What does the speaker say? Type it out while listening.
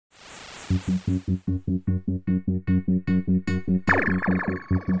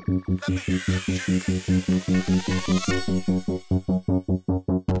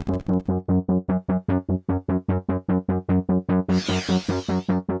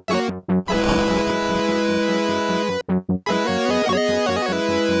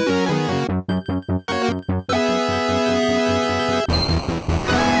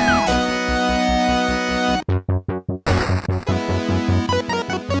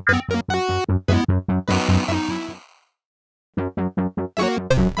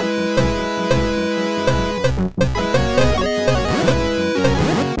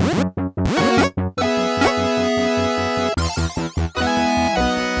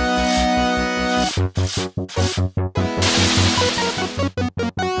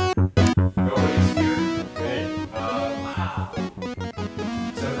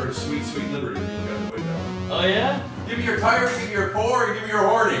Oh yeah? Give me your tires, give me your core, and give me your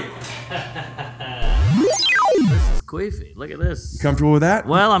horny. This is queefy. Look at this. You comfortable with that?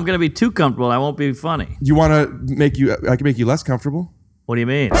 Well, I'm gonna be too comfortable. I won't be funny. You want to make you? I can make you less comfortable. What do you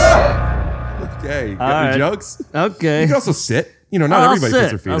mean? Okay. You got any jokes? Okay. You can also sit. You know, not everybody puts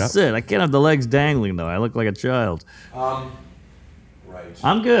their feet up. I'll sit. I can't have the legs dangling though. I look like a child. Right.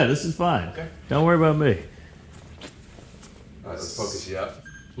 I'm good. This is fine. Okay. Don't worry about me. All right, let's focus you up.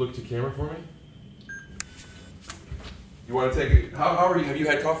 Look to camera for me. You want to take it? How are you? Have you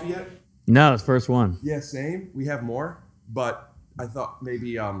had coffee yet? No, it's first one. Yeah, same. We have more, but I thought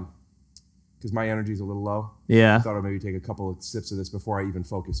maybe because my energy's a little low. Yeah. I thought I'd maybe take a couple of sips of this before I even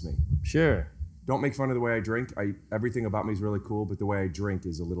focus me. Sure. Don't make fun of the way I drink. Everything about me is really cool, but the way I drink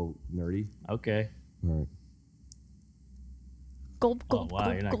is a little nerdy. Okay. All right. Gulp, Oh gulp, wow,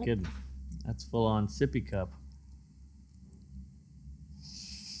 gulp, you're not gulp. kidding. That's full on sippy cup.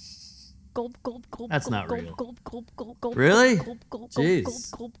 Gulp, gulp, gulp, That's gulp, not gulp, real. Gulp, gulp, gulp, gulp, Really? gulp, gulp, gulp,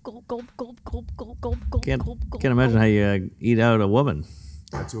 Jeez. gulp, gulp, gulp, gulp, gulp, gulp, gulp, gulp, Can't gulp, imagine how you eat out a woman.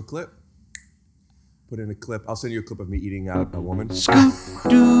 Cut to a clip. Put in a clip. I'll send you a clip of me eating out a woman.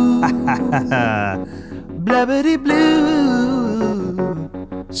 Blabbity blue,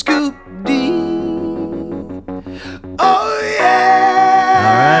 scoop dee. Oh yeah!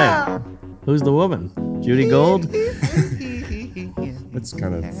 All right. Who's the woman? Judy Gold? That's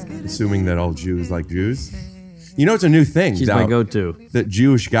kind of assuming that all Jews like Jews. You know, it's a new thing. She's my go-to. That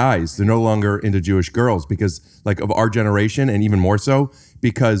Jewish guys, they're no longer into Jewish girls because, like, of our generation, and even more so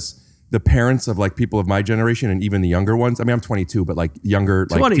because the parents of like people of my generation and even the younger ones. I mean, I'm 22, but like younger,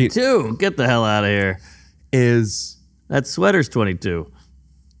 like 22. Get the hell out of here. Is that sweater's 22?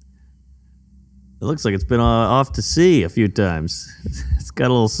 It looks like it's been off to sea a few times. It's got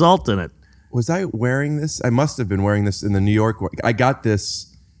a little salt in it. Was I wearing this? I must have been wearing this in the New York. I got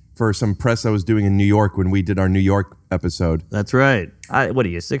this for some press I was doing in New York when we did our New York episode. That's right. What are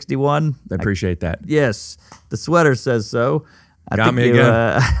you, 61? I appreciate that. Yes. The sweater says so. Got me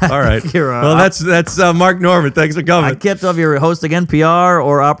again. All right. Well, that's Mark Norman. Thanks for coming. I can't tell if you're hosting NPR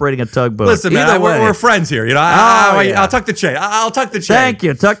or operating a tugboat. Listen, man, we're friends here. You know, I'll tuck the chain. I'll tuck the chain. Thank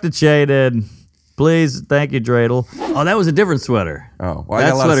you. Tuck the chain in. Please. Thank you, Dreidel. Oh, that was a different sweater. Oh, well, I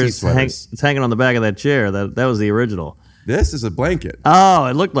got a lot of sweaters. It's hanging on the back of that chair. That was the original. This is a blanket. Oh,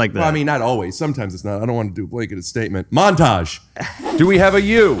 it looked like that. Well, I mean, not always. Sometimes it's not. I don't want to do a blanketed statement. Montage. Do we have a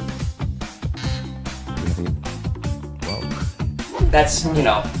you? That's, you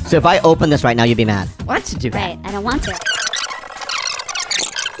know. So if I open this right now, you'd be mad. Want to do that? Right, I don't want to.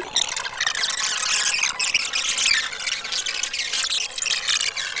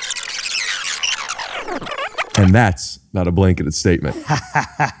 And that's not a blanketed statement.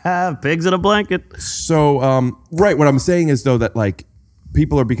 Pigs in a blanket. So, right, what I'm saying is, though, that, like,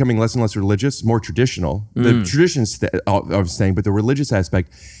 people are becoming less and less religious, more traditional. The traditions are staying, but the religious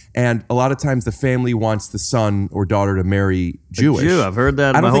aspect. And a lot of times the family wants the son or daughter to marry Jewish. Jew, I've heard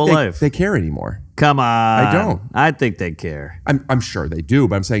that my whole life. They care anymore. Come on. I don't. I think they care. I'm sure they do,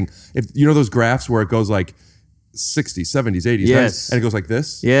 but I'm saying, if you know those graphs where it goes like 60s, 70s, 80s, Yes. 90s, and it goes like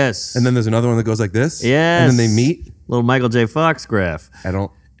this? Yes. And then there's another one that goes like this? Yes. And then they meet? Little Michael J. Fox graph. I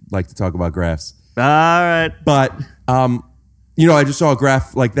don't like to talk about graphs. All right. But, you know, I just saw a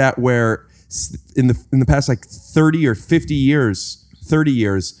graph like that where in the past like 30 or 50 years, 30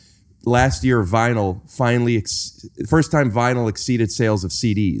 years, last year vinyl finally, first time vinyl exceeded sales of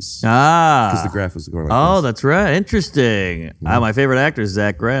CDs. Because the graph was going like this. That's right. Interesting. My favorite actor is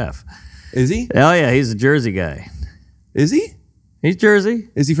Zach Braff. Is he? Oh, yeah. He's a Jersey guy. Is he? He's Jersey.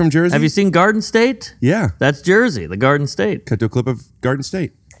 Is he from Jersey? Have you seen Garden State? Yeah. That's Jersey, the Garden State. Cut to a clip of Garden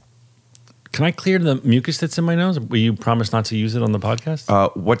State. Can I clear the mucus that's in my nose? Will you promise not to use it on the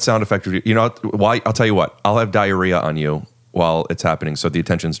podcast? What sound effect would you know? Why? I'll tell you what. I'll have diarrhea on you, while it's happening, so the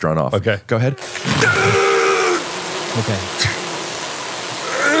attention's drawn off. Okay. Go ahead. Okay.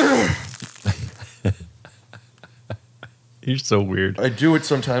 You're so weird. I do it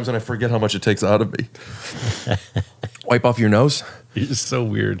sometimes, and I forget how much it takes out of me. Wipe off your nose. You're just so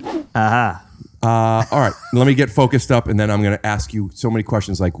weird. Aha. All right, let me get focused up, and then I'm going to ask you so many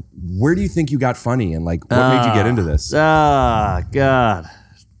questions. Like, where do you think you got funny, and like, what made you get into this? Ah, God.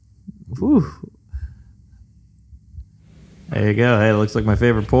 Whew. There you go. Hey, it looks like my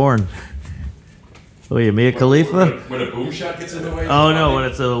favorite porn. Oh, yeah, Mia Khalifa? When a boom shot gets in the way. Oh, no, when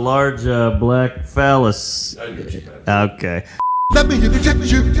it's a large black phallus. Okay.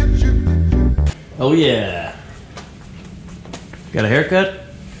 Oh, yeah. Got a haircut?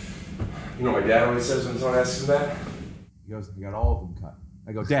 You know what my dad always says when someone asks him that? He goes, "You got all of them cut."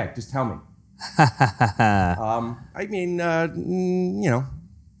 I go, "Dad, just tell me." I mean, you know,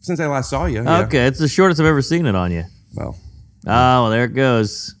 since I last saw you. Yeah. Okay, it's the shortest I've ever seen it on you. Well. Oh, well, there it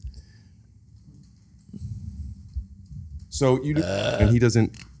goes. So you and he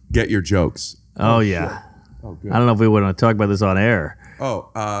doesn't get your jokes. Oh, yeah. Oh, good. I don't know if we want to talk about this on air.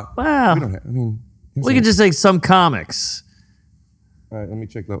 Oh, Well, we don't have, I mean, we could just say some comics. All right, let me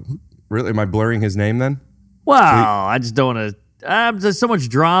check that. Really? Am I blurring his name then? Wow, I just don't want to. There's so much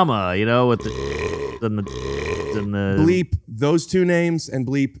drama, you know, with the Bleep those two names and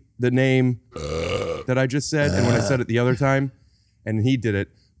bleep the name that I just said, and when I said it the other time, and he did it,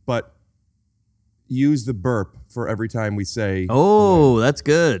 but use the burp for every time we say. Oh, that's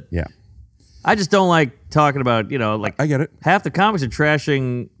good. Yeah. I just don't like talking about, you know, like I get it. half the comics are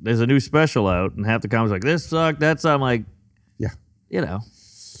trashing. There's a new special out, and half the comics are like this sucked. That's I'm like, Yeah. you know.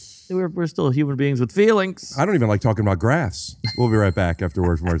 We're still human beings with feelings. I don't even like talking about graphs. We'll be right back after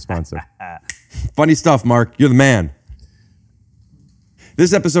word from our sponsor. Funny stuff, Mark. You're the man.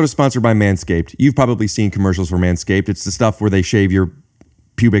 This episode is sponsored by Manscaped. You've probably seen commercials for Manscaped. It's the stuff where they shave your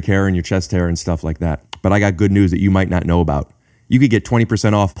pubic hair and your chest hair and stuff like that. But I got good news that you might not know about. You could get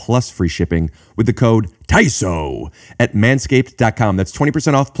 20% off plus free shipping with the code TYSO at manscaped.com. That's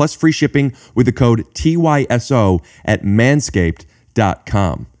 20% off plus free shipping with the code TYSO at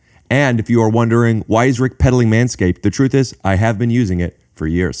manscaped.com. And if you are wondering, why is Rick peddling Manscaped? The truth is, I have been using it for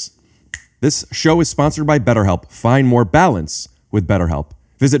years. This show is sponsored by BetterHelp. Find more balance with BetterHelp.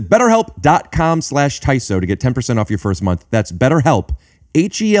 Visit betterhelp.com/TYSO to get 10% off your first month. That's BetterHelp,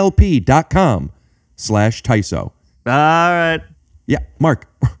 HELP.com/TYSO. All right. Yeah, Mark,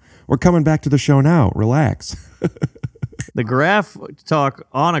 we're coming back to the show now. Relax. The graph talk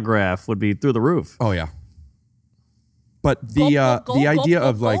on a graph would be through the roof. Oh, yeah. But the idea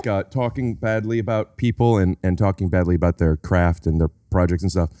of like talking badly about people and talking badly about their craft and their projects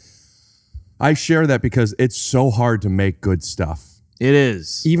and stuff, I share that because it's so hard to make good stuff. It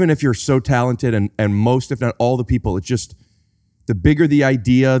is. Even if you're so talented and most, if not all the people, it's just the bigger the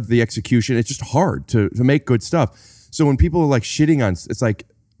idea, the execution, it's just hard to make good stuff. So when people are like shitting on, it's like,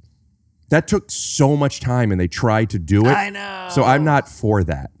 that took so much time and they tried to do it. I know. So I'm not for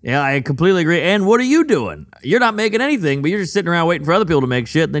that. Yeah, I completely agree. And what are you doing? You're not making anything, but you're just sitting around waiting for other people to make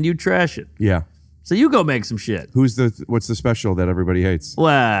shit, and then you trash it. Yeah. So you go make some shit. What's the special that everybody hates?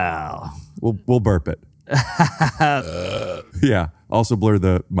 Wow. We'll burp it. Yeah. Also blur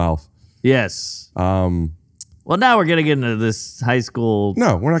the mouth. Yes. Well, now we're getting into this high school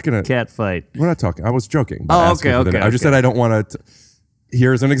No, we're not gonna cat fight. We're not talking. I was joking. Oh, okay. I just said I don't want to.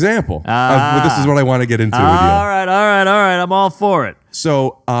 Here's an example. This is what I want to get into with you. All right. I'm all for it.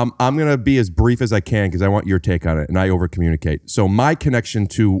 So I'm going to be as brief as I can because I want your take on it, and I over-communicate. So my connection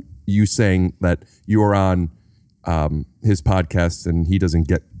to you saying that you are on his podcast and he doesn't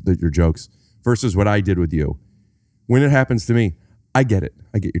get your jokes versus what I did with you. When it happens to me, I get it.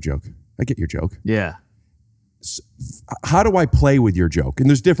 I get your joke. Yeah. How do I play with your joke? And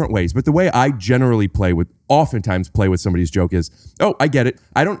there's different ways, but the way I generally oftentimes play with somebody's joke is, oh, I get it.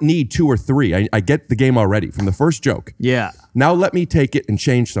 I don't need 2 or 3. I get the game already from the first joke. Yeah. Now let me take it and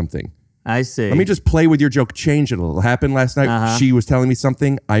change something. I see. Let me just play with your joke, change it a little. It happened last night. She was telling me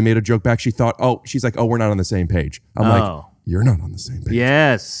something. I made a joke back. She's like, oh, we're not on the same page. I'm like, you're not on the same page.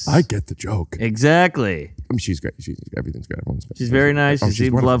 Yes. I get the joke. Exactly. I mean, she's great. Everything's great. Everyone's great. She's very nice. She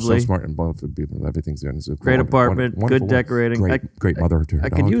seems wonderful, lovely. So smart and beautiful. Everything's good. Great apartment. Good decorating. Great mother to her I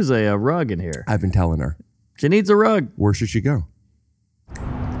dog. could use a rug in here. I've been telling her. She needs a rug. Where should she go?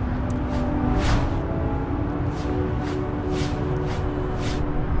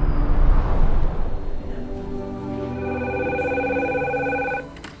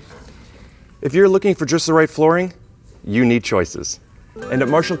 If you're looking for just the right flooring, you need choices. And at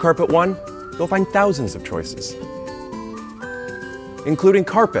Marshall Carpet One, you'll find thousands of choices, including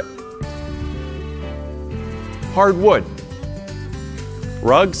carpet, hardwood,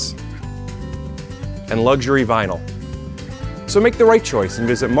 rugs, and luxury vinyl. So make the right choice and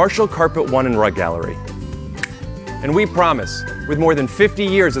visit Marshall Carpet One and Rug Gallery. And we promise, with more than 50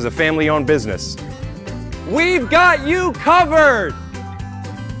 years as a family-owned business, we've got you covered!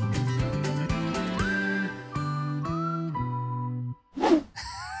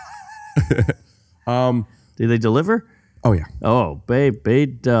 Did they deliver? Oh yeah. Oh, baby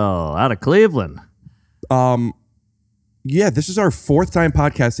doll out of Cleveland. Yeah, this is our fourth time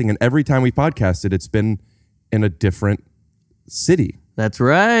podcasting, and every time we podcasted, it's been in a different city. That's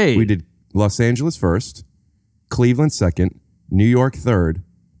right. We did Los Angeles first, Cleveland second, New York third,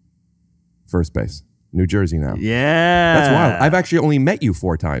 first base. New Jersey now. Yeah. That's wild. I've actually only met you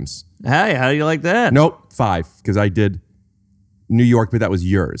 4 times. Hey, how do you like that? Nope, 5, because I did New York, but that was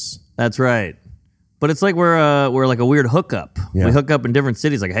yours. That's right. But it's like we're like a weird hookup. Yeah. We hook up in different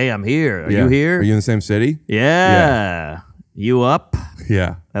cities. Like, hey, I'm here. Are Yeah. you here? Are you in the same city? Yeah. You up?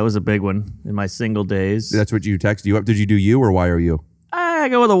 Yeah. That was a big one in my single days. That's what you text you up. Did you do you or YOU? I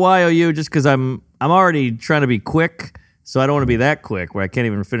go with a YOU just because I'm already trying to be quick, so I don't want to be that quick where I can't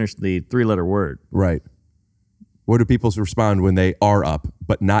even finish the 3-letter word. Right. What do people respond when they are up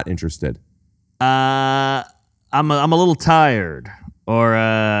but not interested? I'm a little tired, or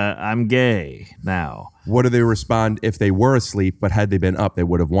I'm gay now. What do they respond if they were asleep, but had they been up, they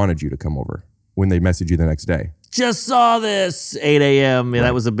would have wanted you to come over when they message you the next day? Just saw this 8 a.m. Yeah,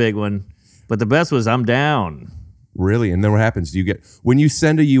 that was a big one. But the best was I'm down. Really? And then what happens? Do you get when you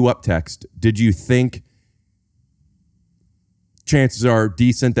send a you up text, did you think chances are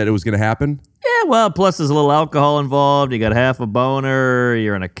decent that it was going to happen? Yeah, well, plus there's a little alcohol involved. You got half a boner.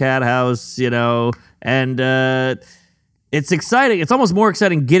 You're in a cat house, and it's exciting. It's almost more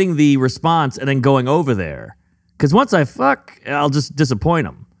exciting getting the response and then going over there. Because once I fuck, I'll just disappoint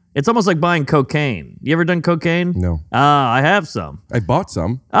them. It's almost like buying cocaine. You ever done cocaine? No. I have some. I bought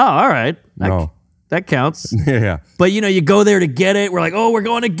some. Oh, all right. No. That counts. Yeah. But, you go there to get it. We're like, oh, we're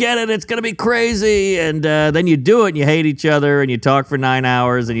going to get it. It's going to be crazy. And then you do it and you hate each other and you talk for 9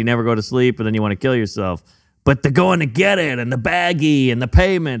 hours and you never go to sleep and then you want to kill yourself. But the going to get it and the baggie and the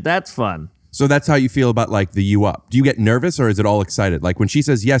payment, that's fun. So that's how you feel about like the you up. Do you get nervous or is it all excited? Like when she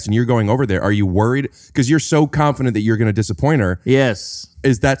says yes and you're going over there, are you worried? Because you're so confident that you're going to disappoint her. Yes.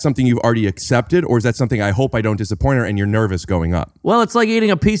 Is that something you've already accepted or is that something I hope I don't disappoint her and you're nervous going up? Well, it's like eating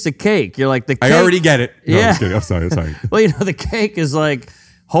a piece of cake. You're like, the cake. I already get it. No, Yeah. I'm just kidding. I'm sorry. Well, the cake is like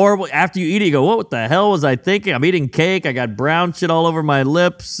horrible. After you eat it, you go, what the hell was I thinking? I'm eating cake. I got brown shit all over my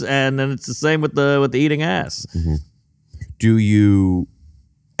lips. And then it's the same with the eating ass. Mm-hmm. Do you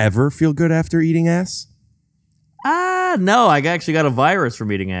ever feel good after eating ass? No, I actually got a virus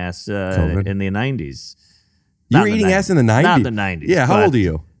from eating ass COVID? in the 90s. You Not were in the eating 90s. ass in the 90s? Not the 90s. Yeah, how but old are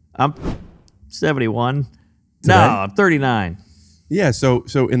you? I'm 71. Today? No, I'm 39. Yeah, so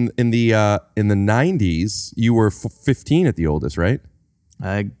in the 90s, you were 15 at the oldest, right?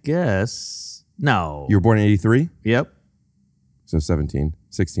 I guess. No. You were born in 83? Yep. So 17,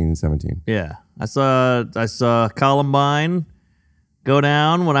 16 and 17. Yeah. I saw Columbine go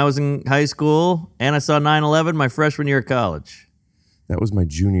down when I was in high school, and I saw 9/11 my freshman year of college. That was my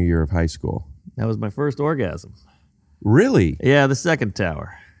junior year of high school. That was my first orgasm. Really? Yeah, the second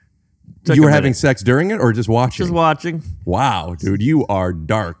tower. Took You a were minute. having sex during it or just watching? Just watching. Wow, dude, you are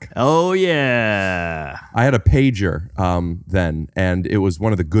dark. Oh, yeah. I had a pager then, and it was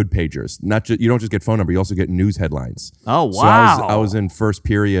one of the good pagers. Not just you don't just get phone number, you also get news headlines. Oh, wow. So I was in first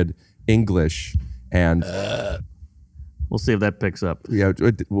period English, and We'll see if that picks up. yeah,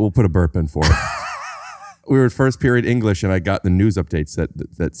 we'll put a burp in for it. We were at first period English, and I got the news updates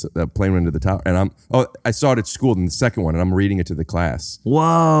that plane went into the tower. And I saw it at school in the second one, and I'm reading it to the class.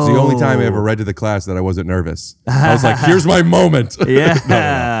 Whoa. It's the only time I ever read to the class that I wasn't nervous. I was like, "Here's my moment."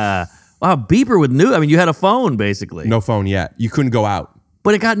 Yeah. Wow, beeper with news. I mean, you had a phone, basically. No phone yet. You couldn't go out.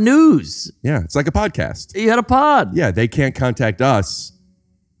 But it got news. Yeah, it's like a podcast. You had a pod. Yeah, they can't contact us,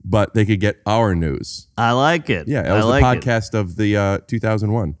 but they could get our news. I like it. Yeah, it was the podcast of the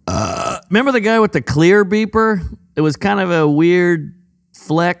 2001. Remember the guy with the clear beeper? It was kind of a weird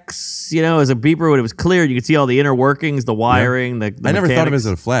flex, as a beeper when it was clear. You could see all the inner workings, the wiring, the I never thought of it mechanics.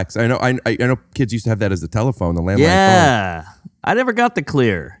 as a flex. I know kids used to have that as the telephone, the landline phone. Yeah. I never got the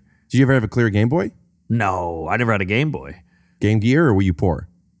clear. Did you ever have a clear Game Boy? No, I never had a Game Boy. Game Gear, or were you poor?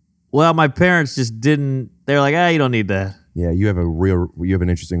 Well, my parents just didn't. They're like, you don't need that. Yeah, you have an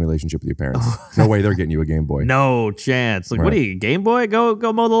interesting relationship with your parents. No way they're getting you a Game Boy. No chance. Like, what Right. are you, Game Boy? Go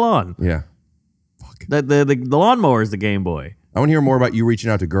mow the lawn. Yeah. The lawnmower is the Game Boy. I want to hear more about you reaching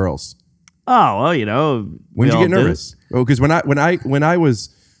out to girls. Oh, well, When did you all get nervous? Oh, because when I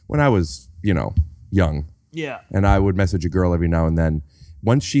was young, Yeah. and I would message a girl every now and then,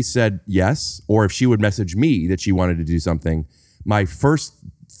 once she said yes, or if she would message me that she wanted to do something, my first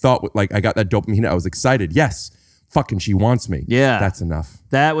thought, like, I got that dopamine. I was excited. Yes, fucking she wants me. Yeah. That's enough.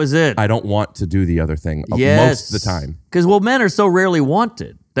 That was it. I don't want to do the other thing Yes. most of the time. Because, well, men are so rarely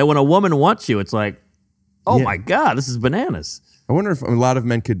wanted that when a woman wants you, it's like, oh Yeah. my God, this is bananas. I wonder if a lot of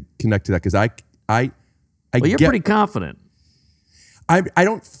men could connect to that, because I Well, you're pretty confident. I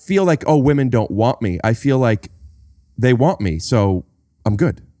don't feel like, oh, women don't want me. I feel like they want me, so I'm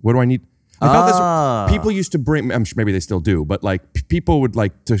good. What do I need? I felt this. People used to bring. I'm sure maybe they still do, but like people would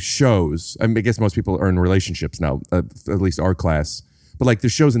like to shows. I guess most people are in relationships now, at least our class. But like the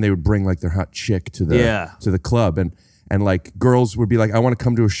shows, and they would bring like their hot chick to the club, and like girls would be like, I want to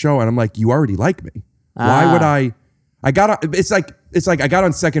come to a show, and I'm like, you already like me. Why would I? I got on. It's like I got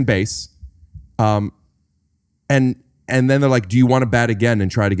on second base, and then they're like, do you want to bat again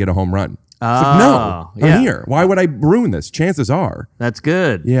and try to get a home run? It's like, no, I'm here. Why would I ruin this? Chances are. That's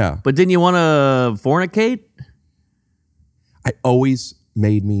good. Yeah. But didn't you want to fornicate? I always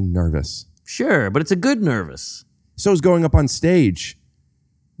made me nervous. Sure, but it's a good nervous. So is going up on stage.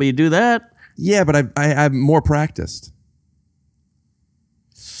 But you do that? Yeah, but I'm more practiced.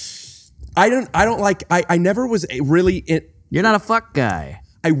 I never was really You're not a fuck guy.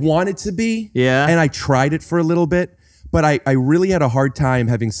 I wanted to be. Yeah. And I tried it for a little bit. But I really had a hard time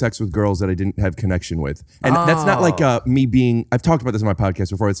having sex with girls that I didn't have connection with. And that's not like me being, I've talked about this on my podcast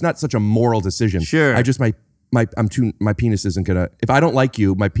before. It's not such a moral decision. Sure. I just, my penis isn't gonna, if I don't like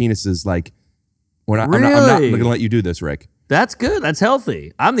you, my penis is like, I'm not gonna let you do this, Rick. That's good. That's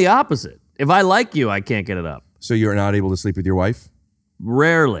healthy. I'm the opposite. If I like you, I can't get it up. So you're not able to sleep with your wife?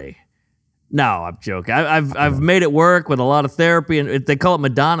 Rarely. No, I'm joking. I've made it work with a lot of therapy, and they call it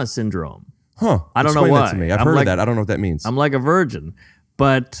Madonna syndrome. Huh. I don't know Explain why. that to me. I've heard of that. I don't know what that means. I'm like a virgin.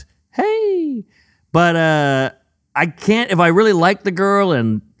 But hey, I can't, if I really like the girl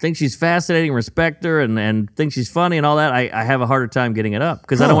and think she's fascinating, respect her, and think she's funny and all that, I have a harder time getting it up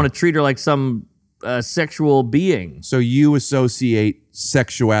because I don't want to treat her like some sexual being. So you associate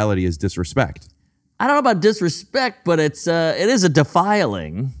sexuality as disrespect? I don't know about disrespect, but it is a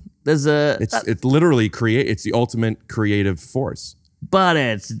defiling. It's literally it's the ultimate creative force. But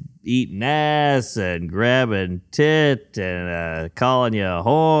it's eating ass and grabbing tit and calling you a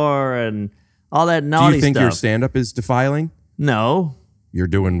whore and all that naughty stuff. Do you think your stand-up is defiling? No. You're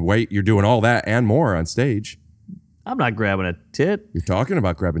doing all that and more on stage. I'm not grabbing a tit. You're talking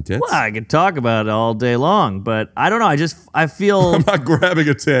about grabbing tits? Well, I can talk about it all day long, but I don't know. I feel... I'm not grabbing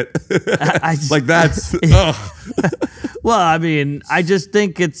a tit. Like that's... Well, I mean, I just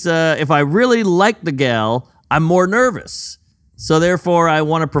think it's... if I really like the gal, I'm more nervous. So therefore, I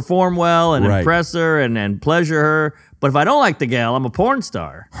want to perform well and impress her and pleasure her. But if I don't like the gal, I'm a porn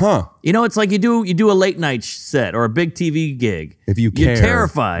star. Huh. You know, it's like you do a late night set or a big TV gig. If you're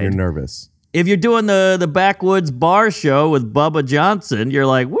terrified. You're nervous. If you're doing the backwoods bar show with Bubba Johnson, you're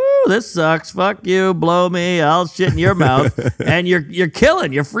like, woo, this sucks. Fuck you, blow me, I'll shit in your mouth. And you're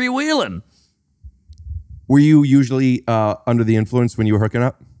killing, you're freewheeling. Were you usually under the influence when you were hooking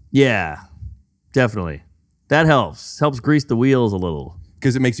up? Yeah, definitely. That helps. Helps grease the wheels a little.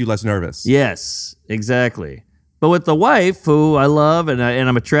 Because it makes you less nervous. Yes, exactly. But with the wife, who I love and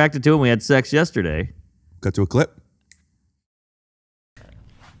I'm attracted to, and we had sex yesterday. Cut to a clip.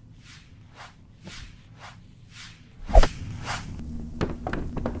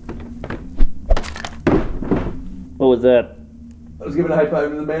 What was that? I was giving a high five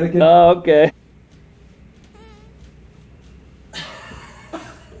to the mannequin. Oh, okay.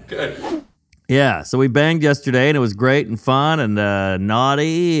 Okay. Yeah, so we banged yesterday, and it was great and fun and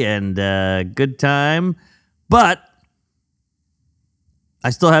naughty and good time. But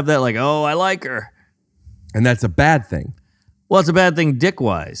I still have that like, oh, I like her. And that's a bad thing. Well, it's a bad thing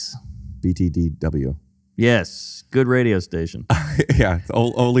dick-wise. BTDW. Yes, good radio station. Yeah, it's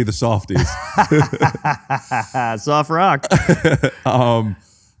only the softies. Soft rock.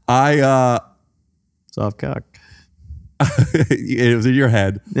 Soft cock. It was in your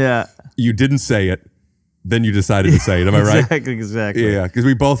head. Yeah. You didn't say it. Then you decided to say it. Am I right? Exactly. Yeah, because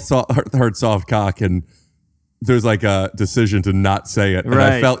we both heard soft cock, and there's like a decision to not say it. And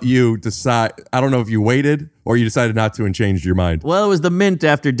Right. I felt you decide. I don't know if you waited or you decided not to and changed your mind. Well, it was the mint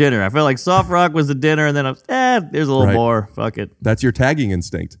after dinner. I felt like soft rock was the dinner, and then I was, there's a little Right. more. Fuck it. That's your tagging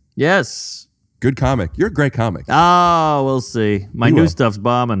instinct. Yes. Good comic. You're a great comic. Oh, we'll see. My You new will. stuff's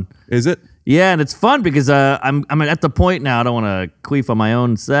bombing. Is it? Yeah, and it's fun because I'm at the point now. I don't want to queef on my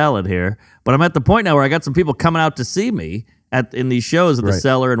own salad here, but I'm at the point now where I got some people coming out to see me in these shows at the Right.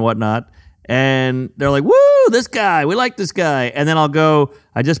 Cellar and whatnot, and they're like, "Woo, this guy! We like this guy." And then I'll go,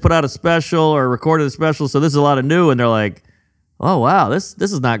 "I just put out a special or recorded a special, so this is a lot of new." And they're like, oh wow, this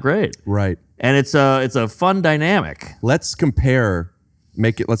is not great. Right. And it's a fun dynamic. Let's compare.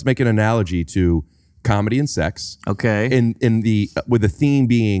 Let's make an analogy to comedy and sex. Okay. With the theme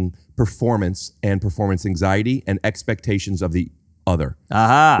being performance and performance anxiety and expectations of the other.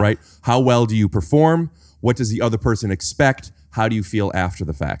 Aha. Right? How well do you perform? What does the other person expect? How do you feel after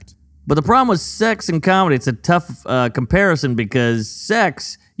the fact? But the problem with sex and comedy, it's a tough comparison because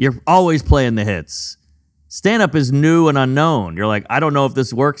sex, you're always playing the hits. Stand-up is new and unknown. You're like, I don't know if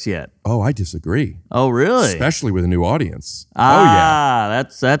this works yet. Oh, I disagree. Oh, really? Especially with a new audience. Ah, oh yeah.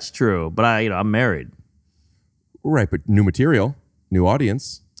 that's true. But I'm married. Right, but new material, new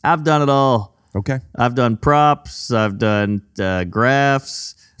audience. I've done it all. Okay. I've done props. I've done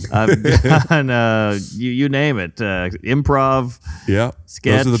graphs. I've done you name it. Improv. Yeah.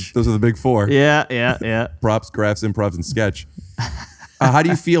 Sketch. Those are the big four. Yeah. Props, graphs, improvs, and sketch. How do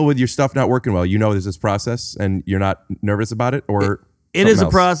you feel with your stuff not working well? You know there's this process and you're not nervous about it, or it is a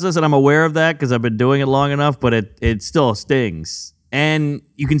else? process, and I'm aware of that because I've been doing it long enough. But it still stings, and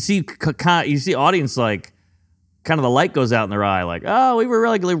you can see audience like kind of the light goes out in their eye, like, oh, we were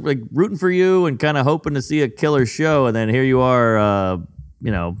really like rooting for you and kind of hoping to see a killer show, and then here you are,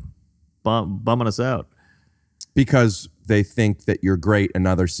 bumming us out because they think that you're great, and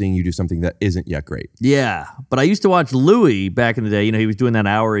now they're seeing you do something that isn't yet great. Yeah, but I used to watch Louis back in the day. He was doing that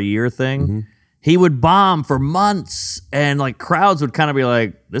hour a year thing. Mm-hmm. He would bomb for months, and like crowds would kind of be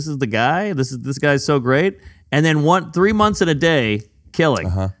like, "This is the guy. This guy's so great." And then 3 months in a day,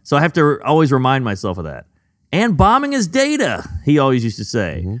 killing. So I have to always remind myself of that. And bombing is data, he always used to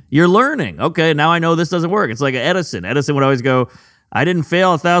say. Mm-hmm. You're learning. Okay, now I know this doesn't work. It's like Edison. Edison would always go, I didn't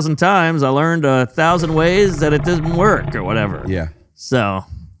fail 1,000 times. I learned 1,000 ways that it didn't work or whatever. Yeah. So,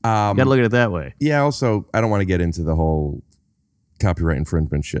 got to look at it that way. Yeah, also, I don't want to get into the whole copyright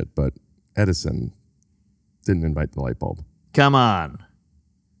infringement shit, but Edison didn't invent the light bulb. Come on.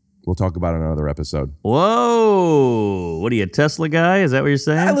 We'll talk about it in another episode. Whoa. What are you, a Tesla guy? Is that what you're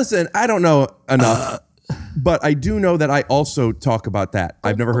saying? Listen, I don't know enough, but I do know that I also talk about that.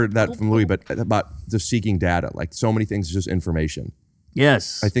 I've never heard that from Louis, but about just seeking data. Like so many things, just information.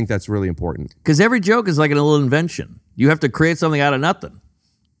 Yes. I think that's really important. Because every joke is like a little invention. You have to create something out of nothing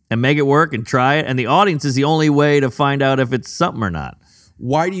and make it work and try it. And the audience is the only way to find out if it's something or not.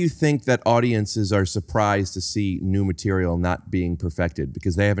 Why do you think that audiences are surprised to see new material not being perfected?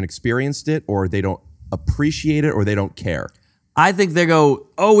 Because they haven't experienced it, or they don't appreciate it, or they don't care? I think they go,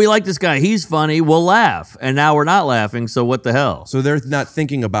 oh, we like this guy. He's funny. We'll laugh. And now we're not laughing, so what the hell? So they're not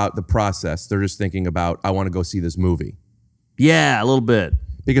thinking about the process. They're just thinking about, I want to go see this movie. Yeah, a little bit.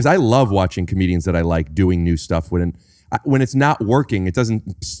 Because I love watching comedians that I like doing new stuff. When it's not working, it doesn't,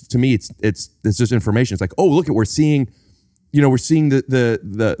 to me, it's just information. It's like, oh, look, we're seeing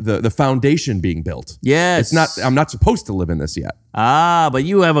the foundation being built. Yes. It's not, I'm not supposed to live in this yet. Ah, but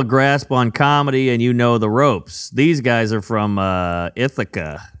you have a grasp on comedy and you know the ropes. These guys are from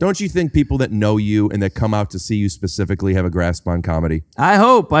Ithaca. Don't you think people that know you and that come out to see you specifically have a grasp on comedy? I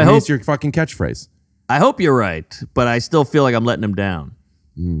hope. I mean, it's your fucking catchphrase. I hope you're right, but I still feel like I'm letting them down.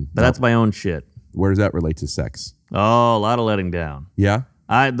 But that's my own shit. Where does that relate to sex? Oh, a lot of letting down. Yeah?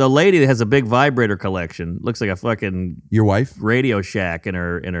 The lady that has a big vibrator collection looks like a fucking Your wife? Radio Shack in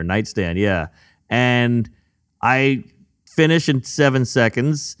her nightstand, yeah. And I finish in 7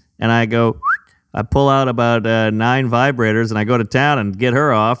 seconds, and I pull out about 9 vibrators, and I go to town and get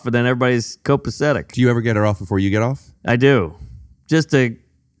her off, and then everybody's copacetic. Do you ever get her off before you get off? I do, just to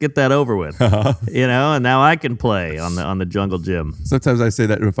get that over with, and now I can play on the Jungle Gym. Sometimes I say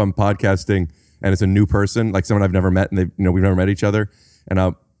that if I'm podcasting and it's a new person, like someone I've never met, and we've never met each other.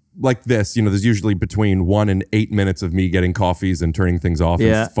 And like this, there's usually between 1 and 8 minutes of me getting coffees and turning things off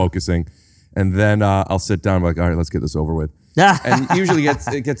and focusing. And then I'll sit down and be like, all right, let's get this over with. And usually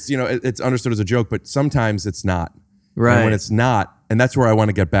it gets, it's understood as a joke, but sometimes it's not. Right. And when it's not, and that's where I want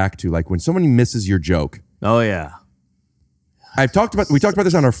to get back to, like when someone misses your joke. Oh, yeah. We talked about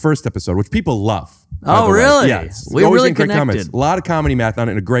this on our first episode, which people love. Oh, really? Yes. We Always really get great connected. comments. A lot of comedy math on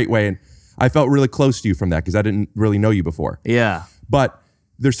it in a great way. And I felt really close to you from that because I didn't really know you before. Yeah. But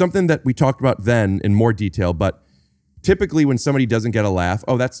there's something that we talked about then in more detail, but typically when somebody doesn't get a laugh,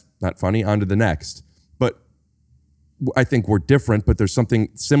 oh, that's not funny, on to the next. But I think we're different, but there's something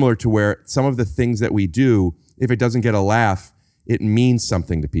similar to where some of the things that we do, if it doesn't get a laugh, it means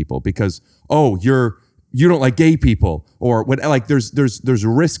something to people because, oh, you don't like gay people, or what? Like there's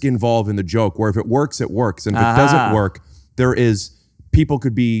risk involved in the joke where if it works, it works. And if it doesn't work, people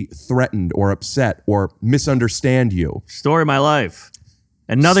could be threatened or upset or misunderstand you. Story of my life.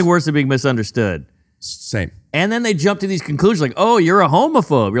 And nothing worse than being misunderstood. Same. And then they jump to these conclusions like, oh, you're a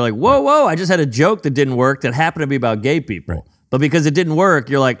homophobe. You're like, whoa, I just had a joke that didn't work that happened to be about gay people. Right. But because it didn't work,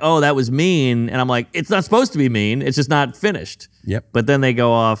 you're like, oh, that was mean. And I'm like, it's not supposed to be mean. It's just not finished. Yep. But then they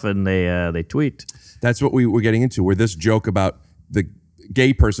go off and they tweet. That's what we were getting into, where this joke about the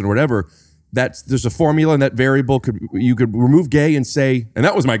gay person or whatever, there's a formula, and that variable you could remove gay and say, and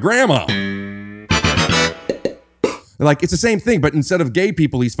that was my grandma. Like, it's the same thing, but instead of gay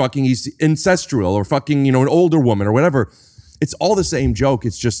people, he's ancestral, or fucking, an older woman or whatever. It's all the same joke.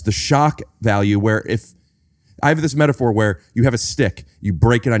 It's just the shock value, where if I have this metaphor where you have a stick, you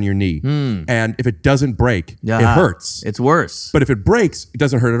break it on your knee, and if it doesn't break, it hurts. It's worse. But if it breaks, it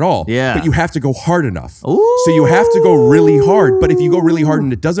doesn't hurt at all. Yeah. But you have to go hard enough. Ooh. So you have to go really hard. But if you go really hard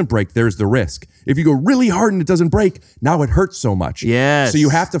and it doesn't break, there's the risk. If you go really hard and it doesn't break, now it hurts so much. Yes. So you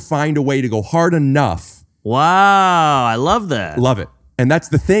have to find a way to go hard enough. Wow, I love that. Love it. And that's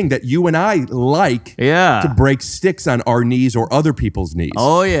the thing that you and I like to break sticks on our knees or other people's knees.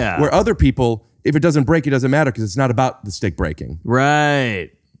 Oh, yeah. Where other people, if it doesn't break, it doesn't matter, because it's not about the stick breaking.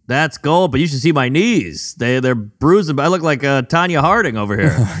 Right. That's gold, but you should see my knees. They're bruising. I look like Tanya Harding over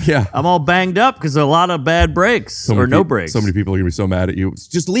here. Yeah. I'm all banged up because of a lot of bad breaks or no breaks. So many people are going to be so mad at you.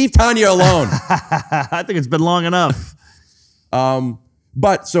 Just leave Tanya alone. I think it's been long enough.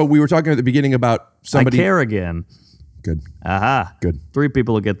 But so we were talking at the beginning about somebody. I care again. Good. Aha. Good. 3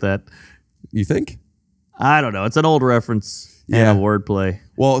 people will get that. You think? I don't know. It's an old reference. Yeah. And a wordplay.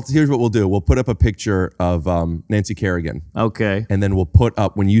 Well, here's what we'll do. We'll put up a picture of Nancy Kerrigan. Okay. And then we'll put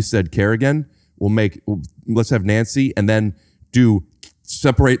up, when you said Kerrigan, let's have Nancy, and then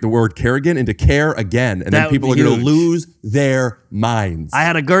separate the word Kerrigan into care again. And then people are going to lose their minds. I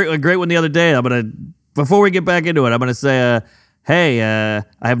had a great one the other day. Before we get back into it, I'm going to say, hey,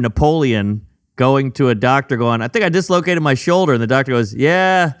 I have Napoleon going to a doctor going, I think I dislocated my shoulder. And the doctor goes,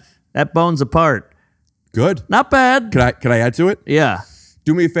 yeah, that bone's apart. Good. Not bad. Can I add to it? Yeah.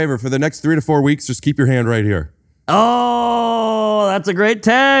 Do me a favor. For the next 3 to 4 weeks, just keep your hand right here. Oh, that's a great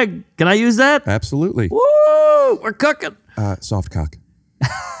tag. Can I use that? Absolutely. Woo! We're cooking. Soft cock.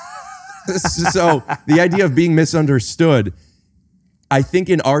 So the idea of being misunderstood, I think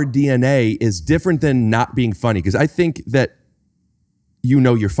in our DNA is different than not being funny, because I think that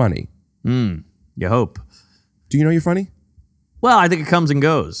you're funny. You hope. Do you know you're funny? Well, I think it comes and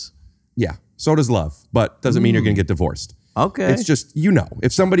goes. Yeah. So does love, but doesn't mean you're going to get divorced. Okay. It's just,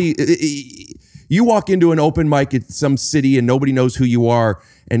 if somebody, you walk into an open mic at some city and nobody knows who you are,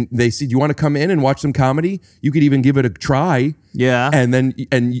 and they say, do you want to come in and watch some comedy? You could even give it a try. Yeah.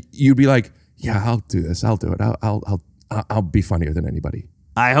 And you'd be like, yeah, I'll do this. I'll do it. I'll be funnier than anybody.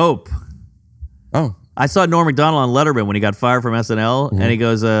 I hope. Oh. I saw Norm Macdonald on Letterman when he got fired from SNL, and he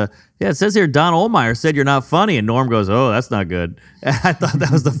goes, yeah, it says here Don Ohlmeyer said you're not funny, and Norm goes, oh, that's not good. And I thought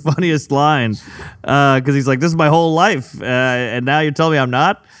that was the funnioniest line, because he's like, this is my whole life, and now you're telling me I'm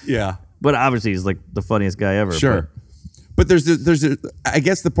not? Yeah. But obviously he's like the funniest guy ever. Sure. But there's I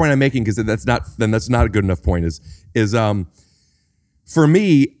guess the point I'm making, because that's not a good enough point, is for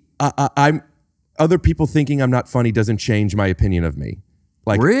me, I'm other people thinking I'm not funny doesn't change my opinion of me.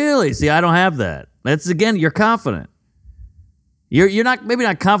 Like, really? See, I don't have that. That's, again, you're confident. You're not, maybe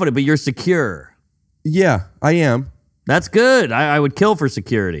not confident, but you're secure. Yeah, I am. That's good. I would kill for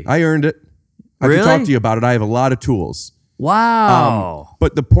security. I earned it. I Really? can talk to you about it. I have a lot of tools. Wow.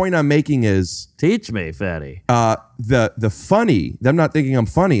 But the point I'm making is, Teach me, fatty. the funny, them not thinking I'm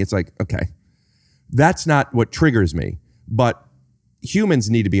funny, it's like, okay, that's not what triggers me. But humans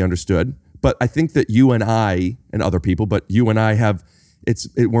need to be understood. But I think that you and I, and other people, but you and I have,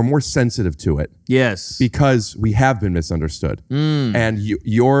 we're more sensitive to it. Yes. Because we have been misunderstood. And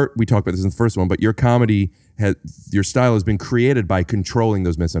we talked about this in the first one, but your comedy, your style has been created by controlling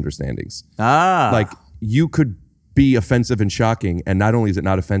those misunderstandings. Like, you could be offensive and shocking, and not only is it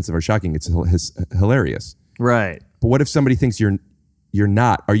not offensive or shocking, it's hilarious. Right. But what if somebody thinks you're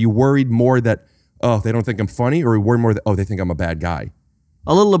not? Are you worried more that, oh, they don't think I'm funny, or are you worried more that, oh, they think I'm a bad guy?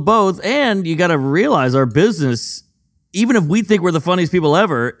 A little of both, and you got to realize our business, even if we think we're the funniest people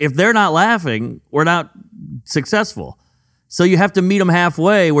ever, if they're not laughing, we're not successful. So you have to meet them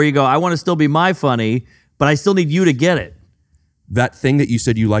halfway where you go, I want to still be my funny, but I still need you to get it. That thing that you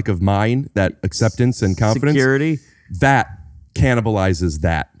said you like of mine, that acceptance and confidence, security, that cannibalizes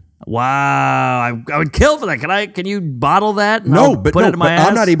that. Wow, I would kill for that. Can you bottle that? And No, I'll but put it in my ass?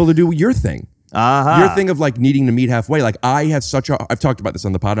 I'm not able to do your thing. Uh-huh. Your thing of like needing to meet halfway. Like, I've talked about this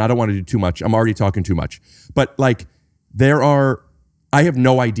on the pod, and I don't want to do too much. I'm already talking too much. But like, I have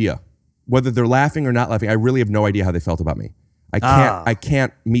no idea whether they're laughing or not laughing. I really have no idea how they felt about me. I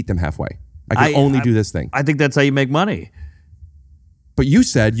can't meet them halfway. I can only do this thing. I think that's how you make money. But you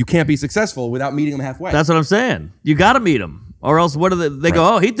said you can't be successful without meeting them halfway. That's what I'm saying. You got to meet them. Or else what do they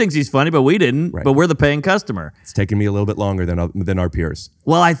go, oh, he thinks he's funny, but we didn't, Right. but we're the paying customer. It's taken me a little bit longer than our peers.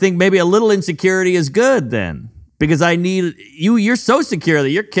 Well, I think maybe a little insecurity is good then. Because I need you're so secure that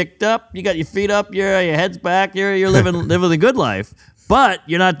you're kicked up, you got your feet up, your head's back, you're living the good life. But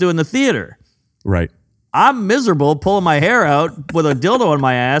you're not doing the theater. Right. I'm miserable pulling my hair out with a dildo on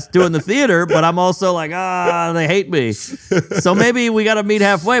my ass doing the theater, but I'm also like, they hate me. So maybe we got to meet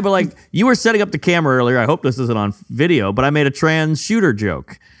halfway. But like you were setting up the camera earlier. I hope this isn't on video, but I made a trans shooter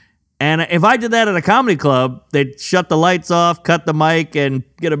joke. And if I did that at a comedy club, they'd shut the lights off, cut the mic, and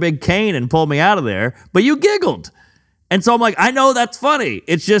get a big cane and pull me out of there. But you giggled. And so I'm like, I know that's funny.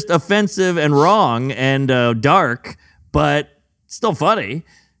 It's just offensive and wrong and dark, but still funny.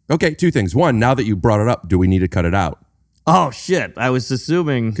 Okay, two things. One, now that you brought it up, do we need to cut it out? Oh, shit. I was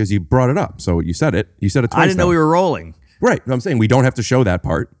assuming. Because you brought it up. So you said it. You said it twice I didn't know now. we were rolling. Right. I'm saying we don't have to show that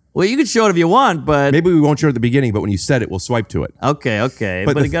part. Well, you can show it if you want, but. Maybe we won't show it at the beginning, but when you said it, we'll swipe to it. Okay.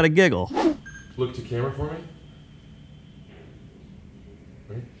 But But it got a giggle. Look to camera for me.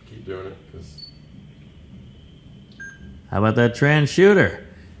 Right. Keep doing it. How about that trans shooter?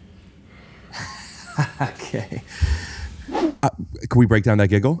 Okay. Can we break down that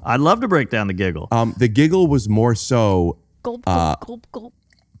giggle? I'd love to break down the giggle. The giggle was more so Gulp, gulp, gulp, gulp.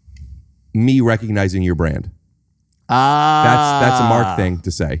 me recognizing your brand. That's a Mark thing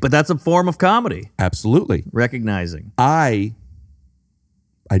to say. But that's a form of comedy. Absolutely. Recognizing. I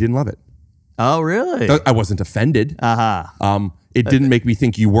didn't love it. Oh, really? I wasn't offended. Uh-huh. It didn't make me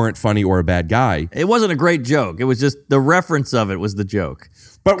think you weren't funny or a bad guy. It wasn't a great joke. It was just the reference of it was the joke.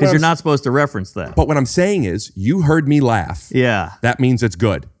 But Because you're not supposed to reference that. But what I'm saying is, you heard me laugh. Yeah. That means it's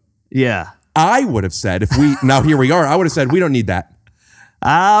good. Yeah. I would have said, if we, now here we are, I would have said, we don't need that.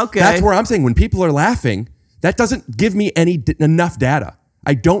 Okay. That's where I'm saying, when people are laughing, that doesn't give me enough data.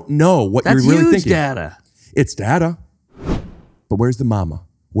 I don't know what That's you're really huge thinking. data. It's data. But where's the mama?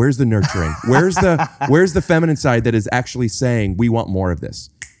 Where's the nurturing? Where's the feminine side that is actually saying, we want more of this?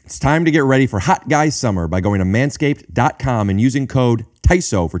 It's time to get ready for Hot Guy Summer by going to manscaped.com and using code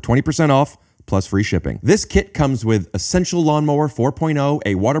TYSO for 20% off plus free shipping. This kit comes with Essential Lawnmower 4.0,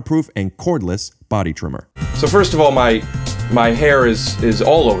 a waterproof and cordless body trimmer. So first of all, my hair is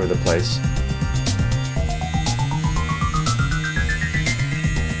all over the place.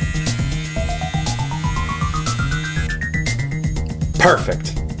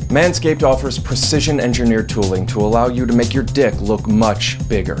 Perfect. Manscaped offers precision-engineered tooling to allow you to make your dick look much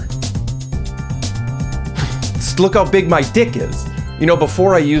bigger. Look how big my dick is. You know,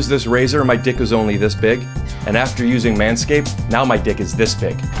 before I used this razor, my dick was only this big, and after using Manscaped, now my dick is this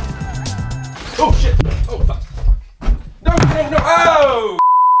big. Oh shit! Oh fuck! No! Oh!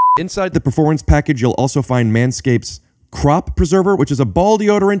 Inside the performance package, you'll also find Manscaped's Crop Preserver, which is a ball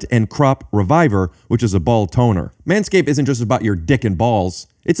deodorant, and Crop Reviver, which is a ball toner. Manscaped isn't just about your dick and balls,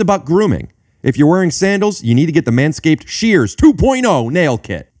 it's about grooming. If you're wearing sandals, you need to get the Manscaped Shears 2.0 Nail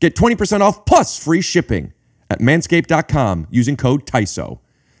Kit. Get 20% off plus free shipping at manscaped.com using code TYSO.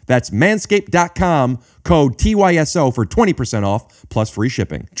 That's manscaped.com, code TYSO for 20% off plus free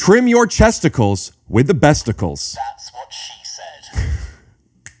shipping. Trim your chesticles with the besticles. That's what she said.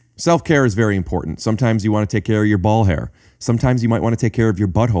 Self-care is very important. Sometimes you want to take care of your ball hair. Sometimes you might want to take care of your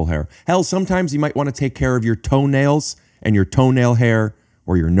butthole hair. Hell, sometimes you might want to take care of your toenails and your toenail hair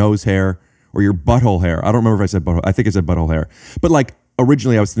or your nose hair or your butthole hair. I don't remember if I said butthole. I think I said butthole hair. But like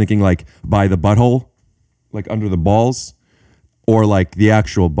originally I was thinking like by the butthole, like under the balls, or like the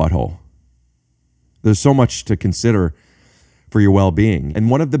actual butthole. There's so much to consider for your well-being. And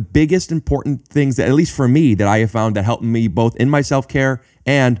one of the biggest important things that, at least for me, that I have found that helped me both in my self-care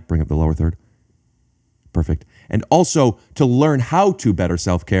and, bring up the lower third, perfect, and also to learn how to better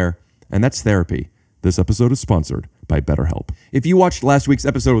self-care, and that's therapy. This episode is sponsored by BetterHelp. If you watched last week's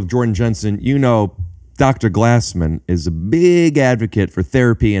episode with Jordan Jensen, you know Dr. Glassman is a big advocate for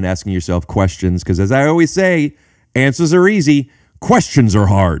therapy and asking yourself questions, because as I always say, answers are easy, questions are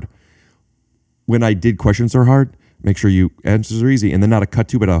hard. When I did questions are hard, make sure you answers are easy, and then not a cut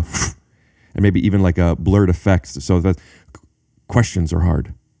to, but a and maybe even like a blurred effect. So that questions are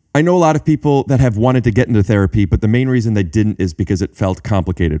hard. I know a lot of people that have wanted to get into therapy, but the main reason they didn't is because it felt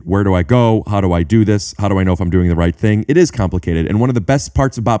complicated. Where do I go? How do I do this? How do I know if I'm doing the right thing? It is complicated. And one of the best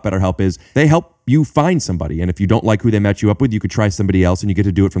parts about BetterHelp is they help you find somebody. And if you don't like who they match you up with, you could try somebody else and you get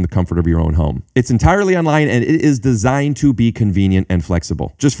to do it from the comfort of your own home. It's entirely online and it is designed to be convenient and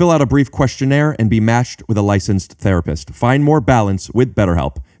flexible. Just fill out a brief questionnaire and be matched with a licensed therapist. Find more balance with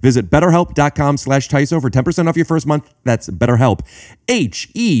BetterHelp. Visit betterhelp.com/TYSO for 10% off your first month. That's BetterHelp.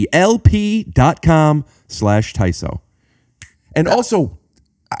 HELP.com/TYSO. And also,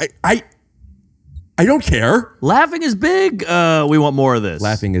 I I don't care. Laughing is big. We want more of this.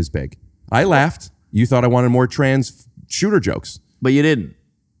 Laughing is big. I laughed. You thought I wanted more trans shooter jokes. But you didn't.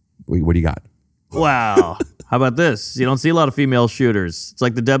 What do you got? Wow. How about this? You don't see a lot of female shooters. It's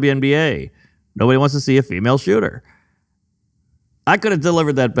like the WNBA. Nobody wants to see a female shooter. I could have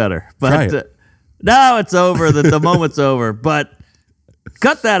delivered that better. Try But it. now it's over. The moment's over. But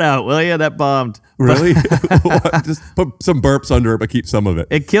cut that out, will you? That bombed. Really? Just put some burps under it, but keep some of it.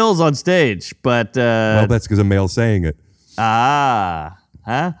 It kills on stage, but... Well, that's because a male's saying it. Huh?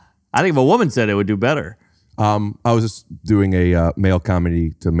 I think if a woman said it would do better. I was just doing a male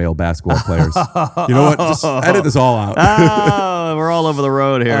comedy to male basketball players. You know what? Just edit this all out. Oh, we're all over the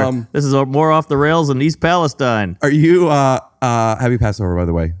road here. This is more off the rails than East Palestine. Are you happy Passover, by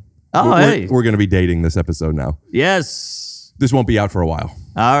the way? Oh, hey. We're going to be dating this episode now. Yes. This won't be out for a while.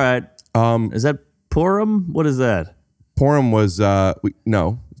 All right. Is that Purim? What is that? Purim was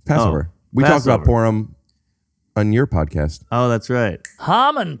Passover. We talked about Passover. Purim on your podcast. Oh, that's right.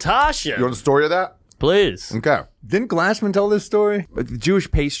 Hamantasha. You want the story of that? Please. Okay. Didn't Glassman tell this story? But the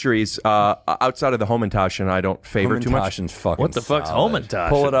Jewish pastries outside of the Hamantashen I don't favor too much. Fucking What the fuck's solid. Hamantasha?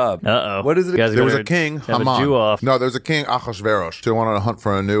 Pull it up. Uh-oh. What is it? Guys are There was gonna a king, have a Haman. Jew off. No, there was a king, Achashverosh. He went on a hunt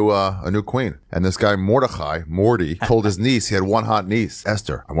for a new queen. And this guy, Morty, told his niece, he had one hot niece,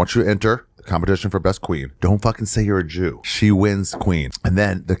 Esther, I want you to enter the competition for best queen. Don't fucking say you're a Jew. She wins queen. And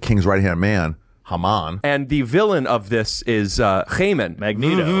then the king's right-hand man, Haman. And the villain of this is Haman.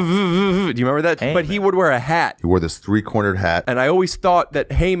 Magneto. Do you remember that? Haman. But he would wear a hat. He wore this three-cornered hat. And I always thought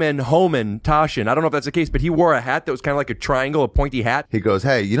that Haman, Tashin, I don't know if that's the case, but he wore a hat that was kind of like a triangle, a pointy hat. He goes,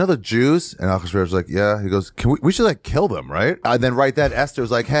 hey, you know the Jews? And Achashverosh was like, yeah. He goes, we should like kill them, right? And then right then Esther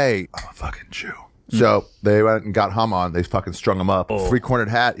was like, hey, I'm a fucking Jew. So they went and got Haman. They fucking strung him up. Three-cornered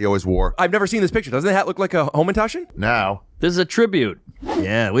hat he always wore. I've never seen this picture. Doesn't the hat look like a Hamantashen? Now, This is a tribute.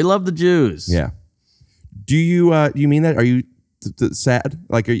 Yeah, we love the Jews. Yeah. Do you mean that? Are you sad?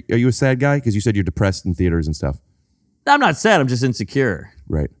 Like, are you a sad guy? Because you said you're depressed in theaters and stuff. I'm not sad. I'm just insecure.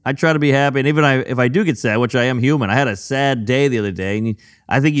 Right. I try to be happy, and even if I do get sad, which I am human, I had a sad day the other day, and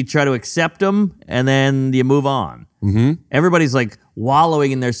I think you try to accept them, and then you move on. Mm-hmm. Everybody's like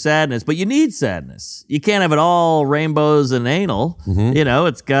wallowing in their sadness, but you need sadness. You can't have it all rainbows and anal. Mm-hmm. You know,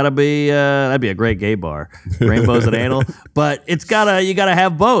 it's got to be that'd be a great gay bar, rainbows and anal. But you gotta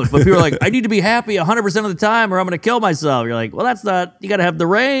have both. But people are like, I need to be happy 100% of the time, or I'm gonna kill myself. You're like, well, that's not. You gotta have the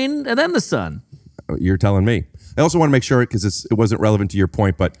rain and then the sun. You're telling me. I also want to make sure, because it wasn't relevant to your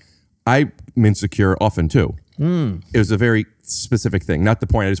point, but I'm insecure often too. It was a very specific thing. Not the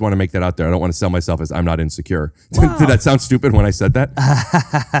point. I just want to make that out there. I don't want to sell myself as I'm not insecure. Wow. Did that sound stupid when I said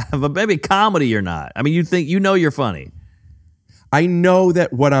that? But maybe comedy you're not. I mean, you know you're funny. I know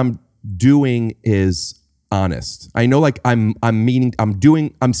that what I'm doing is honest. I know, like, I'm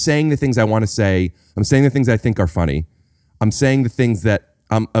saying the things I want to say. I'm saying the things I think are funny. I'm saying the things that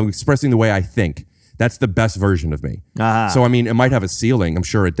I'm expressing the way I think. That's the best version of me. So, I mean, it might have a ceiling. I'm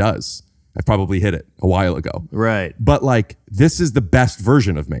sure it does. I probably hit it a while ago. Right. But, like, this is the best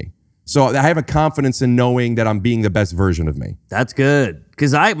version of me. So I have a confidence in knowing that I'm being the best version of me. That's good.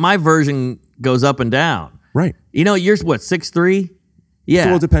 Because my version goes up and down. Right. You know, yours, what, 6'3"? Yeah.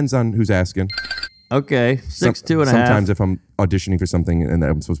 Well, it depends on who's asking. Okay. 6'2" and a half. Sometimes if I'm auditioning for something and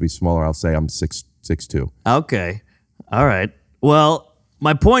I'm supposed to be smaller, I'll say I'm 6'2". Okay. All right. Well,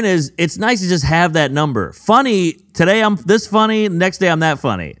 my point is, it's nice to just have that number. Funny, today I'm this funny, next day I'm that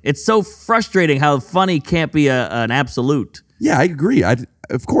funny. It's so frustrating how funny can't be an absolute. Yeah, I agree.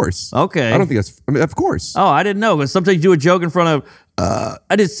 Of course. Okay. I don't think that's, of course. Oh, I didn't know, because sometimes you do a joke in front of,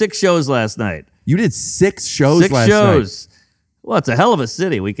 I did 6 shows last night. You did 6 shows 6 last shows. Well, it's a hell of a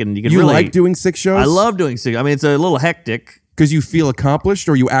city. You can You really like doing 6 shows? I love doing 6. I mean, it's a little hectic. Because you feel accomplished,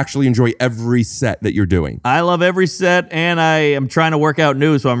 or you actually enjoy every set that you're doing? I love every set, and I am trying to work out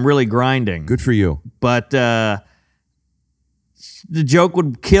new, so I'm really grinding. Good for you. But the joke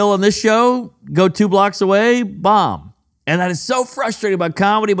would kill on this show, go 2 blocks away, bomb. And that is so frustrating about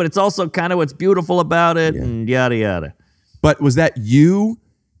comedy, but it's also kind of what's beautiful about it, and yada, yada. But was that you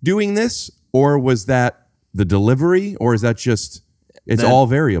doing this, or was that the delivery, or is that just... It's all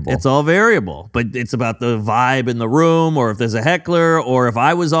variable. It's all variable, but it's about the vibe in the room, or if there's a heckler, or if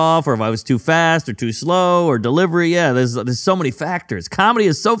I was off, or if I was too fast or too slow, or delivery. Yeah, there's so many factors. Comedy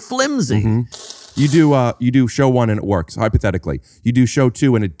is so flimsy. Mm-hmm. You do show 1 and it works, hypothetically. You do show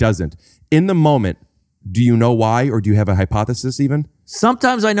 2 and it doesn't. In the moment, do you know why, or do you have a hypothesis even?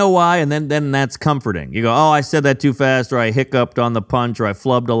 Sometimes I know why, and then that's comforting. You go, oh, I said that too fast, or I hiccuped on the punch, or I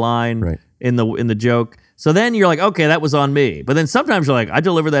flubbed a line. Right. in the joke. So then you're like, okay, that was on me. But then sometimes you're like, I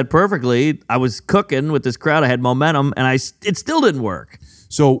delivered that perfectly. I was cooking with this crowd. I had momentum, and it still didn't work.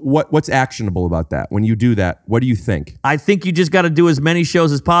 So what's actionable about that? When you do that, what do you think? I think you just got to do as many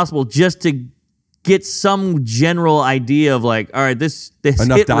shows as possible just to get some general idea of like, all right, this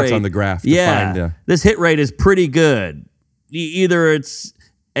Enough hit dots rate, on the graph to yeah, find this hit rate is pretty good. Either it's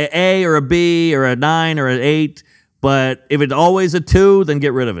A or a B or a 9 or an 8, but if it's always a 2, then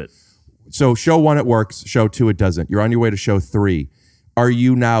get rid of it. So show 1, it works. Show 2, it doesn't. You're on your way to show 3. Are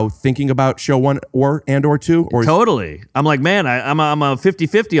you now thinking about show 1 or 2? Or Totally. I'm like, man, I'm a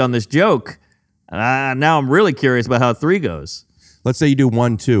 50-50 on this joke. Now I'm really curious about how 3 goes. let's say you do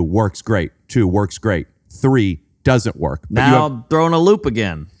 1, 2, works great. 2 works great. 3 doesn't work. But Now I'm throwing a loop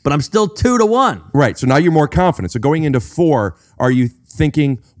again, but I'm still 2-1. Right. So now you're more confident. So going into 4, are you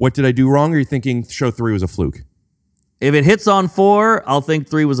thinking, what did I do wrong? Or are you thinking show 3 was a fluke? If it hits on 4, I'll think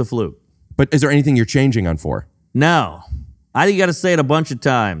 3 was a fluke. But is there anything you're changing on 4? No. I think you got to say it a bunch of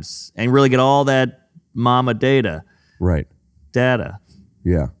times and really get all that mama data. Right. Data.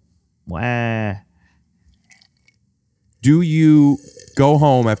 Yeah. Wah. Do you go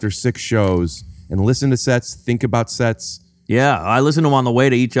home after 6 shows and listen to sets, think about sets? Yeah, I listen to them on the way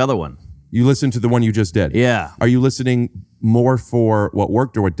to each other one. You listen to the one you just did? Yeah. Are you listening more for what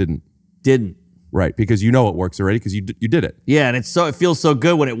worked or what didn't? Didn't. Right, because you know it works already because you did it. Yeah, and it feels so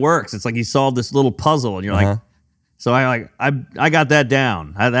good when it works. It's like you solved this little puzzle, and you're like, so I got that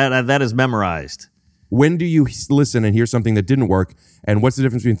down. That is memorized. When do you listen and hear something that didn't work? And what's the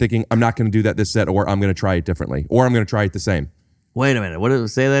difference between thinking, I'm not going to do that this set, or I'm going to try it differently, or I'm going to try it the same? Wait a minute. What did it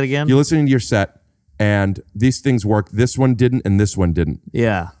say that again? You're listening to your set, and these things work. This one didn't, and this one didn't.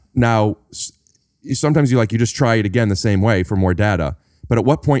 Yeah. Now, sometimes you just try it again the same way for more data. But at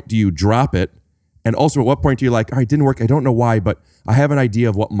what point do you drop it? And also, at what point do you like, all right, it didn't work. I don't know why, but I have an idea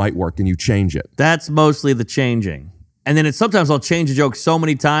of what might work, and you change it. That's mostly the changing. And then sometimes I'll change a joke so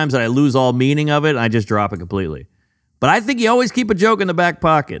many times that I lose all meaning of it, and I just drop it completely. But I think you always keep a joke in the back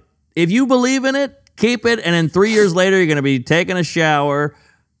pocket. If you believe in it, keep it, and then 3 years later, you're going to be taking a shower,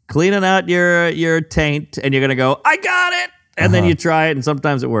 cleaning out your taint, and you're going to go, I got it! And then you try it, and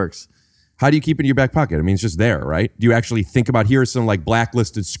sometimes it works. How do you keep it in your back pocket? I mean, it's just there, right? Do you actually think about, here are some like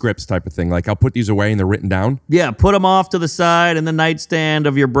blacklisted scripts type of thing? Like, I'll put these away and they're written down? Yeah, put them off to the side in the nightstand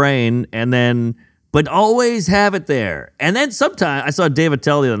of your brain, and then, but always have it there. And then sometimes, I saw Dave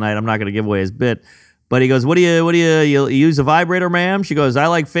Attell the other night, I'm not going to give away his bit, but he goes, what do you use a vibrator, ma'am? She goes, I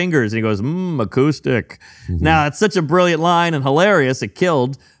like fingers. And he goes, acoustic. Now, it's such a brilliant line and hilarious, it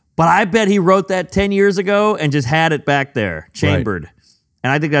killed, but I bet he wrote that 10 years ago and just had it back there, chambered. Right.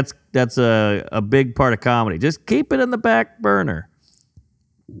 And I think that's a big part of comedy. Just keep it in the back burner.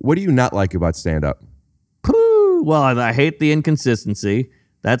 What do you not like about stand-up? Well, I hate the inconsistency.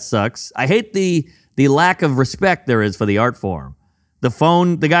 That sucks. I hate the lack of respect there is for the art form.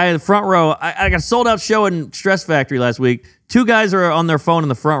 The guy in the front row, I got a sold-out show in Stress Factory last week. 2 guys are on their phone in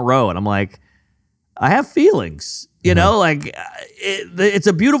the front row, and I'm like, I have feelings. You know, like, it's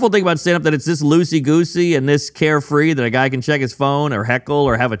a beautiful thing about stand-up that it's this loosey-goosey and this carefree that a guy can check his phone or heckle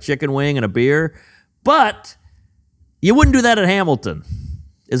or have a chicken wing and a beer. But you wouldn't do that at Hamilton,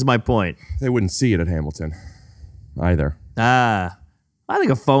 is my point. They wouldn't see it at Hamilton either. I think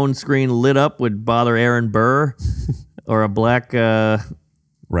a phone screen lit up would bother Aaron Burr or a black...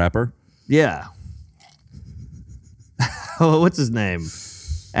 rapper? Yeah. What's his name?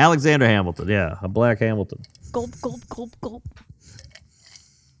 Alexander Hamilton, yeah. A black Hamilton. Gulp, gulp, gulp, gulp.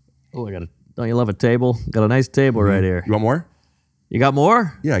 Oh, don't you love a table? Got a nice table right here. You want more? You got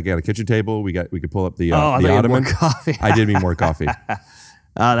more? Yeah, I got a kitchen table. We could pull up the I thought you had ottoman. more coffee. I did mean more coffee.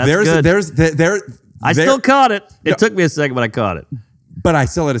 That's good. I still caught it. It took me a second, but I caught it. But I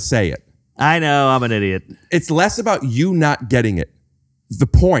still had to say it. I know, I'm an idiot. It's less about you not getting it, the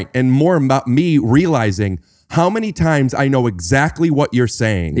point, and more about me realizing how many times I know exactly what you're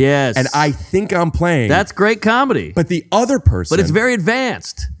saying. Yes. And I think I'm playing. That's great comedy. But the other person... But it's very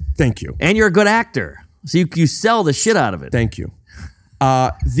advanced. Thank you. And you're a good actor. So you sell the shit out of it. Thank you.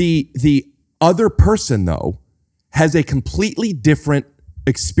 The other person, though, has a completely different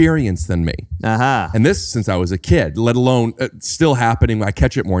experience than me. And this since I was a kid, let alone still happening. I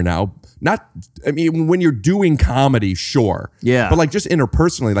catch it more now. I mean, when you're doing comedy, sure. Yeah. But like just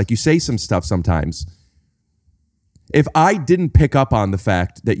interpersonally, like you say some stuff sometimes. If I didn't pick up on the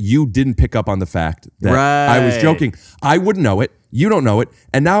fact that you didn't pick up on the fact that I was joking, I wouldn't know it. You don't know it.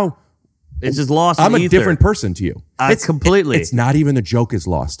 And now it's just lost. I'm in a ether. different person to you. It's completely. It's not even the joke is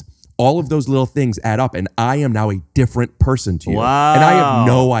lost. All of those little things add up, and I am now a different person to you. Wow. And I have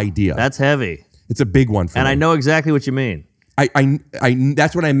no idea. That's heavy. It's a big one for me. And I know exactly what you mean.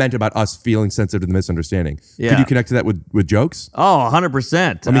 That's what I meant about us feeling sensitive to the misunderstanding. Yeah. Could you connect to that with jokes? Oh,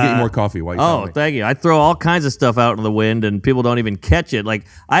 100%. Let me get you more coffee while you tell Oh, me. thank you. I throw all kinds of stuff out in the wind, and people don't even catch it. Like,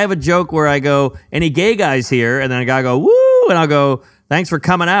 I have a joke where I go, any gay guys here? And then a guy go, woo, and I'll go, thanks for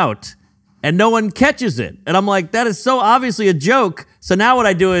coming out. And no one catches it. And I'm like, that is so obviously a joke. So now what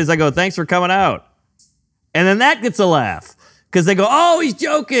I do is I go, thanks for coming out. And then that gets a laugh. Because they go, oh, he's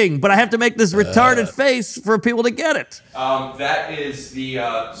joking. But I have to make this retarded face for people to get it. That is the,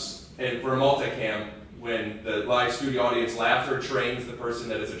 and for a multicam, when the live studio audience laughter trains the person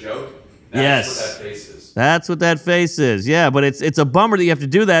that it's a joke. That's what that face is. That's what that face is. Yeah, but it's a bummer that you have to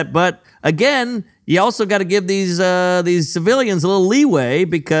do that. But again, you also got to give these civilians a little leeway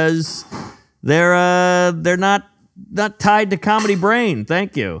because they're not tied to comedy brain.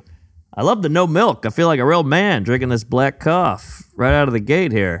 Thank you. I love the no milk. I feel like a real man drinking this black cough right out of the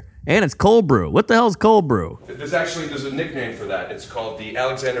gate here. And it's cold brew. What the hell is cold brew? There's a nickname for that. It's called the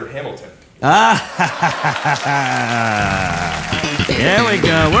Alexander Hamilton. There we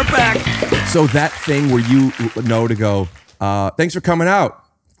go. We're back. So that thing where you know to go, thanks for coming out.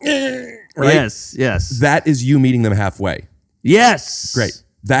 Right? Yes. That is you meeting them halfway. Yes. Great.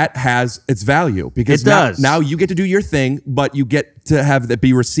 That has its value because It does. now you get to do your thing, but you get to have that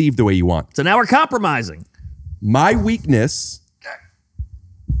be received the way you want. So now we're compromising. My weakness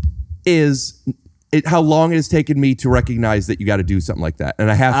is how long it has taken me to recognize that you got to do something like that. And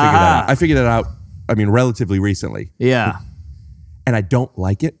I have figured that out. I figured that out, relatively recently. Yeah. And I don't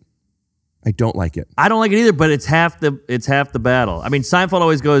like it. I don't like it. I don't like it either, but it's half the battle. I mean, Seinfeld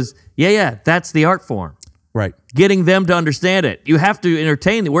always goes, yeah, that's the art form. Right. Getting them to understand it. You have to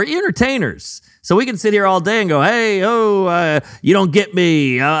entertain them. We're entertainers. So we can sit here all day and go, hey, you don't get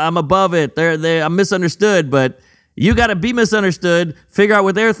me. I'm above it. I'm misunderstood. But you got to be misunderstood, figure out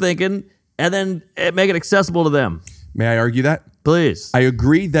what they're thinking, and then make it accessible to them. May I argue that? Please. I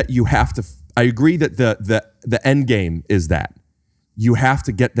agree that you have to. I agree that the end game is that you have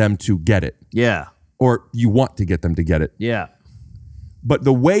to get them to get it. Yeah. Or you want to get them to get it. Yeah. But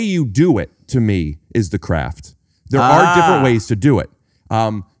the way you do it, to me, is the craft. There are different ways to do it.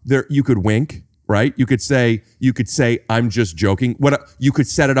 You could wink, right? You could say, I'm just joking. You could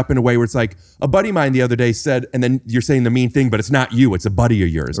set it up in a way where it's like, a buddy of mine the other day said, and then you're saying the mean thing, but it's not you, it's a buddy of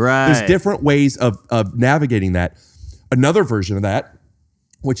yours. Right. There's different ways of navigating that. Another version of that,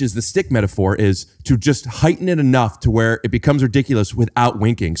 which is the stick metaphor, is to just heighten it enough to where it becomes ridiculous without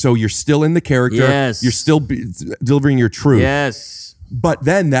winking. So you're still in the character. Yes. You're still delivering your truth. Yes. But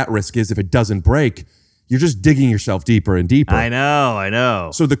then that risk is if it doesn't break, you're just digging yourself deeper and deeper. I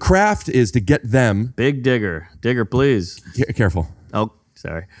know. So the craft is to get them. Big digger. Digger, please. Careful. Oh,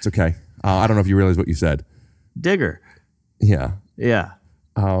 sorry. It's okay. I don't know if you realize what you said. Digger. Yeah. Yeah.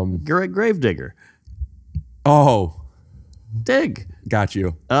 Grave digger. Oh. Dig. Got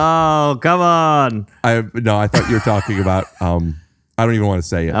you. Oh, come on. I thought you were talking about, I don't even want to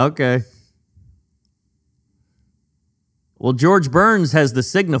say it. Okay. Well, George Burns has the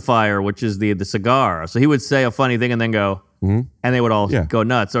signifier, which is the cigar. So he would say a funny thing and then go, and they would all go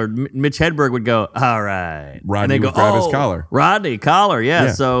nuts. Or Mitch Hedberg would go, all right. Rodney and they would grab his collar. Rodney, collar,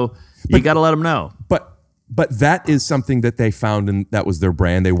 yeah. So you got to let them know. But that is something that they found, and that was their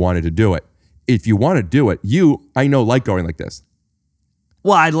brand. They wanted to do it. If you want to do it, I know, like going like this.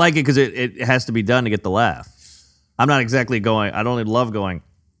 Well, I like it because it has to be done to get the laugh. I'm not exactly going, I don't love going,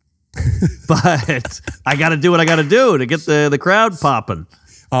 but I got to do what I got to do to get the crowd popping.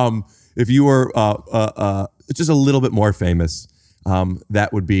 If you were just a little bit more famous, that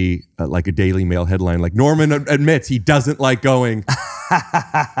would be like a Daily Mail headline, like Norman admits he doesn't like going,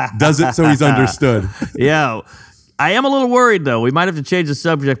 does it so he's understood. Yeah. I am a little worried, though. We might have to change the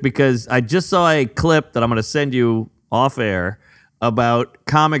subject because I just saw a clip that I'm going to send you off air about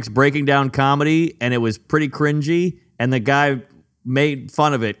comics breaking down comedy, and it was pretty cringy, and the guy made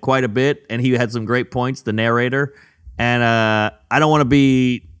fun of it quite a bit, and he had some great points, the narrator, and I don't want to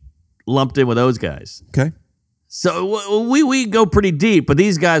be lumped in with those guys. Okay. So we go pretty deep, but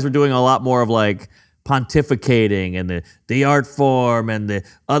these guys were doing a lot more of like pontificating and the art form and the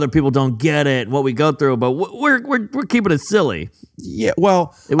other people don't get it and what we go through, but we're keeping it silly. Yeah,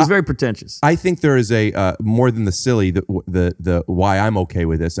 well, it was very pretentious. I think there is a more than the silly, the why I'm okay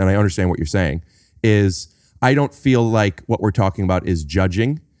with this, and I understand what you're saying, is I don't feel like what we're talking about is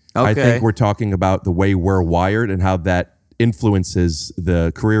judging. Okay. I think we're talking about the way we're wired and how that influences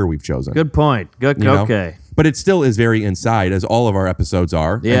the career we've chosen. Good point. Good. Okay. But it still is very inside, as all of our episodes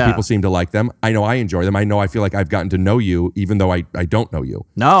are. Yeah. And people seem to like them. I know I enjoy them. I feel like I've gotten to know you, even though I don't know you.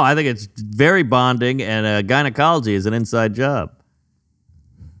 No, I think it's very bonding, and gynecology is an inside job.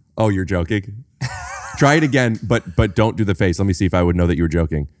 Oh, you're joking? Try it again, but don't do the face. Let me see if I would know that you were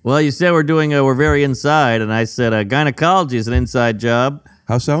joking. Well, you said we're very inside, and I said gynecology is an inside job.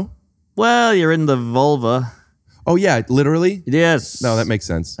 How so? Well, you're in the vulva. Oh, yeah, literally? Yes. No, that makes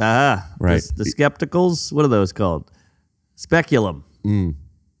sense. Aha. Right. The skepticals, what are those called? Speculum. The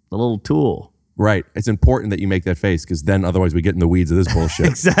little tool. Right. It's important that you make that face because then otherwise we get in the weeds of this bullshit.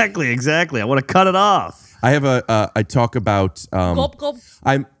 Exactly. I want to cut it off. I have I talk about, Gulp, gulp.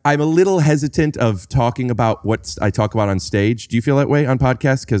 I'm a little hesitant of talking about what I talk about on stage. Do you feel that way on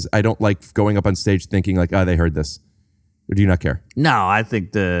podcasts? Because I don't like going up on stage thinking like, they heard this. Or do you not care? No, I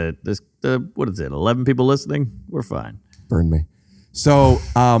think the what is it? 11 people listening. We're fine. Burn me. So,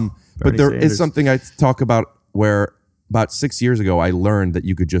 but there is Sanders. something I talk about where about 6 years ago I learned that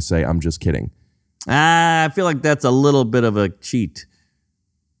you could just say, "I'm just kidding." I feel like that's a little bit of a cheat.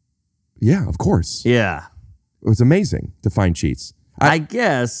 Yeah, of course. Yeah, It was amazing to find cheats. I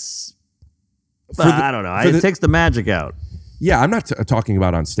guess. But I don't know. It takes the magic out. Yeah, I'm not talking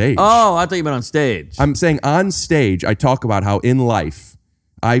about on stage. Oh, I thought you meant on stage. I'm saying on stage, I talk about how in life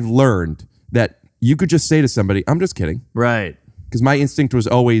I've learned that you could just say to somebody, "I'm just kidding," right. because my instinct was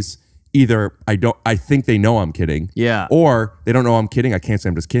always either I think they know I'm kidding, Yeah. or they don't know I'm kidding. I can't say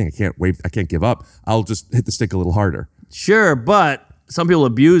I'm just kidding. I can't give up. I'll just hit the stick a little harder. Sure, but some people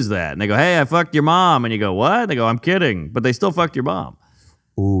abuse that and they go, "Hey, I fucked your mom," and you go, "What?" They go, "I'm kidding," but they still fucked your mom.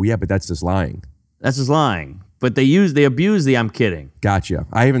 Oh yeah, but that's just lying. That's just lying. But they abuse the "I'm kidding." Gotcha.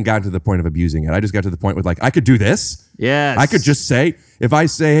 I haven't gotten to the point of abusing it. I just got to the point with like, I could do this. Yes. I could just say, if I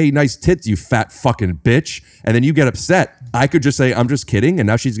say, "Hey, nice tits, you fat fucking bitch," and then you get upset, I could just say, "I'm just kidding," and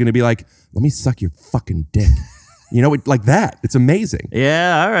now she's going to be like, "Let me suck your fucking dick." You know, like that. It's amazing.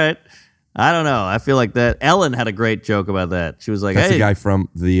 Yeah, all right. I don't know. I feel like that. Ellen had a great joke about that. She was like, That's "Hey, the guy from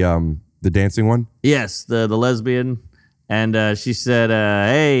the dancing one. yes, the lesbian." And she said,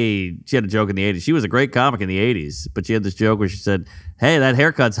 "Hey," she had a joke in the 80s. She was a great comic in the 80s, but she had this joke where she said, "Hey, that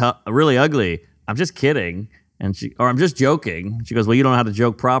haircut's really ugly. I'm just kidding." Or "I'm just joking." She goes, "Well, you don't know how to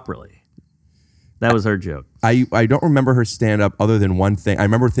joke properly." That was her joke. I don't remember her stand up other than one thing. I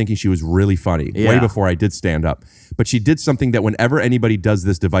remember thinking she was really funny way Yeah. before I did stand up. But she did something that whenever anybody does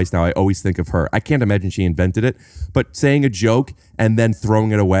this device now, I always think of her. I can't imagine she invented it, but saying a joke and then throwing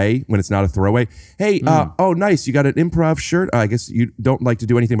it away when it's not a throwaway. "Hey, oh, nice. You got an improv shirt. I guess you don't like to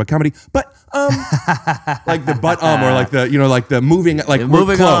do anything but comedy, but like the or like the like the moving like we're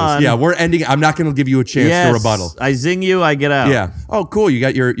Moving closed. on. Yeah, we're ending. I'm not going to give you a chance to rebuttal. I zing you, I get out. Yeah. Oh, cool. You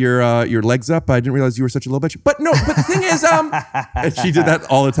got your legs up. I didn't realize you were such a little bitch. But no. But the thing is, and she did that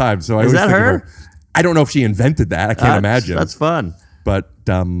all the time. So I always that think of her? I don't know if she invented that. I can't imagine. That's fun. But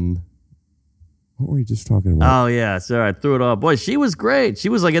what were you just talking about? Oh, yeah. Sorry, I threw it off. Boy, she was great. She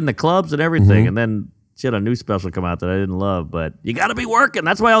was like in the clubs and everything. And then she had a new special come out that I didn't love. But you got to be working.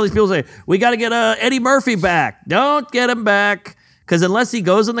 That's why all these people say, "We got to get Eddie Murphy back." Don't get him back. Because unless he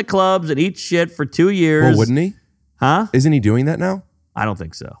goes in the clubs and eats shit for 2 years. Well, wouldn't he? Huh? Isn't he doing that now? I don't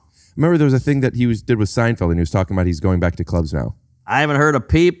think so. Remember, there was a thing that he did with Seinfeld, and he was talking about he's going back to clubs now. I haven't heard a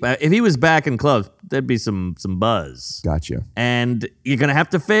peep. If he was back in clubs, there'd be some buzz. Gotcha. And you're going to have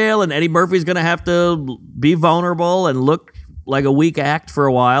to fail, and Eddie Murphy's going to have to be vulnerable and look like a weak act for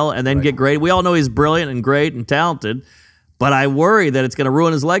a while and then get great. We all know he's brilliant and great and talented, but I worry that it's going to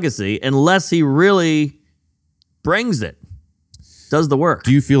ruin his legacy unless he really brings it, does the work.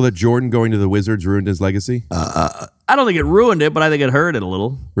 Do you feel that Jordan going to the Wizards ruined his legacy? I don't think it ruined it, but I think it hurt it a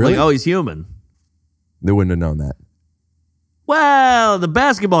little. Really? Like, oh, he's human. They wouldn't have known that. Well, the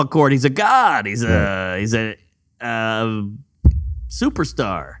basketball court, he's a god. He's a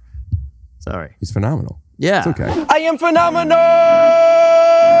superstar. Sorry. He's phenomenal. Yeah. It's okay. I am phenomenal!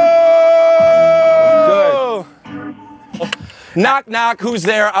 Good. Knock, knock, who's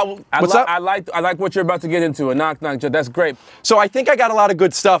there? What's up? I like what you're about to get into. A knock, knock, that's great. So I think I got a lot of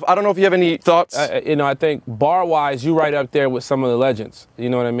good stuff. I don't know if you have any thoughts. I think bar-wise, you right up there with some of the legends. You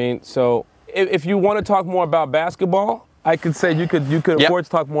know what I mean? So if you want to talk more about basketball, I could say you could afford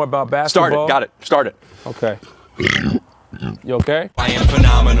to talk more about basketball. Start it. Okay. You okay? I am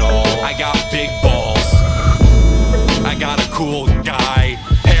phenomenal. I got big balls. I got a cool guy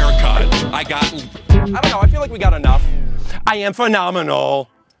haircut. I don't know. I feel like we got enough. I am phenomenal.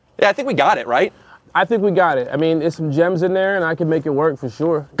 Yeah, I think we got it, right? I think we got it. I mean, there's some gems in there, and I can make it work for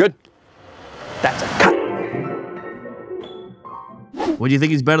sure. Good. That's a cut. What do you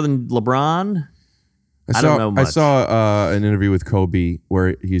think he's better than LeBron? I don't know much. I saw an interview with Kobe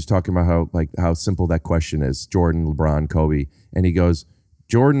where he's talking about how simple that question is: Jordan, LeBron, Kobe, and he goes,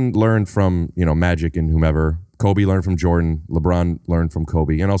 Jordan learned from Magic and whomever. Kobe learned from Jordan. LeBron learned from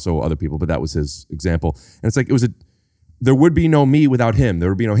Kobe, and also other people, but that was his example. And it's like it was there would be no me without him. There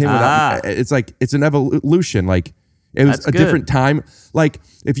would be no him without me. It's like, it's an evolution. Like, it was a different time. Like,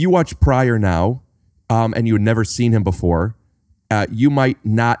 if you watch Pereira now, and you had never seen him before, you might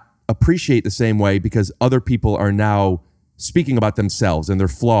not appreciate the same way because other people are now speaking about themselves and their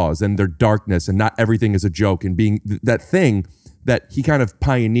flaws and their darkness, and not everything is a joke, and being that thing that he kind of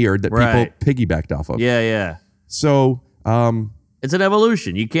pioneered that people piggybacked off of. Yeah, yeah. So it's an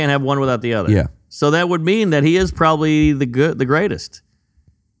evolution. You can't have one without the other. Yeah. So that would mean that he is probably the greatest.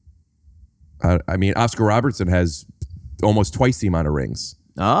 I mean, Oscar Robertson has almost twice the amount of rings.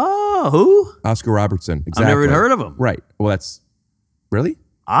 Oh, who? Oscar Robertson. Exactly. I've never even heard of him. Right. Well, that's really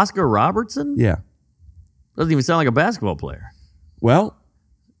Oscar Robertson. Yeah. Doesn't even sound like a basketball player. Well,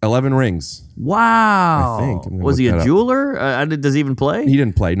 11 rings. Wow. I think. Was he a jeweler? Does he even play? He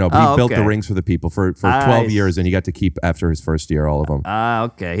didn't play. No, but he built the rings for the people for 12 years, and he got to keep after his first year all of them.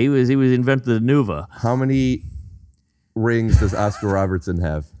 Okay. He was invented the Nuva. How many rings does Oscar Robertson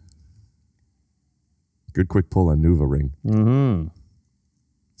have? Good quick pull on Nuva ring. Mm-hmm.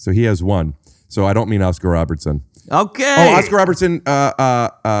 So he has one. So I don't mean Oscar Robertson. Okay. Oh, Oscar Robertson.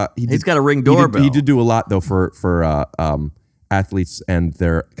 He's got a Ring doorbell. He did do a lot though for athletes and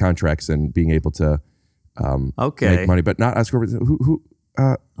their contracts and being able to make money, but not Oscar Robertson.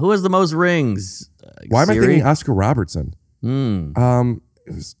 Who has the most rings? Why am I thinking Oscar Robertson? Hmm.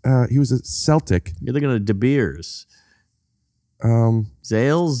 He was a Celtic. You're thinking of De Beers.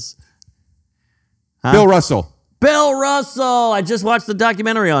 Zales. Huh? Bill Russell. Bill Russell. I just watched the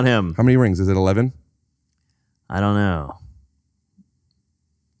documentary on him. How many rings? Is it 11? I don't know.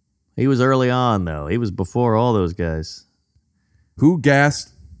 He was early on, though. He was before all those guys. Who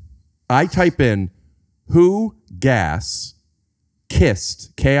gassed? I type in who gas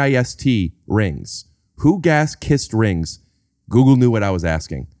kissed, K-I-S-T, rings. Who gas kissed rings? Google knew what I was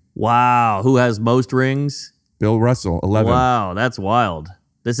asking. Wow. Who has most rings? Bill Russell, 11. Wow, that's wild.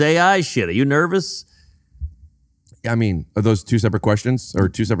 This AI shit. Are you nervous? I mean, are those two separate questions or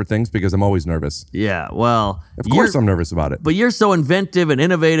two separate things? Because I'm always nervous. Yeah, well... Of course I'm nervous about it. But you're so inventive and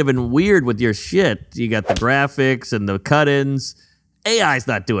innovative and weird with your shit. You got the graphics and the cut-ins. AI's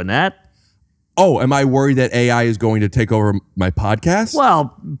not doing that. Oh, am I worried that AI is going to take over my podcast?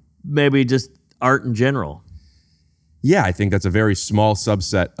 Well, maybe just art in general. Yeah, I think that's a very small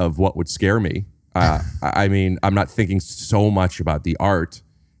subset of what would scare me. I mean, I'm not thinking so much about the art.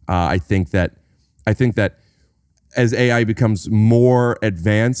 I think that as AI becomes more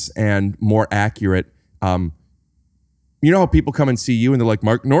advanced and more accurate, you know how people come and see you and they're like,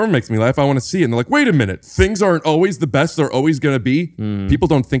 Mark Norman makes me laugh, I want to see it. And they're like, wait a minute, things aren't always the best they're always going to be. People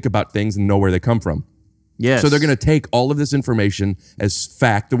don't think about things and know where they come from. Yes. So they're going to take all of this information as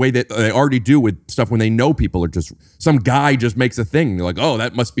fact, the way that they already do with stuff when they know people are just, some guy just makes a thing. They're like, oh,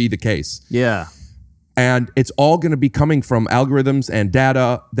 that must be the case. Yeah. And it's all going to be coming from algorithms and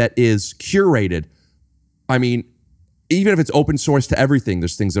data that is curated. I mean, even if it's open source to everything,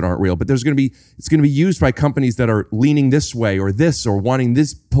 there's things that aren't real, but it's going to be used by companies that are leaning this way or this or wanting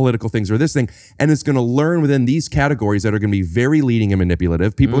this political things or this thing. And it's going to learn within these categories that are going to be very leading and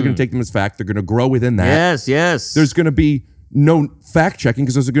manipulative. People are going to take them as fact. They're going to grow within that. Yes, yes. There's going to be no fact checking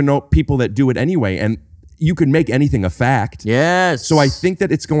because there's going to be no people that do it anyway. And you can make anything a fact. Yes. So I think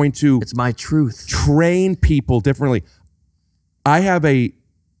that it's going to... It's my truth. Train people differently. I have a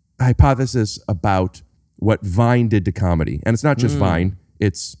hypothesis about what Vine did to comedy. And it's not just Vine.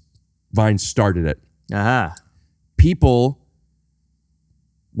 It's Vine started it. People,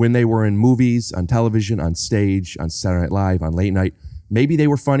 when they were in movies, on television, on stage, on Saturday Night Live, on late night, maybe they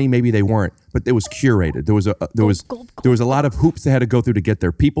were funny, maybe they weren't, but it was curated. There was a lot of hoops they had to go through to get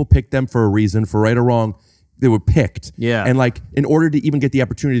there. People picked them for a reason, for right or wrong. They were picked. Yeah. And like, in order to even get the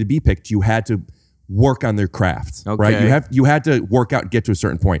opportunity to be picked, you had to work on their craft, right? You had to work out and get to a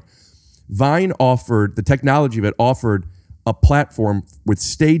certain point. Vine offered, the technology of it offered a platform with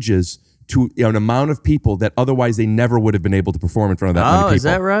stages to an amount of people that otherwise they never would have been able to perform in front of that many people. Oh, is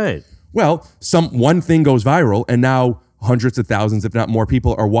that right? Well, one thing goes viral and now hundreds of thousands, if not more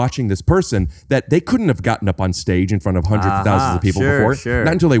people are watching this person that they couldn't have gotten up on stage in front of hundreds of thousands of people before. Sure.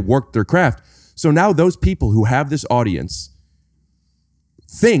 Not until they worked their craft. So now those people who have this audience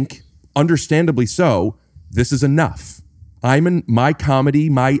think, understandably so, this is enough. I'm in my comedy,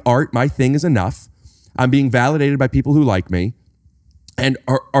 my art, my thing is enough. I'm being validated by people who like me and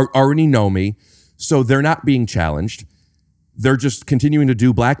are already know me. So they're not being challenged. They're just continuing to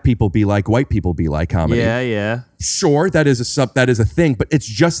do black people be like, white people be like comedy. Yeah, yeah. Sure, that is a thing, but it's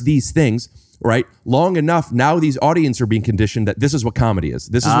just these things, right? Long enough, now these audiences are being conditioned that this is what comedy is.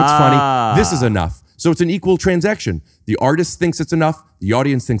 This is what's funny. This is enough. So it's an equal transaction. The artist thinks it's enough. The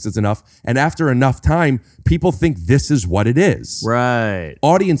audience thinks it's enough. And after enough time, people think this is what it is. Right.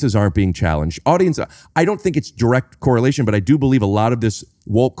 Audiences aren't being challenged. I don't think it's direct correlation, but I do believe a lot of this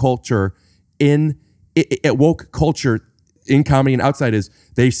woke culture in comedy and outside is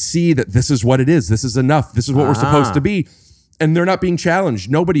they see that this is what it is. This is enough. This is what we're supposed to be. And they're not being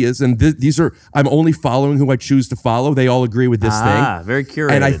challenged. Nobody is. And I'm only following who I choose to follow. They all agree with this thing. Very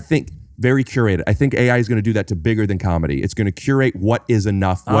curated. And I think very curated. I think AI is going to do that to bigger than comedy. It's going to curate what is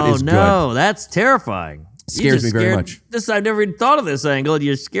enough, what is good. Oh, no, that's terrifying. Scares me very much. I've never even thought of this angle, and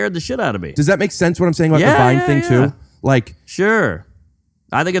you scared the shit out of me. Does that make sense what I'm saying about the Vine thing too? Like, sure.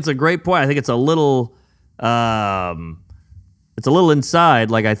 I think it's a great point. I think it's a little inside.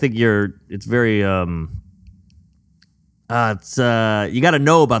 Like, I think it's very, you got to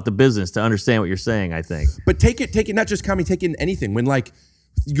know about the business to understand what you're saying, I think. But take it, not just comedy, take it in anything. When like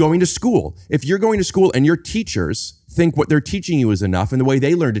going to school, if you're going to school and your teachers think what they're teaching you is enough, and the way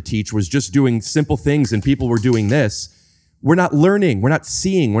they learned to teach was just doing simple things and people were doing this, we're not learning, we're not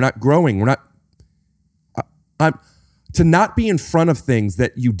seeing, we're not growing, we're not, to not be in front of things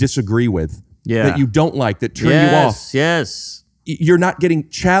that you disagree with, that you don't like, that turn you off. Yes. You're not getting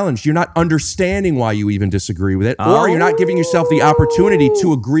challenged. You're not understanding why you even disagree with it, or you're not giving yourself the opportunity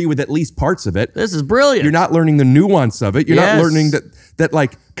to agree with at least parts of it. This is brilliant. You're not learning the nuance of it. You're not learning that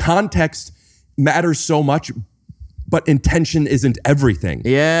like context matters so much, but intention isn't everything.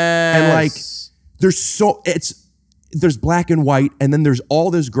 Yes. And like there's black and white, and then there's all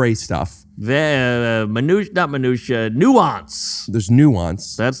this gray stuff. Not minutia, nuance. There's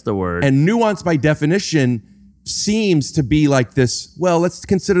nuance. That's the word. And nuance by definition seems to be like this, well, let's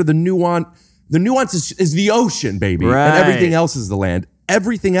consider the nuance. The nuance is the ocean, baby. Right. And everything else is the land.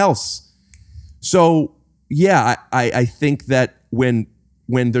 Everything else. So, yeah, I think that when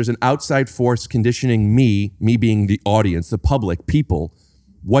there's an outside force conditioning me being the audience, the public, people,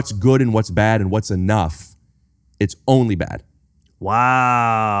 what's good and what's bad and what's enough, it's only bad.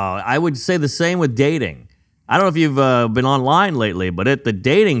 Wow. I would say the same with dating. I don't know if you've been online lately, but the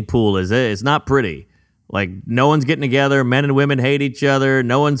dating pool it's not pretty. Like, no one's getting together. Men and women hate each other.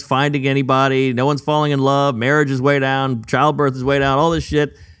 No one's finding anybody. No one's falling in love. Marriage is way down. Childbirth is way down. All this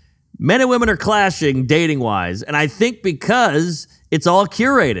shit. Men and women are clashing dating-wise. And I think because it's all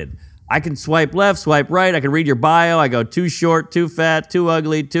curated. I can swipe left, swipe right. I can read your bio. I go too short, too fat, too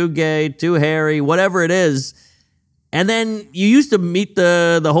ugly, too gay, too hairy, whatever it is. And then you used to meet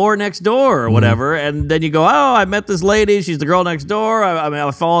the whore next door or whatever, and then you go, oh, I met this lady. She's the girl next door.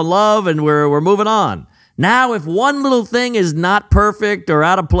 I fall in love, and we're moving on. Now, if one little thing is not perfect or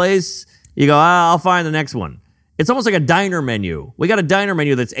out of place, you go, I'll find the next one. It's almost like a diner menu. We got a diner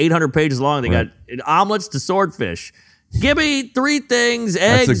menu that's 800 pages long. They got omelets to swordfish. Give me 3 things,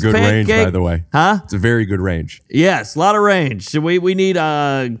 eggs, That's a good pancake. range, by the way. Huh? It's a very good range. Yes, a lot of range. So we need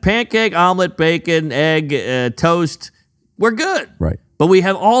pancake, omelet, bacon, egg, toast. We're good. Right. But we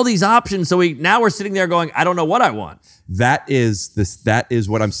have all these options, so now we're sitting there going, I don't know what I want. That is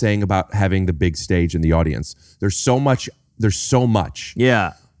what I'm saying about having the big stage in the audience. There's so much.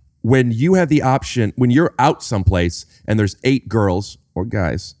 Yeah. When you have the option, when you're out someplace and there's 8 girls or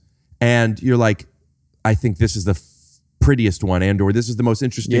guys, and you're like, I think this is the prettiest one, or this is the most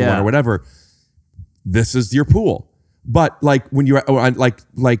interesting one, or whatever. This is your pool. But like when you're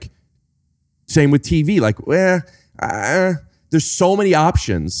like same with TV, like there's so many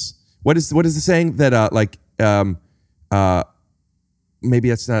options. What is the saying that maybe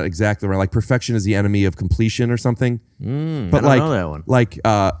that's not exactly right. Like perfection is the enemy of completion or something. But I don't know that one. Like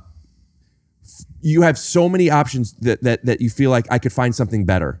you have so many options that you feel like I could find something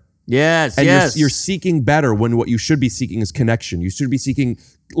better. Yes, and yes. You're seeking better when what you should be seeking is connection. You should be seeking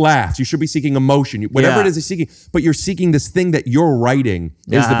laughs. You should be seeking emotion. Whatever it is you're seeking, but you're seeking this thing that you're writing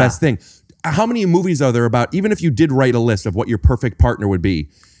is the best thing. How many movies are there about, even if you did write a list of what your perfect partner would be,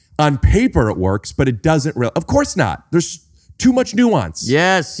 on paper it works, but it doesn't really, of course not. There's too much nuance.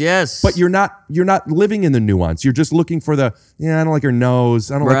 Yes, yes. But you're not living in the nuance. You're just looking for the, I don't like her nose.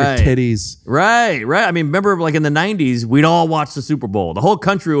 I don't like her titties. Right, right. I mean, remember like in the 90s, we'd all watch the Super Bowl. The whole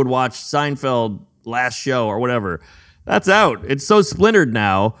country would watch Seinfeld last show or whatever. That's out. It's so splintered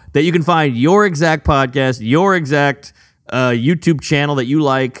now that you can find your exact podcast, your exact YouTube channel that you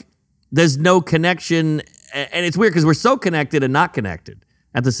like. There's no connection. And it's weird because we're so connected and not connected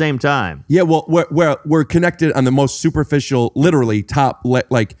at the same time. Yeah, well, we're connected on the most superficial, literally top,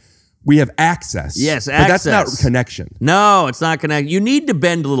 like we have access. Yes, but access. That's not connection. No, it's not connected. You need to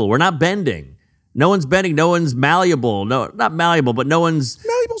bend a little. We're not bending. No one's bending. No one's malleable. No, not malleable, but no one's...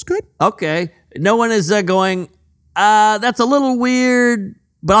 Malleable's good. Okay. No one is going, that's a little weird.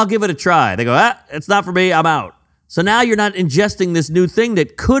 but I'll give it a try. They go, it's not for me, I'm out. So now you're not ingesting this new thing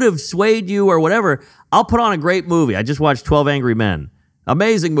that could have swayed you or whatever. I'll put on a great movie. I just watched 12 Angry Men.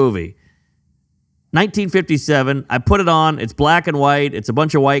 Amazing movie. 1957. I put it on. It's black and white. It's a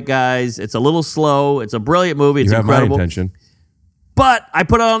bunch of white guys. It's a little slow. It's a brilliant movie. It's incredible. My attention. But I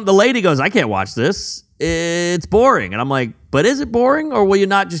put it on. The lady goes, I can't watch this. It's boring. And I'm like, but is it boring? Or will you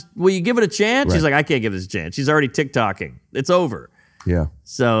give it a chance? Right. She's like, I can't give this a chance. She's already TikToking. It's over. Yeah.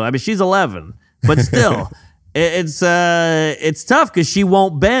 So, I mean, she's 11, but still, it's tough because she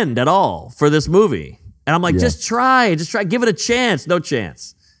won't bend at all for this movie. And I'm like, just try, give it a chance. No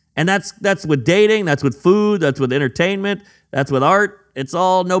chance. And that's with dating, that's with food, that's with entertainment, that's with art. It's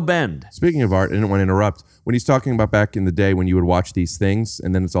all no bend. Speaking of art, I didn't want to interrupt. When he's talking about back in the day when you would watch these things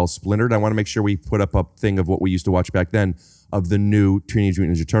and then it's all splintered, I want to make sure we put up a thing of what we used to watch back then of the new Teenage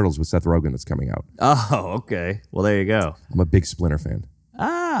Mutant Ninja Turtles with Seth Rogen that's coming out. Oh, okay. Well, there you go. I'm a big Splinter fan.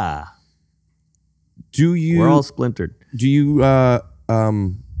 Ah. We're all splintered. Do you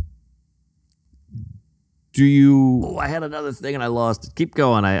Oh, I had another thing and I lost it. Keep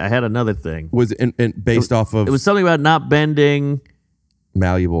going. I had another thing. Was it based off of... It was something about not bending.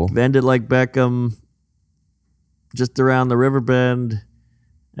 Malleable. Bended like Beckham. Just around the river bend.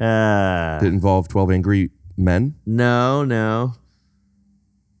 Did it involve 12 Angry Men? No.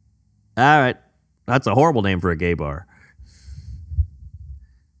 All right. That's a horrible name for a gay bar.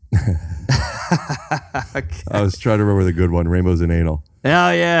 Okay. I was trying to remember the good one, Rainbows and Anal.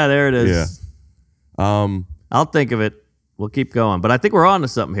 Oh, yeah, there it is. Yeah. I'll think of it. We'll keep going. But I think we're on to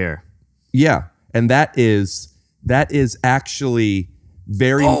something here. Yeah. And that is actually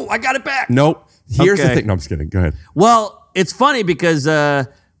very... Oh, I got it back. Nope. Here's the thing. No, I'm just kidding. Go ahead. Well, it's funny because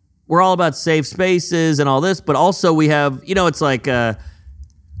we're all about safe spaces and all this, but also we have, it's like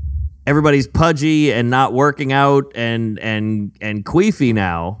everybody's pudgy and not working out and queefy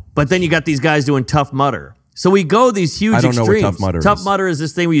now. But then you got these guys doing Tough Mudder. So we go these huge extremes. I don't know what Tough Mudder is. Tough Mudder is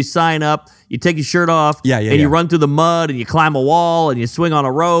this thing where you sign up, you take your shirt off, and you yeah. run through the mud and you climb a wall and you swing on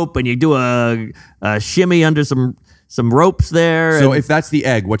a rope and you do a shimmy under some ropes there. So if that's the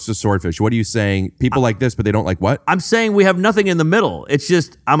egg, what's the swordfish? What are you saying? People like this, but they don't like what? I'm saying we have nothing in the middle. It's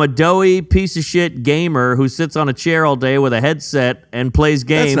just I'm a doughy piece of shit gamer who sits on a chair all day with a headset and plays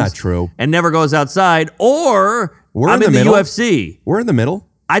games. That's not true. And never goes outside. Or I'm in the middle. UFC. We're in the middle.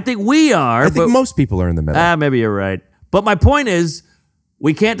 I think we are. I think most people are in the middle. Maybe you're right. But my point is,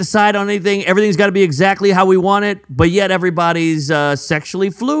 we can't decide on anything. Everything's got to be exactly how we want it, but yet everybody's sexually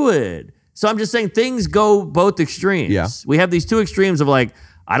fluid. So I'm just saying things go both extremes. Yeah. We have these two extremes of like,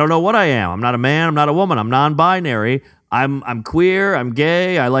 I don't know what I am. I'm not a man. I'm not a woman. I'm non-binary. I'm queer. I'm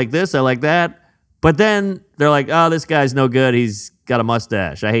gay. I like this. I like that. But then they're like, oh, this guy's no good. He's got a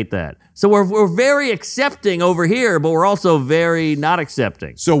mustache. I hate that. So we're very accepting over here, but we're also very not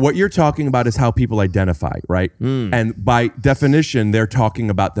accepting. So what you're talking about is how people identify, right? And by definition, they're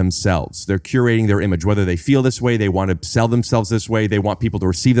talking about themselves. They're curating their image, whether they feel this way, they want to sell themselves this way, they want people to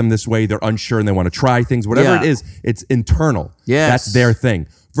receive them this way, they're unsure and they want to try things, whatever it is, it's internal. Yes. That's their thing.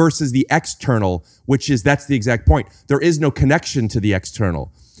 Versus the external, that's the exact point. There is no connection to the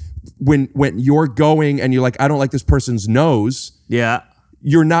external. When you're going and you're like, I don't like this person's nose. Yeah.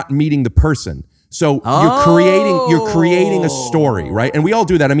 You're not meeting the person. So you're creating a story, right? And we all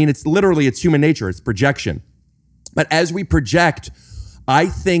do that. I mean, it's human nature. It's projection. But as we project, I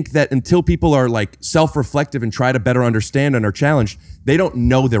think that until people are like self-reflective and try to better understand and are challenged, they don't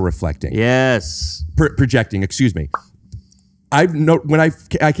know they're reflecting. Yes. Projecting, excuse me. I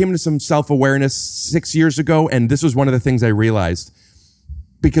came into some self-awareness 6 years ago, and this was one of the things I realized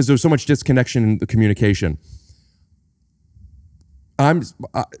because there was so much disconnection in the communication.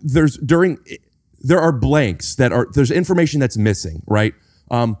 There are blanks there's information that's missing, right?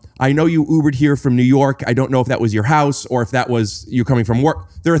 I know you Ubered here from New York. I don't know if that was your house or if that was you coming from work.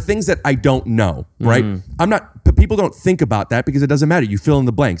 There are things that I don't know, right? But people don't think about that because it doesn't matter. You fill in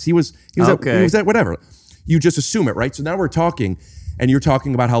the blanks. He was at whatever. You just assume it, right? So now we're talking and you're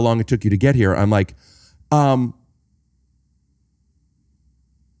talking about how long it took you to get here. I'm like,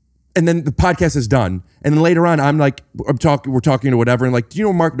 and then the podcast is done. And then later on, we're talking to whatever. And like, do you know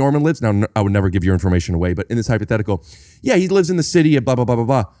where Mark Norman lives? Now, I would never give your information away, but in this hypothetical, yeah, he lives in the city of blah, blah, blah, blah,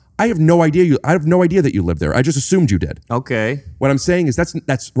 blah. I have no idea that you live there. I just assumed you did. Okay. What I'm saying is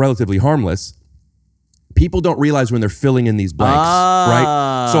that's relatively harmless. People don't realize when they're filling in these blanks,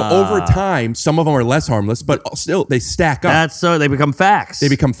 right? So over time, some of them are less harmless, but still they stack up. That's so they become facts. They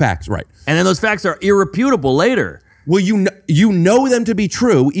become facts, right? And then those facts are irrefutable later. Well, you know them to be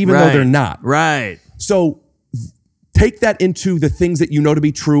true, even though they're not. Right. So take that into the things that you know to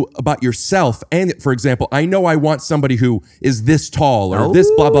be true about yourself. And for example, I know I want somebody who is this tall or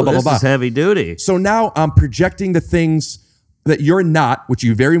this blah, blah, blah, blah, blah. This is heavy duty. So now I'm projecting the things that you're not, which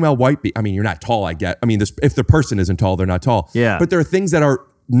you very well might be. I mean, you're not tall, I get. I mean, if the person isn't tall, they're not tall. Yeah. But there are things that are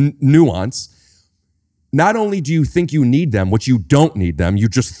nuance. Not only do you think you need them, which you don't need them, you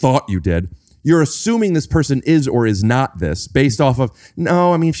just thought you did. You're assuming this person is or is not this based off of,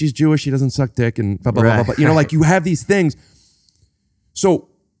 no, I mean, if she's Jewish, she doesn't suck dick and blah, blah, blah, blah. You know, like you have these things. So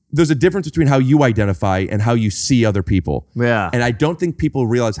there's a difference between how you identify and how you see other people. Yeah. And I don't think people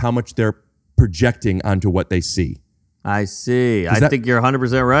realize how much they're projecting onto what they see. I see. I think you're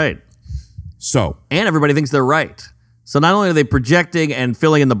 100% right. So. And everybody thinks they're right. So not only are they projecting and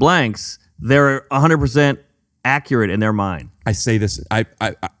filling in the blanks, they're 100% accurate in their mind. I say this,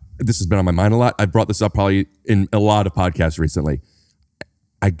 this has been on my mind a lot. I've brought this up probably in a lot of podcasts recently.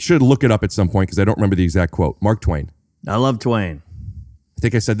 I should look it up at some point because I don't remember the exact quote. Mark Twain. I love Twain. I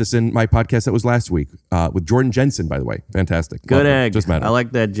think I said this in my podcast that was last week with Jordan Jensen, by the way. Fantastic. Good egg. Just met him. I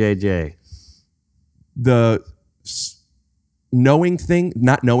like that JJ. The knowing thing,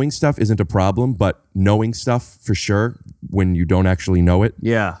 not knowing stuff isn't a problem, but knowing stuff for sure when you don't actually know it.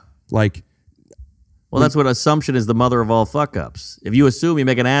 Yeah. Like, well, that's what assumption is the mother of all fuck-ups. If you assume, you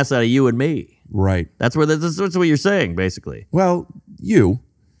make an ass out of you and me. Right. That's what you're saying, basically. Well, you.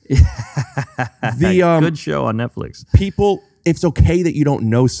 Good show on Netflix. People, it's okay that you don't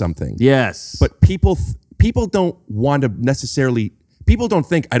know something. Yes. But people don't want to necessarily, people don't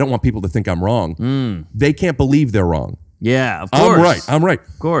think, I don't want people to think I'm wrong. They can't believe they're wrong. Yeah, of course. I'm right.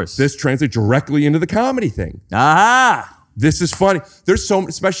 Of course. This translates directly into the comedy thing. Aha! This is funny. There's so,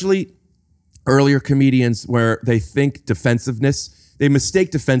 especially earlier comedians where they think defensiveness, they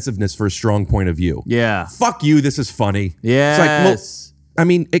mistake defensiveness for a strong point of view. Yeah. Fuck you, this is funny. Yes. It's like, well, I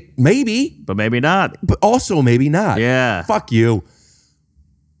mean, maybe. But maybe not. But also maybe not. Yeah. Fuck you.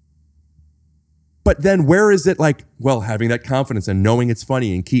 But then where is it like, well, having that confidence and knowing it's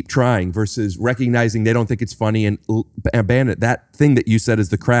funny and keep trying versus recognizing they don't think it's funny and abandon that thing that you said is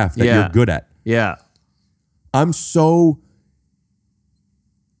the craft that you're good at. Yeah. I'm so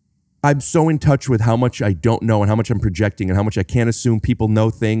in touch with how much I don't know and how much I'm projecting and how much I can't assume people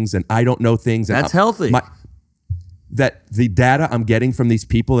know things and I don't know things. And that's healthy. That the data I'm getting from these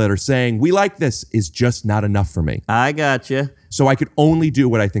people that are saying, we like this, is just not enough for me. I got you. So I could only do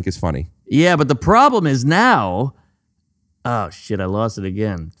what I think is funny. Yeah, but the problem is now, oh shit, I lost it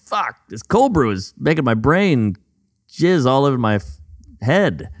again. Fuck, this cold brew is making my brain jizz all over my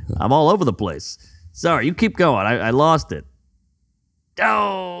head. I'm all over the place. Sorry, you keep going. I lost it.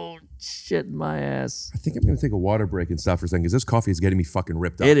 Oh, shit in my ass. I think I'm going to take a water break and stop for a second because this coffee is getting me fucking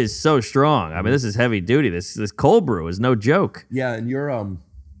ripped up. It is so strong. I mean, this is heavy duty. This cold brew is no joke. Yeah, and you're on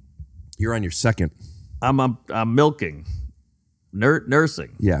your second. I'm milking.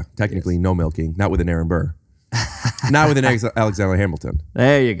 Nursing. Yeah, technically no milking. Not with an Aaron Burr. Not with an Alexander Hamilton.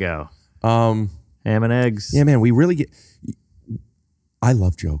 There you go. Ham and eggs. Yeah, man, we really get... I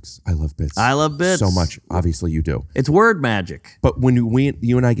love jokes. I love bits. I love bits. So much. Obviously you do. It's word magic. But when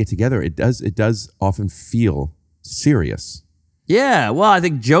you and I get together, it does often feel serious. Yeah, well, I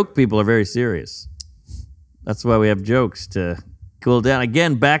think joke people are very serious. That's why we have jokes to cool down.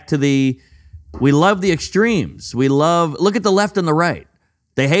 Again, back to we love the extremes. Look at the left and the right.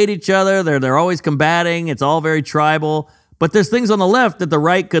 They hate each other. They're always combating. It's all very tribal. But there's things on the left that the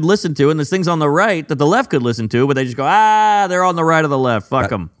right could listen to, and there's things on the right that the left could listen to, but they just go, they're on the right or the left.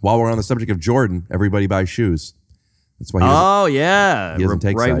 Fuck them. While we're on the subject of Jordan, everybody buys shoes. That's why he doesn't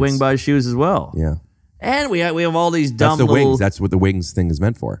take right wing buys shoes as well. Yeah. And we have all these dumb That's the wings. That's what the wings thing is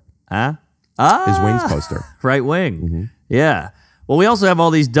meant for. Huh? His wings poster. Right wing. Yeah. Well, we also have all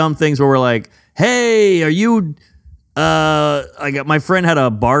these dumb things where we're like, hey, are you... my friend had a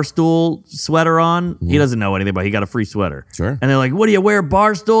Barstool sweater on. He doesn't know anything, but he got a free sweater. Sure. And they're like, what do you wear,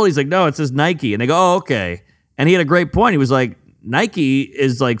 Barstool? He's like, no, it says Nike. And they go, oh, okay. And he had a great point. He was like, Nike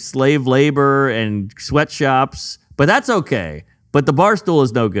is like slave labor and sweatshops, but that's okay. But the Barstool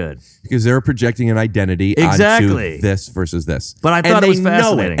is no good. Because they're projecting an identity exactly. onto this versus this. But I thought it was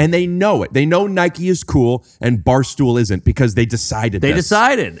fascinating. And they know it. They know Nike is cool and Barstool isn't because they decided They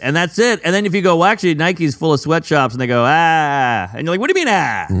decided, and that's it. And then if you go, well, actually, Nike's full of sweatshops, and they go, and you're like, what do you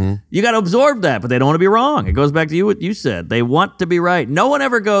mean, You got to absorb that, but they don't want to be wrong. It goes back to what you said. They want to be right. No one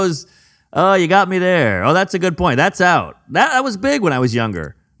ever goes, oh, you got me there. Oh, that's a good point. That's out. That was big when I was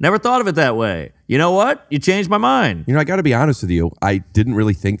younger. Never thought of it that way. You know what? You changed my mind. You know, I got to be honest with you. I didn't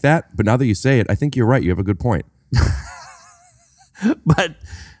really think that, but now that you say it, I think you're right. You have a good point. But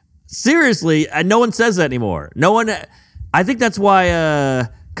seriously, no one says that anymore. No one. I think that's why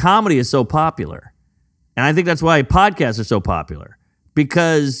comedy is so popular. And I think that's why podcasts are so popular,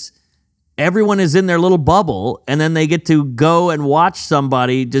 because everyone is in their little bubble, and then they get to go and watch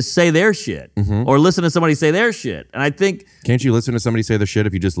somebody just say their shit or listen to somebody say their shit. And I think... Can't you listen to somebody say their shit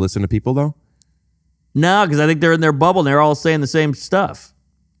if you just listen to people, though? No, because I think they're in their bubble and they're all saying the same stuff.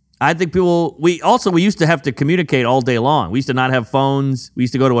 I think people... We used to have to communicate all day long. We used to not have phones. We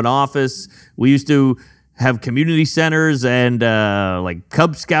used to go to an office. We used to have community centers and like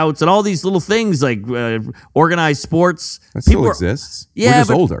Cub Scouts and all these little things, like organized sports. That still exists. Yeah, we're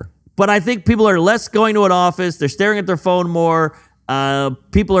just older. But I think people are less going to an office. They're staring at their phone more.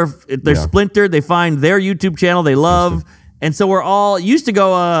 People are splintered. They find their YouTube channel they love, and so we're all used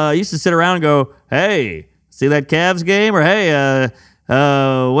to sit around and go, "Hey, see that Cavs game?" Or "Hey,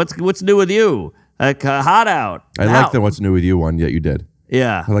 what's new with you? Hot out." I like the "What's new with you" one. Yet you did.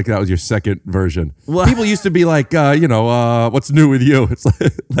 Yeah, I like that was your second version. Well, people used to be like, "What's new with you?" It's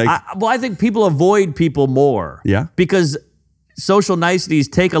like, I think people avoid people more. Yeah, because social niceties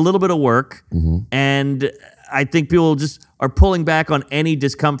take a little bit of work, and I think people just are pulling back on any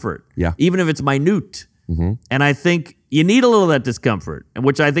discomfort, even if it's minute. And I think you need a little of that discomfort,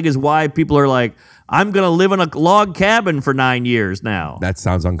 which I think is why people are like, I'm going to live in a log cabin for 9 years now. That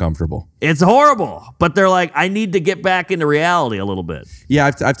sounds uncomfortable. It's horrible, but they're like, I need to get back into reality a little bit. Yeah,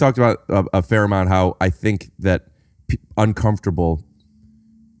 I've talked about a fair amount how I think that uncomfortable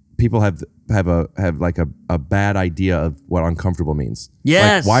people have like a bad idea of what uncomfortable means.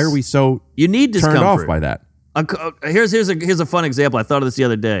 Yes. Like, why are we so you need turned off by that? Here's a fun example. I thought of this the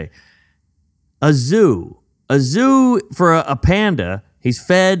other day. A zoo for a panda. He's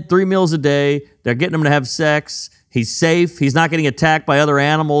fed 3 meals a day. They're getting him to have sex. He's safe. He's not getting attacked by other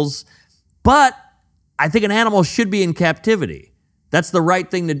animals. But I think an animal should be in captivity. That's the right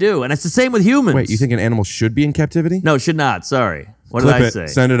thing to do. And it's the same with humans. Wait, you think an animal should be in captivity? No, should not. Sorry. What Clip did I it, say?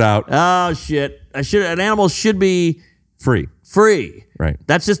 Send it out. Oh, shit. An animal should be free. Right.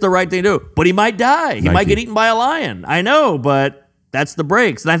 That's just the right thing to do. But he might die. He might get eaten by a lion. I know, but that's the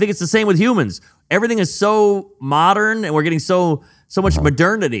breaks. And I think it's the same with humans. Everything is so modern, and we're getting so much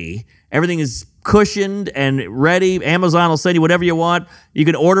modernity. Everything is cushioned and ready. Amazon will send you whatever you want. You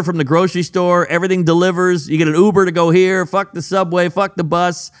can order from the grocery store. Everything delivers. You get an Uber to go here. Fuck the subway. Fuck the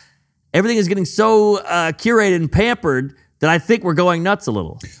bus. Everything is getting so curated and pampered that I think we're going nuts a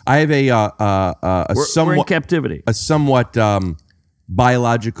little. I have we're in captivity. A somewhat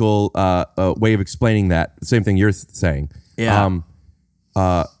biological way of explaining that. The same thing you're saying. Yeah.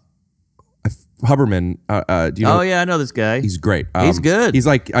 Huberman, do you know? Oh, yeah, I know this guy. He's great. He's good. He's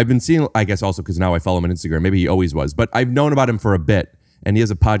like, I've been seeing, I guess also because now I follow him on Instagram. Maybe he always was, but I've known about him for a bit, and he has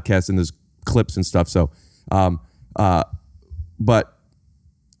a podcast and there's clips and stuff. So, but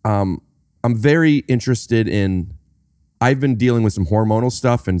I'm very interested in, I've been dealing with some hormonal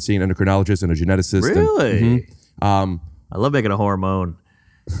stuff and seeing an endocrinologist and a geneticist. Really? I love making a hormone.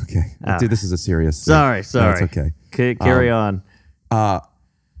 Okay. Dude, this is a serious... Sorry. No, it's okay. Carry on.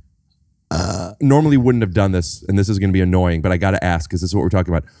 Normally wouldn't have done this, and this is going to be annoying, but I got to ask, because this is what we're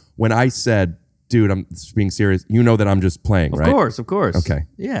talking about. When I said, dude, I'm being serious, you know that I'm just playing, right? Of course. Okay.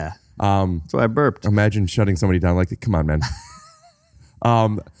 Yeah. That's why I burped. Imagine shutting somebody down like, come on, man.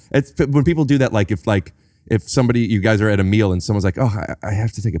 It's when people do that, like if somebody, you guys are at a meal and someone's like, oh, I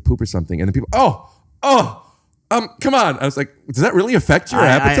have to take a poop or something, and then people, come on. I was like, does that really affect your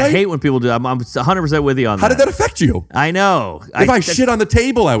appetite? I hate when people do that. I'm 100% with you on that. How did that affect you? I know. If I shit on the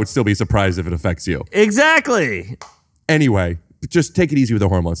table, I would still be surprised if it affects you. Exactly. Anyway, just take it easy with the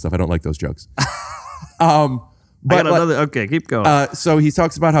hormone stuff. I don't like those jokes. But okay, keep going. So he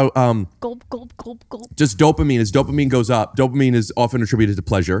talks about how Gulp, gulp, gulp, gulp. just dopamine, as dopamine goes up, dopamine is often attributed to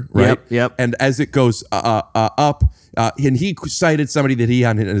pleasure, right? Yep. And as it goes up, and he cited somebody that he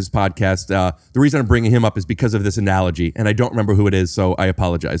had in his podcast. The reason I'm bringing him up is because of this analogy, and I don't remember who it is, so I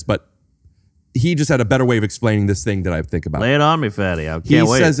apologize. But he just had a better way of explaining this thing that I think about. Lay it on me, fatty. I can't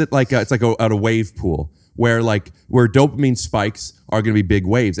wait. He says it like it's like at a wave pool, where dopamine spikes are going to be big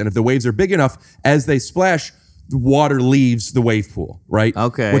waves, and if the waves are big enough, as they splash, the water leaves the wave pool, right?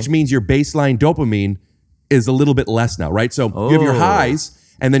 Okay. Which means your baseline dopamine is a little bit less now, right? So you have your highs,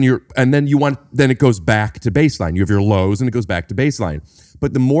 and then it goes back to baseline. You have your lows, and it goes back to baseline.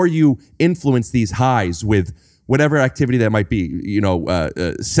 But the more you influence these highs with whatever activity that might be,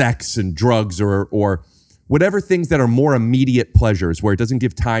 sex and drugs or whatever things that are more immediate pleasures, where it doesn't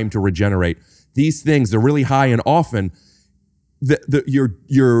give time to regenerate. These things, they're really high, and often your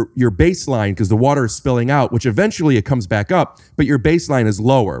baseline, because the water is spilling out, which eventually it comes back up, but your baseline is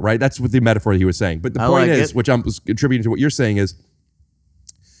lower, right? That's what the metaphor he was saying. But the point is, which I'm attributing to what you're saying, is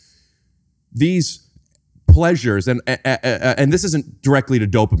these pleasures, and this isn't directly to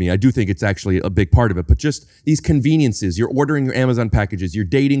dopamine. I do think it's actually a big part of it, but just these conveniences. You're ordering your Amazon packages. You're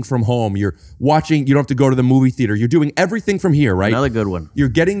dating from home. You're watching. You don't have to go to the movie theater. You're doing everything from here, right? Another good one. You're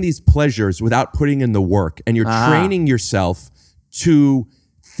getting these pleasures without putting in the work, and you're training yourself to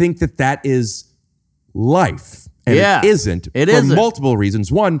think that that is life, and it isn't. It for isn't. multiple reasons.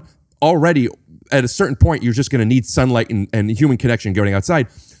 One, already at a certain point, you're just going to need sunlight and human connection going outside.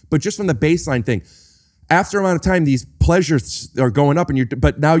 But just from the baseline thing, after a amount of time, these pleasures are going up, and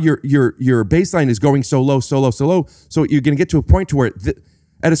but now your baseline is going so low. So you're going to get to a point to where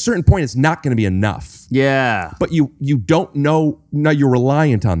at a certain point, it's not going to be enough. Yeah. But you don't know, now you're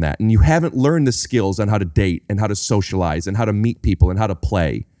reliant on that, and you haven't learned the skills on how to date and how to socialize and how to meet people and how to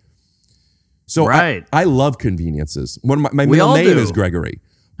play. So I love conveniences. One of my middle name is Gregory.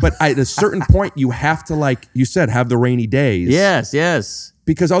 But at a certain point, you have to, like you said, have the rainy days. Yes.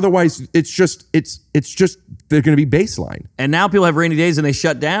 Because otherwise, it's just they're going to be baseline. And now people have rainy days and they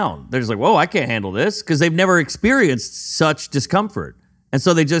shut down. They're just like, whoa, I can't handle this, because they've never experienced such discomfort. And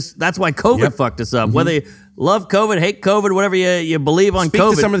so that's why COVID fucked us up. Whether you love COVID, hate COVID, whatever you believe on Speak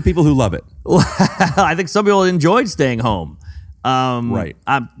COVID. to some of the people who love it. I think some people enjoyed staying home. Right.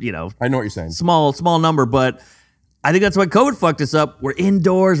 I know what you're saying. Small number, but I think that's why COVID fucked us up. We're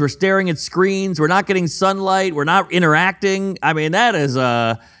indoors, we're staring at screens, we're not getting sunlight, we're not interacting. I mean, that's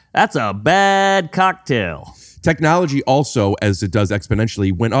a bad cocktail. Technology also, as it does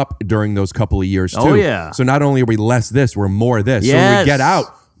exponentially, went up during those couple of years too. Oh, yeah. So not only are we less this, we're more this. Yes. So when we get out,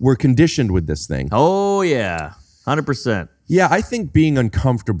 we're conditioned with this thing. Oh, yeah. 100%. Yeah, I think being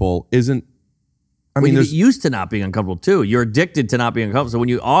uncomfortable isn't... you get used to not being uncomfortable too. You're addicted to not being uncomfortable. So when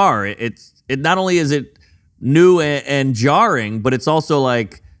you are, it not only is it new and jarring, but it's also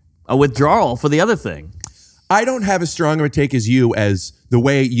like a withdrawal for the other thing. I don't have as strong of a take as you as the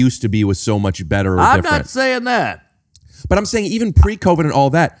way it used to be was so much better or different. I'm not saying that. But I'm saying even pre-COVID and all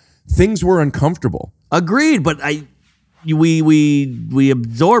that, things were uncomfortable. Agreed, but we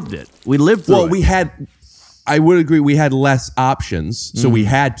absorbed it. We lived through it. I would agree, we had less options, so we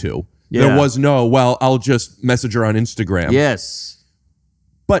had to. Yeah. There was I'll just message her on Instagram. Yes.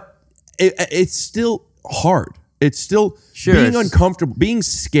 But it's still hard. It's still being uncomfortable, being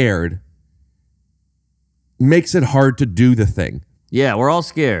scared makes it hard to do the thing. Yeah, we're all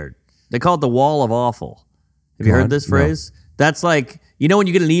scared. They call it the wall of awful. Have you heard this phrase? No. That's like, when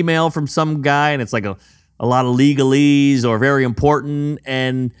you get an email from some guy and it's like a lot of legalese or very important,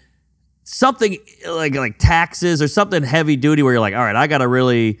 and something like taxes or something heavy duty where you're like, all right, I got to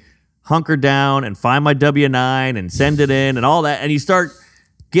really hunker down and find my W-9 and send it in and all that. And you start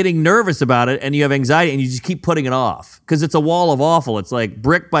getting nervous about it and you have anxiety and you just keep putting it off because it's a wall of awful. It's like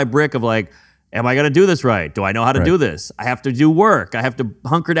brick by brick of like, am I going to do this right? Do I know how to do this? I have to do work. I have to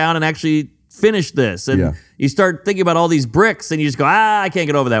hunker down and actually finish this. And you start thinking about all these bricks and you just go, I can't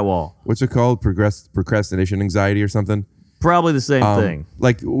get over that wall. What's it called? Procrastination anxiety or something? Probably the same thing.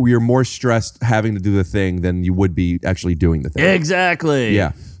 Like you're more stressed having to do the thing than you would be actually doing the thing. Exactly.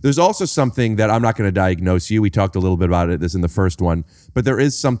 Yeah. There's also something that I'm not going to diagnose you. We talked a little bit about this in the first one, but there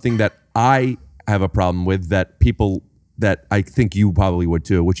is something that I have a problem with that people that I think you probably would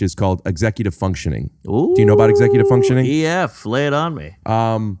too, which is called executive functioning. Ooh, do you know about executive functioning? EF, lay it on me.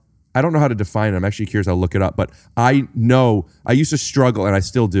 I don't know how to define it. I'm actually curious. I'll look it up. But I know I used to struggle, and I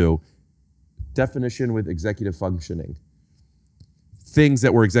still do. Definition with executive functioning. Things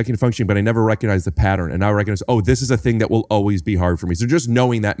that were executive functioning, but I never recognized the pattern. And now I recognize, this is a thing that will always be hard for me. So just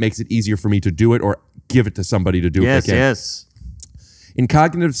knowing that makes it easier for me to do it or give it to somebody to do. Yes, if they can. yes. In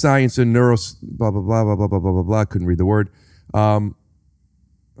cognitive science and blah, blah, blah, blah, blah, blah, blah, blah, blah. Couldn't read the word.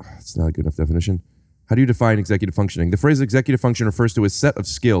 It's not a good enough definition. How do you define executive functioning? The phrase executive function refers to a set of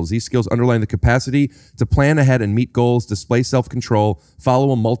skills. These skills underline the capacity to plan ahead and meet goals, display self-control,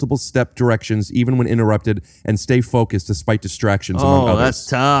 follow multiple step directions even when interrupted, and stay focused despite distractions among others. Oh, that's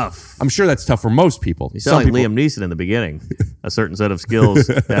tough. I'm sure that's tough for most people. You sound like Liam Neeson in the beginning. A certain set of skills.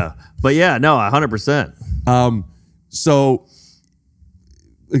 Yeah. But yeah, no, 100%. So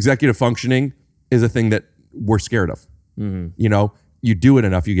executive functioning is a thing that we're scared of. Mm-hmm. You do it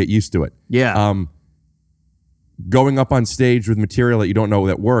enough, you get used to it. Yeah. Going up on stage with material that you don't know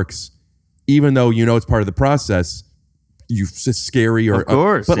that works, even though it's part of the process, it's just scary. Of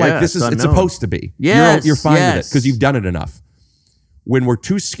course, but this is it's supposed to be. Yes, you're fine with it because you've done it enough. When we're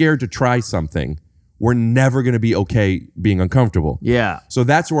too scared to try something, we're never going to be okay being uncomfortable. Yeah. So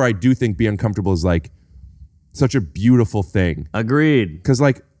that's where I do think being uncomfortable is like such a beautiful thing. Agreed. Because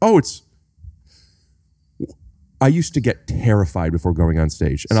I used to get terrified before going on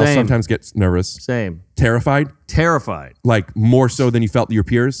stage. And I'll sometimes get nervous. Same. Terrified? Terrified. Like more so than you felt your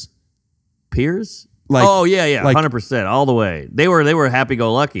peers? Peers? Like, oh yeah, like, 100%, all the way. They were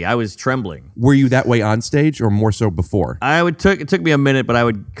happy-go-lucky. I was trembling. Were you that way on stage or more so before? It took me a minute, but I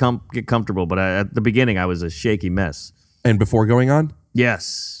would get comfortable. But at the beginning, I was a shaky mess. And before going on?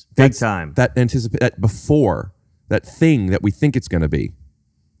 Yes, big time. That before, that thing that we think it's going to be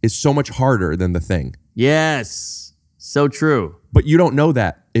is so much harder than the thing. Yes, so true. But you don't know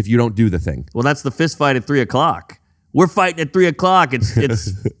that if you don't do the thing. Well, that's the fist fight at 3 o'clock. We're fighting at 3 o'clock.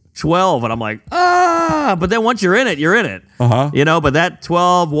 It's 12, and I'm like, but then once you're in it, you're in it. You know, but that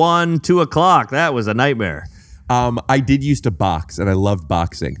 12, 1, 2 o'clock, that was a nightmare. I did used to box, and I loved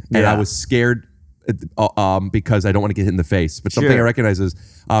boxing. And I was scared because I don't want to get hit in the face. But something I recognize is,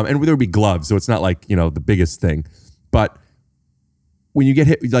 and there would be gloves, so it's not like, you know, the biggest thing. But when you get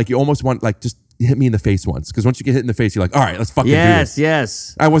hit, like you almost want, like, just hit me in the face once. Because once you get hit in the face, you're like, all right, let's fucking do this.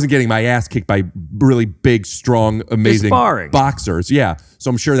 Yes. I wasn't getting my ass kicked by really big, strong, amazing boxers. Yeah. So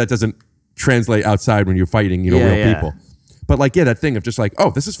I'm sure that doesn't translate outside when you're fighting, you know, real people. But like, that thing of just like,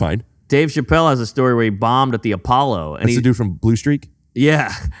 oh, this is fine. Dave Chappelle has a story where he bombed at the Apollo. And That's the dude from Blue Streak?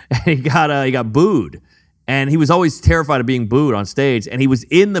 Yeah. And he got booed. And he was always terrified of being booed on stage. And he was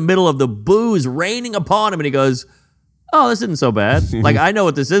in the middle of the boos raining upon him. And he goes, oh, this isn't so bad. Like, I know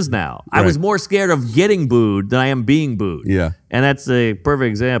what this is now. I was more scared of getting booed than I am being booed. Yeah. And that's a perfect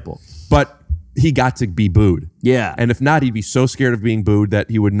example. But he got to be booed. Yeah. And if not, he'd be so scared of being booed that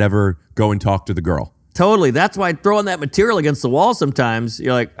he would never go and talk to the girl. Totally. That's why throwing that material against the wall sometimes,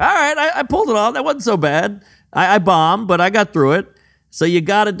 you're like, all right, I pulled it off. That wasn't so bad. I bombed, but I got through it. So you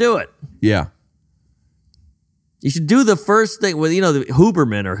got to do it. Yeah. You should do the first thing with, you know, the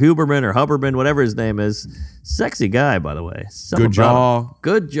Huberman, whatever his name is. Sexy guy, by the way. Good jaw.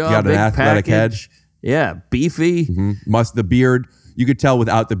 Good jaw. Got an athletic head. Yeah, beefy. The beard. You could tell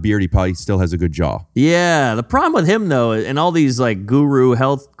without the beard, he probably still has a good jaw. Yeah. The problem with him, though, and all these like guru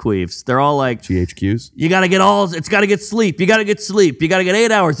health queefs, they're all like GHQs. You got to it's got to get sleep. You got to get sleep. You got to get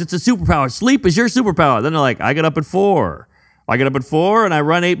 8 hours. It's a superpower. Sleep is your superpower. Then they're like, I get up at 4. I get up at 4 and I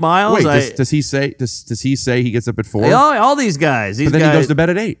run 8 miles. Wait, does he say he gets up at 4? All these guys. But then he goes to bed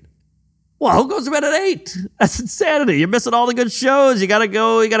at 8. Well, who goes to bed at 8? That's insanity. You're missing all the good shows. You got to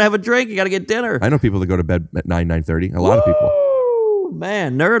go. You got to have a drink. You got to get dinner. I know people that go to bed at 9:30. A lot of people.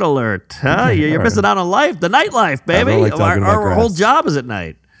 Man, nerd alert. Huh? You're missing out on life. The nightlife, baby. Our whole job is at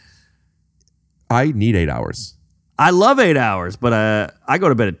night. I need 8 hours. I love 8 hours, but I go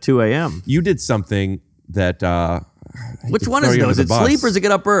to bed at 2 a.m. You did something that... Which one is it? Is it sleep or is it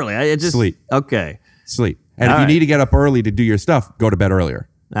get up early? Sleep. Okay. Sleep. And if you need to get up early to do your stuff, go to bed earlier.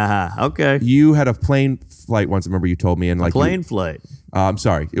 Okay. You had a plane flight once. I remember you told me, and like plane flight. I'm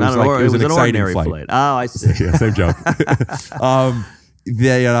sorry. It was an exciting flight. Flight. Oh, I see. Yeah, same joke.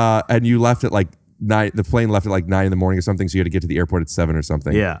 And you left at like 9. The plane left at like 9 in the morning or something, so you had to get to the airport at 7 or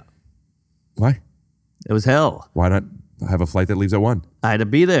something. Yeah. Why? It was hell. Why not have a flight that leaves at 1? I had to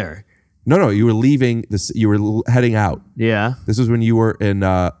be there. No, you were leaving. You were heading out. Yeah. This was when you were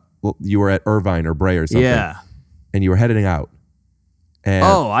you were at Irvine or Bray or something. Yeah. And you were heading out. And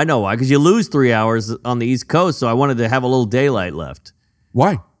I know why. Because you lose 3 hours on the East Coast, so I wanted to have a little daylight left.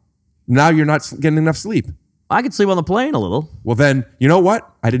 Why? Now you're not getting enough sleep. I could sleep on the plane a little. Well, then, you know what?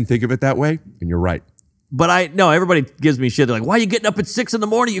 I didn't think of it that way, and you're right. But everybody gives me shit. They're like, why are you getting up at 6 in the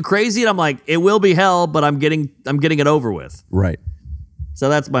morning? You crazy? And I'm like, it will be hell, but I'm getting it over with. Right. So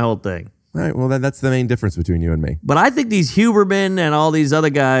that's my whole thing. All right, well, that's the main difference between you and me. But I think these Huberman and all these other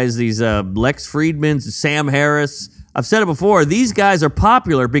guys, these Lex Friedmans, Sam Harris, I've said it before, these guys are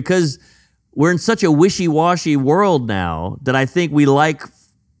popular because we're in such a wishy-washy world now that I think we like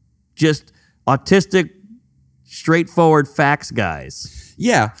just autistic, straightforward facts guys.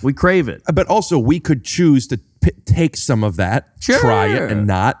 Yeah. We crave it. But also, we could choose to take some of that, try it, and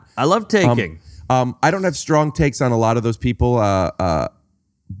not. I love taking. I don't have strong takes on a lot of those people,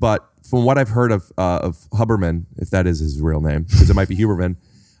 but from what I've heard of Huberman, if that is his real name, because it might be Huberman,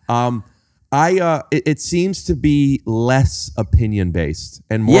 it seems to be less opinion based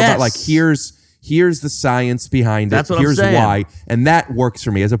and more about like here's the science behind it. Here's why, and that works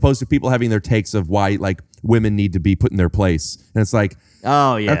for me, as opposed to people having their takes of why like women need to be put in their place, and it's like,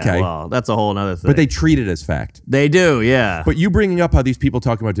 oh yeah, okay, well that's a whole other thing. But they treat it as fact. They do, yeah. But you bringing up how these people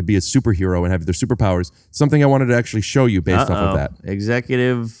talk about to be a superhero and have their superpowers, something I wanted to actually show you based off of that.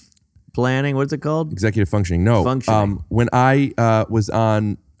 Executive planning, what's it called? Executive functioning. No. Functioning. When I was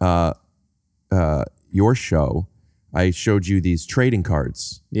on your show, I showed you these trading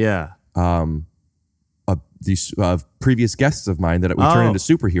cards. Yeah. These previous guests of mine that we turn into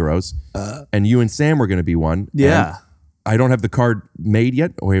superheroes, and you and Sam were going to be one. Yeah. I don't have the card made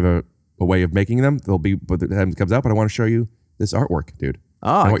yet. We have a way of making them. They'll be, but the time it comes out. But I want to show you this artwork, dude.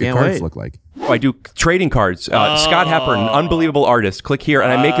 Oh, and I what your can't cards wait. look like. I do trading cards. Scott Hepburn, unbelievable artist. Click here,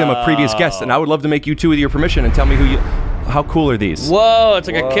 and I make them a previous guest. And I would love to make you two with your permission and tell me how cool are these? Whoa, it's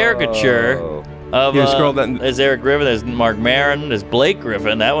like a caricature of. Here, scroll down. There's Eric Griffin, there's Mark Maron, there's Blake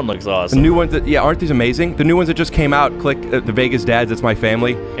Griffin. That one looks awesome. The new ones that, aren't these amazing? The new ones that just came out. Click the Vegas Dads. That's my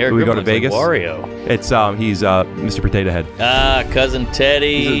family. Eric we Griffin go to looks like Vegas. Wario. It's he's Mr. Potato Head. Cousin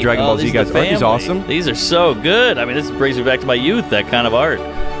Teddy. These are the Dragon Ball Z these guys. are the Aren't these family. awesome? These are so good. I mean, this brings me back to my youth. That kind of art.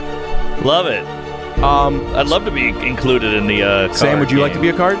 Love it. I'd love to be included in the Sam, card would you like to be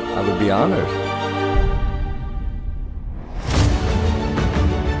a card? I would be honored.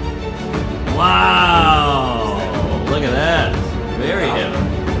 Wow! Look at that. Very hip.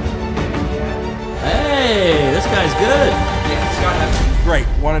 Hey, this guy's good. Yeah, Scott Hepburn. Great.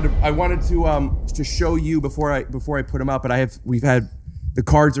 I wanted to show you before I put them up, but we've had the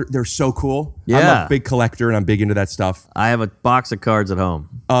cards they're so cool. Yeah. I'm a big collector and I'm big into that stuff. I have a box of cards at home.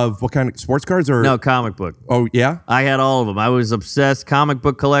 Of what kind of sports cards or No, comic book. Oh yeah? I had all of them. I was obsessed. Comic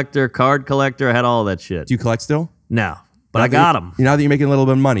book collector, card collector. I had all of that shit. Do you collect still? No, but I got them. Now that you're making a little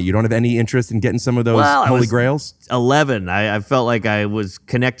bit of money, you don't have any interest in getting some of those I holy was grails? 11. I felt like I was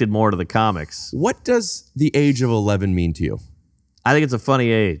connected more to the comics. What does the age of 11 mean to you? I think it's a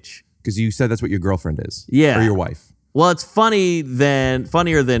funny age. Because you said that's what your girlfriend is. Yeah. Or your wife. Well, it's funnier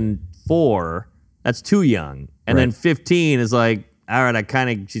than 4. That's too young. And then 15 is like, all right,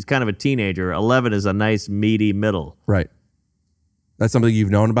 she's kind of a teenager. 11 is a nice meaty middle. Right. That's something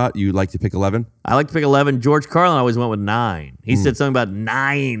you've known about? You like to pick 11? I like to pick 11. George Carlin always went with 9. He said something about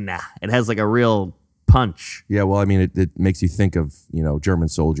 9. It has like a real punch. Yeah, well, I mean, it makes you think of, German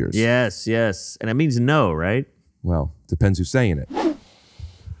soldiers. Yes, yes. And it means no, right? Well, depends who's saying it.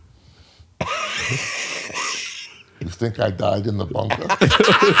 You think I died in the bunker?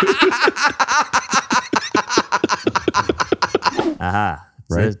 Aha.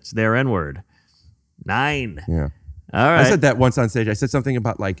 Right. It's their N-word. 9. Yeah. All right. I said that once on stage. I said something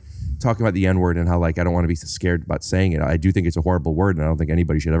about talking about the N-word and how I don't want to be so scared about saying it. I do think it's a horrible word, and I don't think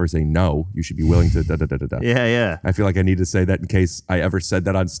anybody should ever say no. You should be willing to da-da-da-da-da. Yeah, yeah. I feel like I need to say that in case I ever said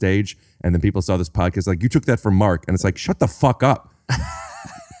that on stage, and then people saw this podcast like, you took that from Mark, and it's like, shut the fuck up.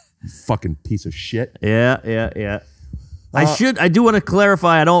 You fucking piece of shit. Yeah. I do want to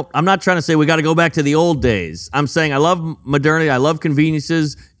clarify. I'm not trying to say we got to go back to the old days. I'm saying I love modernity. I love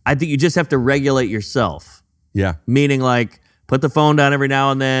conveniences. I think you just have to regulate yourself. Yeah. Meaning put the phone down every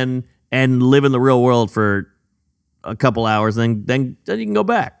now and then and live in the real world for a couple hours. Then you can go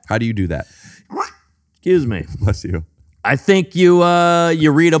back. How do you do that? Excuse me. Bless you. I think you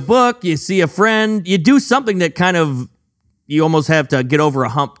read a book, you see a friend, you do something that kind of you almost have to get over a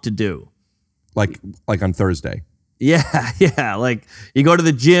hump to do. Like on Thursday. Yeah. Like you go to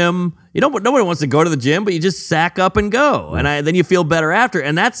the gym. Nobody wants to go to the gym, but you just sack up and go, and then you feel better after,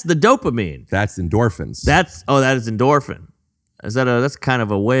 and that's the dopamine. That's endorphins. That is endorphin. That's kind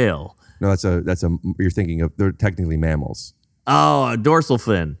of a whale? No, that's a. You're thinking of. They're technically mammals. Oh, a dorsal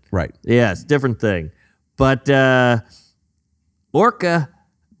fin. Right. Yes, different thing, but orca.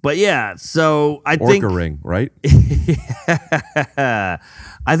 But yeah, so I think orca ring, right?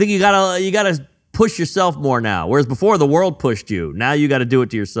 I think you gotta push yourself more now. Whereas before the world pushed you. Now you got to do it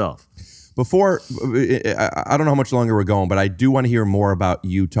to yourself. Before, I don't know how much longer we're going, but I do want to hear more about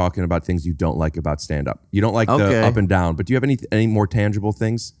you talking about things you don't like about stand-up. You don't like the up and down, but do you have any more tangible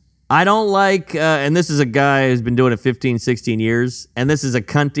things? I don't like, and this is a guy who's been doing it 15, 16 years, and this is a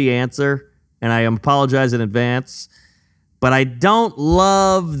cunty answer, and I apologize in advance, but I don't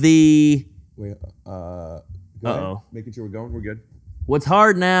love the... Wait, making sure we're going? We're good? What's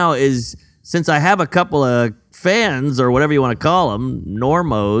hard now is... Since I have a couple of fans, or whatever you want to call them,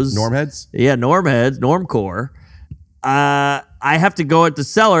 normos. Normheads? Yeah, normheads, normcore. I have to go at the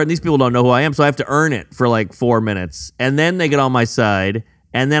cellar, and these people don't know who I am, so I have to earn it for 4 minutes. And then they get on my side,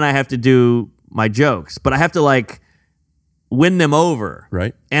 and then I have to do my jokes. But I have to, win them over.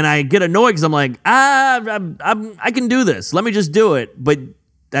 Right. And I get annoyed because I'm like, I can do this. Let me just do it. But...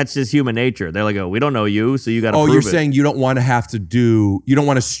 That's just human nature. They're like, oh, we don't know you, so you got to prove it. Oh, you're saying you don't want to you don't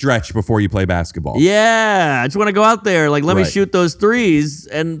want to stretch before you play basketball. Yeah, I just want to go out there, let me shoot those threes,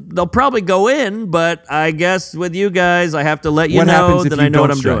 and they'll probably go in, but I guess with you guys, I have to let you know that I know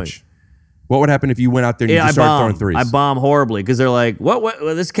what I'm doing. What would happen if you went out there and you just started throwing threes? I bomb horribly because they're like, what?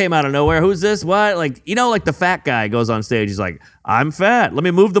 This came out of nowhere. Who's this? What? The fat guy goes on stage. He's like, I'm fat. Let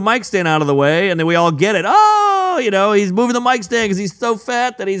me move the mic stand out of the way. And then we all get it. Oh, he's moving the mic stand because he's so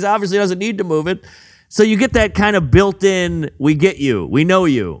fat that he's obviously doesn't need to move it. So you get that kind of built-in, we get you. We know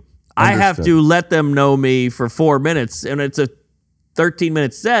you. Understood. I have to let them know me for 4 minutes. And it's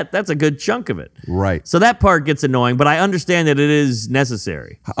 13-minute set, that's a good chunk of it. Right. So that part gets annoying, but I understand that it is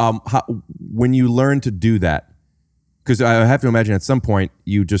necessary. When you learn to do that, because I have to imagine at some point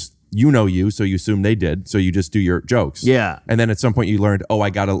you know you, so you assume they did, so you just do your jokes. Yeah. And then at some point you learned, oh, I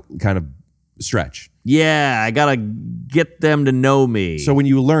got to kind of stretch. Yeah, I got to get them to know me. So when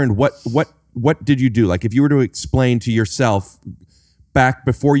you learned, what did you do? Like if you were to explain to yourself back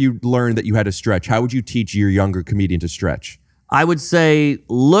before you learned that you had to stretch, how would you teach your younger comedian to stretch? I would say,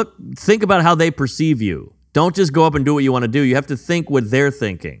 think about how they perceive you. Don't just go up and do what you want to do. You have to think what they're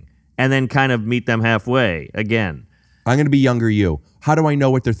thinking and then kind of meet them halfway again. I'm going to be younger you. How do I know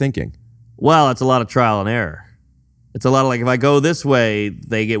what they're thinking? Well, it's a lot of trial and error. It's a lot of like, if I go this way,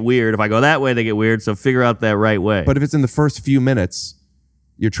 they get weird. If I go that way, they get weird. So figure out that right way. But if it's in the first few minutes,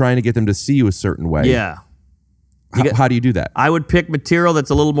 you're trying to get them to see you a certain way. Yeah. How do you do that? I would pick material that's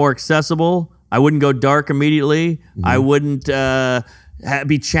a little more accessible. I wouldn't go dark immediately. Mm-hmm. I wouldn't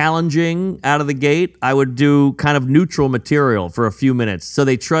be challenging out of the gate. I would do kind of neutral material for a few minutes so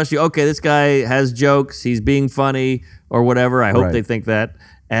they trust you. Okay, this guy has jokes. He's being funny or whatever. I hope they think that.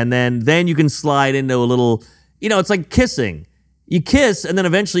 And then you can slide into a little, it's like kissing. You kiss, and then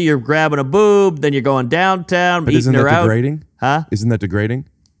eventually you're grabbing a boob, then you're going downtown, but eating her out. Isn't that degrading? Huh? Isn't that degrading?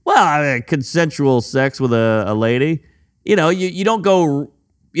 Well, consensual sex with a lady. You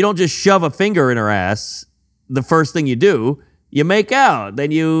don't just shove a finger in her ass the first thing you do. You make out,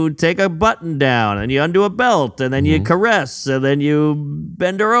 then you take a button down, and you undo a belt, and then you caress, and then you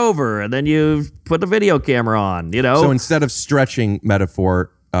bend her over, and then you put the video camera on, So instead of stretching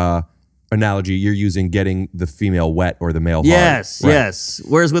metaphor analogy, you're using getting the female wet or the male hard. Yes, yes.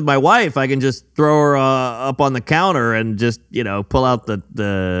 Whereas with my wife, I can just throw her up on the counter and just, pull out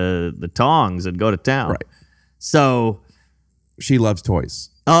the tongs and go to town. Right. So she loves toys.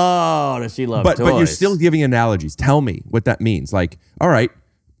 Oh, does she love toys? But you're still giving analogies. Tell me what that means. Like, all right,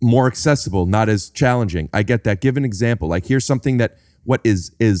 more accessible, not as challenging. I get that. Give an example. Like, here's something that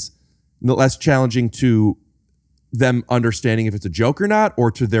is less challenging to them understanding if it's a joke or not,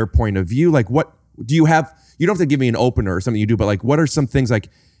 or to their point of view. Like, what do you have? You don't have to give me an opener or something you do, but like, what are some things like,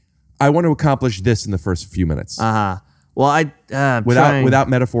 I want to accomplish this in the first few minutes? Well, without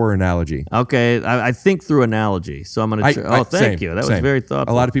metaphor or analogy. Okay, I think through analogy, so I'm going to. Thank you. That was very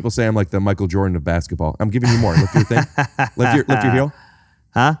thoughtful. A lot of people say I'm like the Michael Jordan of basketball. I'm giving you more. Lift your thing. lift your heel.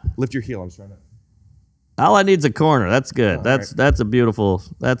 Huh? Lift your heel. I'm trying to. All I need is a corner. That's good. That's a beautiful.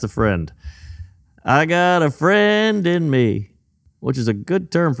 That's a friend. I got a friend in me, which is a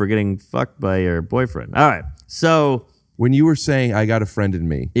good term for getting fucked by your boyfriend. All right, so when you were saying I got a friend in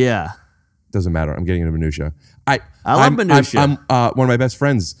me, yeah. Doesn't matter. I'm getting into minutia. I love minutia. I'm one of my best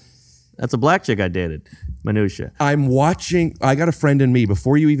friends. That's a black chick I dated. Minutia. I'm watching. I got a friend in me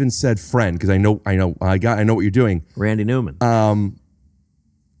before you even said friend, because I know what you're doing. Randy Newman. I'm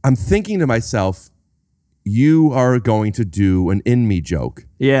thinking to myself, you are going to do an in me joke.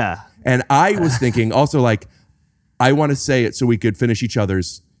 Yeah. And I was thinking also like, I want to say it so we could finish each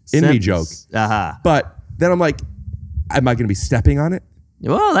other's in me joke. But then I'm like, am I going to be stepping on it?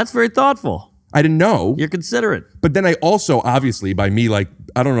 Well, that's very thoughtful. I didn't know. You're considerate. But then I also, obviously, by me, like,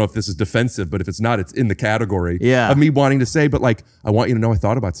 I don't know if this is defensive, but if it's not, it's in the category of me wanting to say, but like, I want you to know I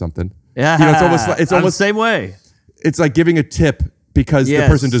thought about something. Yeah. It's almost the same way. It's like giving a tip because the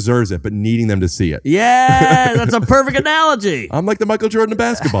person deserves it, but needing them to see it. Yeah, that's a perfect analogy. I'm like the Michael Jordan of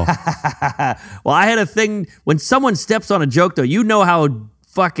basketball. Well, I had a thing, when someone steps on a joke, though, you know how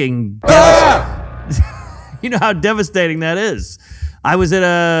fucking you know how devastating that is. I was at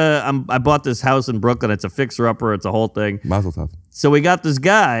I bought this house in Brooklyn. It's a fixer-upper. It's a whole thing. Mazel tov. So we got this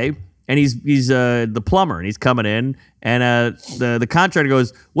guy, and he's the plumber, and he's coming in, and the contractor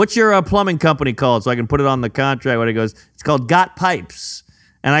goes, "What's your plumbing company called?" So I can put it on the contract. When he goes, "It's called Got Pipes."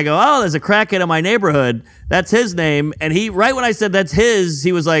 And I go, "Oh, there's a crackhead in my neighborhood. That's his name." And he, right when I said that's his,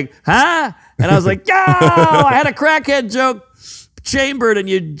 he was like, "Huh?" And I was like, "Yo, I had a crackhead joke chambered, and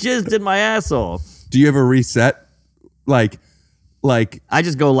you jizzed in my asshole." Do you ever reset? Like I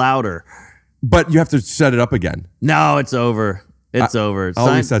just go louder. But you have to set it up again. No, it's over. It's over.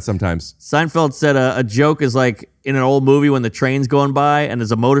 I'll reset sometimes. Seinfeld said a joke is like in an old movie when the train's going by and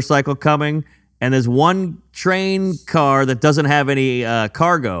there's a motorcycle coming and there's one train car that doesn't have any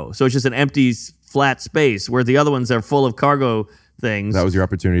cargo. So it's just an empty flat space where the other ones are full of cargo things. That was your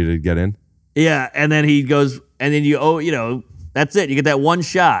opportunity to get in? Yeah, and then he goes, and then that's it. You get that one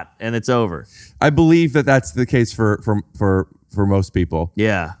shot and it's over. I believe that that's the case for most people.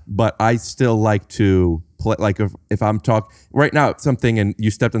 Yeah. But I still like to play, like if I'm talking right now something and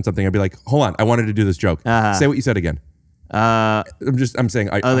you stepped on something, I'd be like, hold on, I wanted to do this joke. Say what you said again. I'm saying.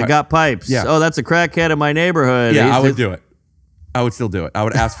 They got pipes. Yeah. Oh, that's a crackhead in my neighborhood. Yeah, I would do it. I would still do it. I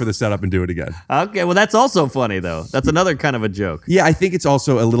would ask for the setup and do it again. Okay, well, that's also funny, though. That's another kind of a joke. Yeah, I think it's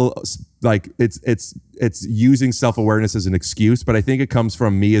also a little like it's using self-awareness as an excuse, but I think it comes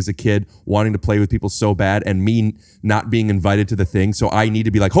from me as a kid wanting to play with people so bad and me not being invited to the thing. So I need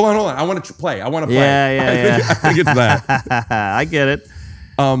to be like, hold on. I want to play. I want to play. Yeah. I think it's that. I get it.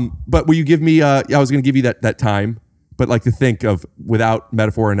 But will you give me, I was going to give you that time, but like to think of without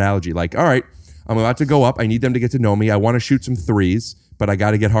metaphor or analogy, like, all right, I'm about to go up. I need them to get to know me. I want to shoot some threes, but I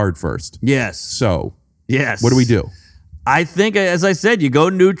got to get hard first. Yes. So, yes. What do we do? I think, as I said, you go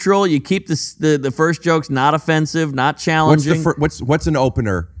neutral. You keep the first jokes not offensive, not challenging. What's an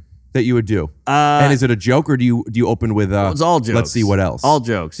opener that you would do? And is it a joke or do you open with? It's all jokes. Let's see what else. All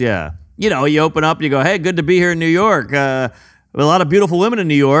jokes. Yeah. You know, you open up. You go, hey, good to be here in New York. A lot of beautiful women in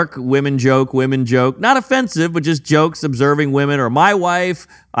New York. Women joke. Not offensive, but just jokes observing women. Or my wife.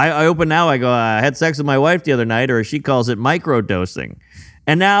 I open now. I go, I had sex with my wife the other night, or as she calls it, microdosing.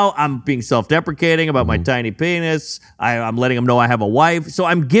 And now I'm being self-deprecating about my tiny penis. I'm letting them know I have a wife. So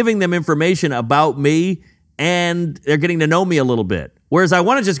I'm giving them information about me, and they're getting to know me a little bit. Whereas I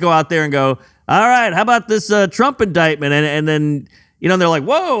want to just go out there and go, all right, how about this Trump indictment? And then... You know, and they're like,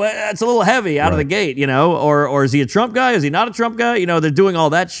 whoa, that's a little heavy out of the gate, you know, or is he a Trump guy? Is he not a Trump guy? You know, they're doing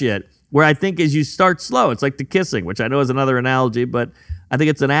all that shit where I think as you start slow, it's like the kissing, which I know is another analogy, but I think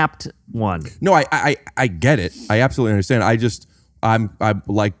it's an apt one. No, I get it. I absolutely understand. I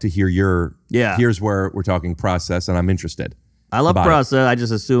like to hear here's where we're talking process and I'm interested. I love process. I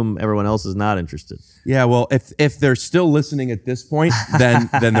just assume everyone else is not interested. Yeah, well, if they're still listening at this point, then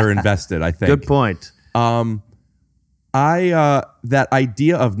they're invested, I think. Good point. That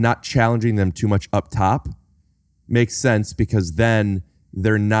idea of not challenging them too much up top makes sense because then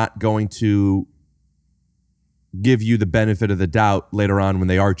they're not going to give you the benefit of the doubt later on when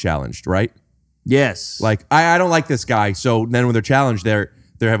they are challenged, right? Yes. Like, I don't like this guy, so then when they're challenged, they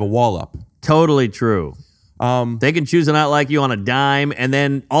have a wall up. Totally true. They can choose to not like you on a dime, and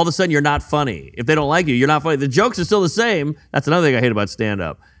then all of a sudden you're not funny. If they don't like you, you're not funny. The jokes are still the same. That's another thing I hate about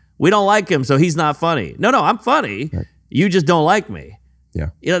stand-up. We don't like him, so he's not funny. No, I'm funny. Right. You just don't like me. Yeah.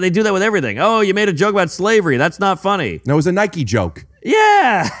 You know, they do that with everything. Oh, you made a joke about slavery. That's not funny. No, it was a Nike joke.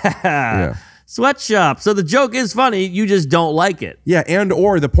 Yeah. Sweatshop. So the joke is funny. You just don't like it. Yeah,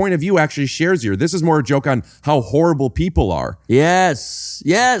 or the point of view actually shares you. This is more a joke on how horrible people are. Yes.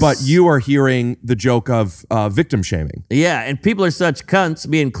 But you are hearing the joke of victim shaming. Yeah, and people are such cunts,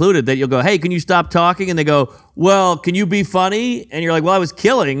 me included, that you'll go, hey, can you stop talking? And they go, well, can you be funny? And you're like, well, I was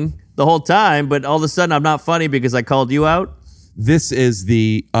killing the whole time, but all of a sudden I'm not funny because I called you out. This is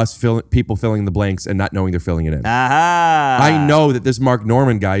people filling the blanks and not knowing they're filling it in. Aha! I know that this Mark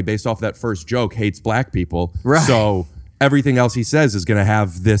Norman guy, based off that first joke, hates black people. Right. So everything else he says is going to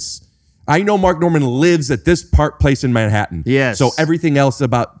have this. I know Mark Norman lives at this place in Manhattan. Yes. So everything else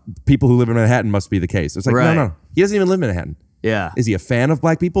about people who live in Manhattan must be the case. It's like, no. He doesn't even live in Manhattan. Yeah. Is he a fan of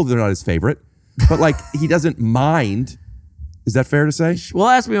black people? They're not his favorite. But like, he doesn't mind. Is that fair to say? Well,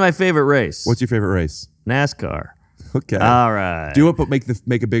 ask me my favorite race. What's your favorite race? NASCAR. Okay. All right. Do it, but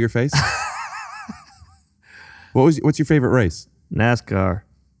make a bigger face. What's your favorite race? NASCAR.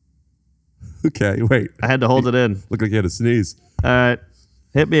 Okay, wait. I had to hold it in. Look like you had a sneeze. All right.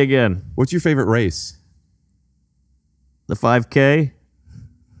 Hit me again. What's your favorite race? The 5K.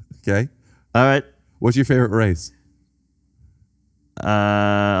 Okay. All right. What's your favorite race?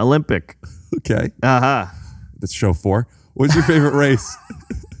 Olympic. Okay. Uh-huh. That's show 4. What's your favorite race?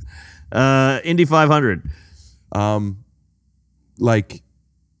 Indy 500. Like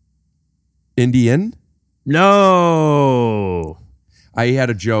Indian? No. I had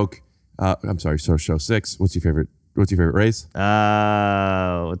a joke. I'm sorry. So show 6. What's your favorite race?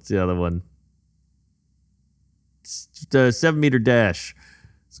 What's the other one? It's the 7-meter dash.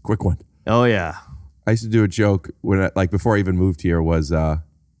 It's a quick one. Oh yeah. I used to do a joke when before I even moved here was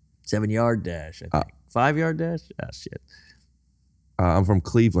 7-yard dash. I think 5-yard dash. Ah, shit. I'm from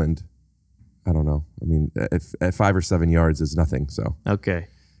Cleveland. I don't know. I mean, at 5 or 7 yards is nothing. So okay.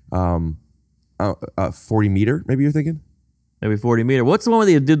 40 meter, maybe you're thinking? Maybe 40 meter. What's the one where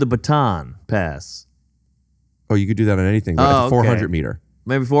they did the baton pass? Oh, you could do that on anything. But 400 meter.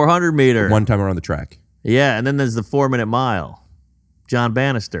 Maybe 400 meter. One time around the track. Yeah, and then there's the 4-minute mile. John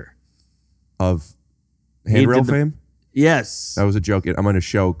Bannister. Of handrail fame? Yes. That was a joke. I'm on a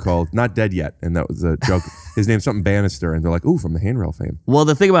show called Not Dead Yet, and that was a joke. His name's something Bannister, and they're like, ooh, from the handrail fame. Well,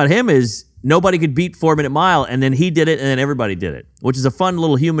 the thing about him is nobody could beat 4-minute mile, and then he did it, and then everybody did it, which is a fun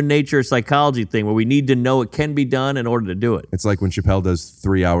little human nature psychology thing where we need to know it can be done in order to do it. It's like when Chappelle does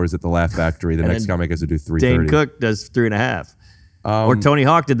 3 hours at the Laugh Factory, the next comic has to do 3:30. Dane Cook does 3.5. Or Tony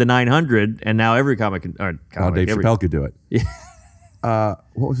Hawk did the 900, and now every comic can. Dave Chappelle could do it. What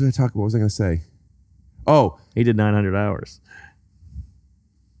was I talking? What was I going to say? Oh, he did 900 hours.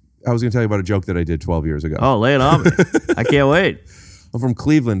 I was going to tell you about a joke that I did 12 years ago. Oh, lay it on me. I can't wait. I'm from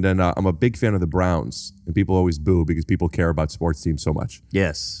Cleveland, and I'm a big fan of the Browns. And people always boo because people care about sports teams so much.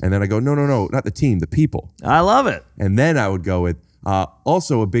 Yes. And then I go, no, not the team, the people. I love it. And then I would go with,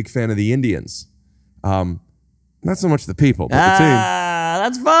 also a big fan of the Indians. Not so much the people, but the team.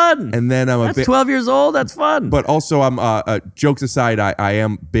 That's fun. And then that's 12 years old. That's fun. But also, jokes aside, I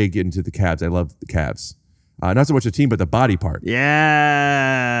am big into the Cavs. I love the Cavs. Not so much the team, but the body part.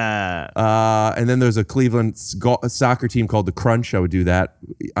 Yeah. And then there's a Cleveland soccer team called the Crunch. I would do that.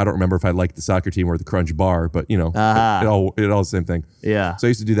 I don't remember if I liked the soccer team or the Crunch bar, but it all the same thing. Yeah. So I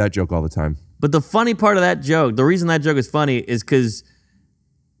used to do that joke all the time. But the funny part of that joke, the reason that joke is funny is because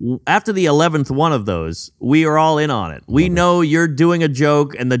after the 11th one of those, we are all in on it. We know you're doing a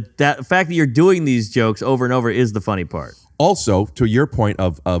joke, and the fact that you're doing these jokes over and over is the funny part. Also, to your point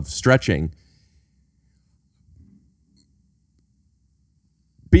of stretching,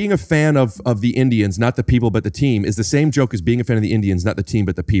 being a fan of the Indians, not the people, but the team, is the same joke as being a fan of the Indians, not the team,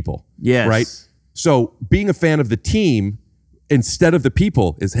 but the people. Yes. Right? So being a fan of the team instead of the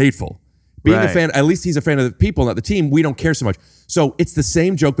people is hateful. Being a fan, at least he's a fan of the people, not the team, we don't care so much. So it's the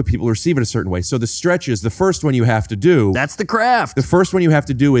same joke, but people receive it a certain way. So the stretches, the first one you have to do. That's the craft. The first one you have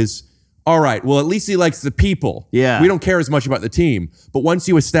to do is, all right, well, at least he likes the people. Yeah. We don't care as much about the team. But once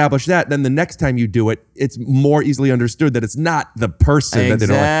you establish that, then the next time you do it, it's more easily understood that it's not the person that they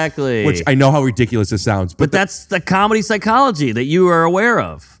don't like. Exactly. Which I know how ridiculous this sounds. But that's the comedy psychology that you are aware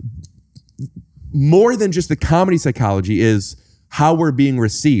of. More than just the comedy psychology is how we're being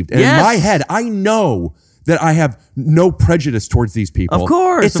received. And in my head, I know that I have no prejudice towards these people. Of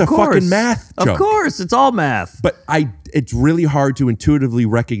course. It's a fucking math joke. Of course. It's all math. But it's really hard to intuitively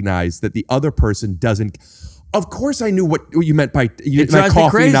recognize that the other person doesn't. Of course I knew what you meant by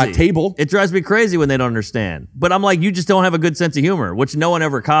coffee, not table. It drives me crazy when they don't understand. But I'm like, you just don't have a good sense of humor, which no one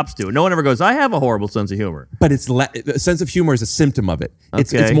ever cops to. No one ever goes, I have a horrible sense of humor. But a sense of humor is a symptom of it.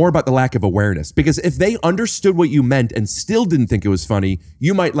 It's more about the lack of awareness. Because if they understood what you meant and still didn't think it was funny,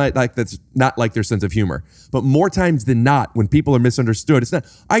 you might that's not like their sense of humor. But more times than not, when people are misunderstood, it's not,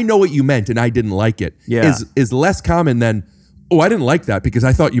 I know what you meant and I didn't like it. Yeah. Is less common than, oh, I didn't like that because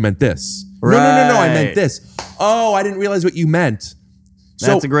I thought you meant this. Right. No, I meant this. Oh, I didn't realize what you meant.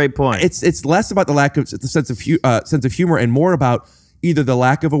 That's a great point. It's less about the lack of the sense of humor and more about either the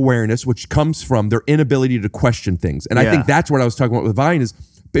lack of awareness, which comes from their inability to question things. And I think that's what I was talking about with Vine is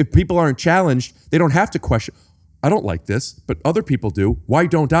if people aren't challenged, they don't have to question. I don't like this, but other people do. Why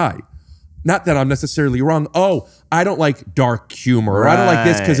don't I? Not that I'm necessarily wrong. Oh, I don't like dark humor. Or I don't like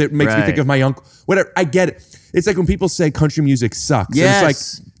this because it makes me think of my uncle. Whatever. I get it. It's like when people say country music sucks. Yes.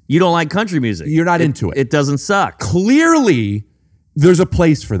 It's like, you don't like country music. You're not into it. It doesn't suck. Clearly, there's a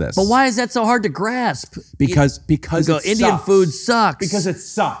place for this. But why is that so hard to grasp? Because Indian food sucks. Because it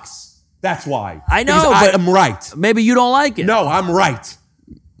sucks. That's why. I know, but I'm right. Maybe you don't like it. No, I'm right.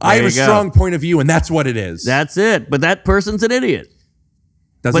 I have a strong point of view, and that's what it is. That's it. But that person's an idiot.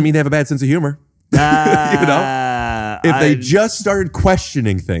 Doesn't mean they have a bad sense of humor. You know? If they just started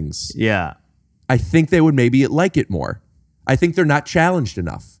questioning things, I think they would maybe like it more. I think they're not challenged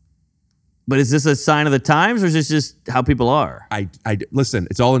enough. But is this a sign of the times, or is this just how people are? Listen,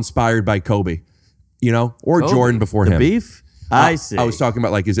 it's all inspired by Kobe, or Kobe? Jordan before him. The beef? I see. I was talking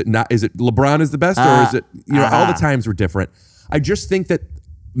about is it LeBron is the best, or is it all the times were different. I just think that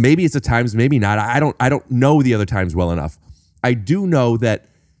maybe it's the times, maybe not. I don't know the other times well enough. I do know that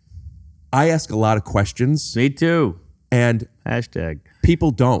I ask a lot of questions. Me too. And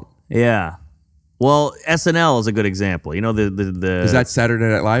people don't. Yeah. Well, SNL is a good example. You know, the is that Saturday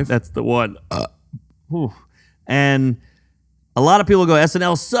Night Live? That's the one. And a lot of people go,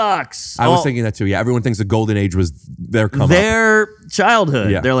 SNL sucks. I was thinking that too. Yeah, everyone thinks the golden age was their come their childhood.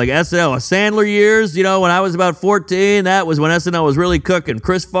 Yeah. They're like SNL, Sandler years. When I was about 14, that was when SNL was really cooking.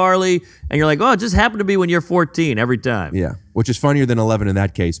 Chris Farley, and you're like, oh, it just happened to be when you're 14 every time. Yeah, which is funnier than 11 in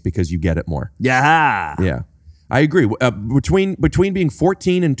that case because you get it more. Yeah. Yeah, I agree. Between being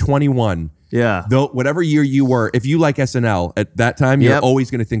 14 and 21. Yeah. Though whatever year you were, if you like SNL at that time, you're always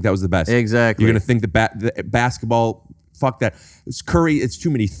going to think that was the best. Exactly. You're going to think the basketball. Fuck that. It's Curry. It's too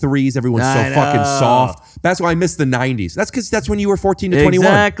many threes. Everyone's so fucking soft. That's why I miss the 90s. That's because that's when you were 14 to 21.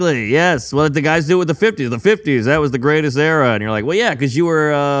 Exactly. Yes. Well, the guys do it with the 50s. The 50s, that was the greatest era. And you're like, well, yeah, because you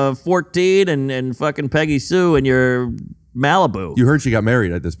were 14 and fucking Peggy Sue and your Malibu. You heard she got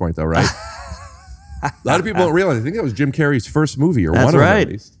married at this point, though, right? A lot of people don't realize. I think that was Jim Carrey's first movie, or one of them at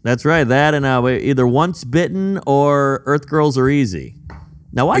least. That's right. That and either Once Bitten or Earth Girls Are Easy.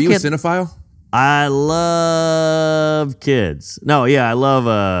 Now, why are you a cinephile? I love kids. No, yeah, I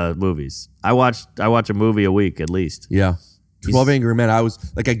love movies. I watch a movie a week at least. Yeah. 12 Angry Men. I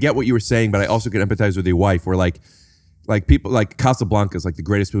was like, I get what you were saying, but I also can empathize with your wife. Where like people like Casablanca is like the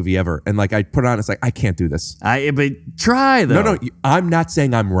greatest movie ever, and like I put it on, it's like I can't do this. But try though. No, I'm not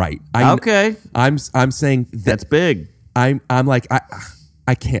saying I'm right. Okay. I'm saying that's big. I'm like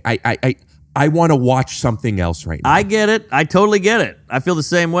I can't. I want to watch something else right now. I get it. I totally get it. I feel the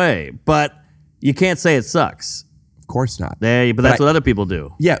same way, but you can't say it sucks. Of course not. But that's what other people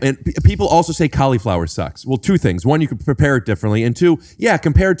do. Yeah, and people also say cauliflower sucks. Well, two things. One, you can prepare it differently, and two, yeah,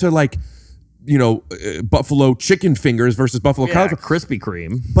 compared to like, buffalo chicken fingers versus buffalo cauliflower. Krispy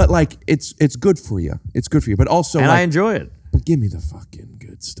Kreme. But like, it's good for you. It's good for you. But also, and like, I enjoy it. But give me the fucking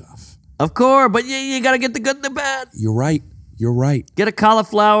good stuff. Of course, but you got to get the good and the bad. You're right. You're right. Get a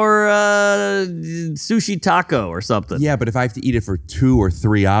cauliflower sushi taco or something. Yeah, but if I have to eat it for 2 or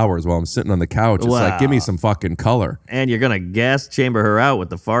 3 hours while I'm sitting on the couch, it's like, give me some fucking color. And you're going to gas chamber her out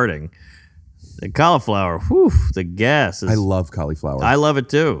with the farting. The cauliflower, whew, the gas. I love cauliflower. I love it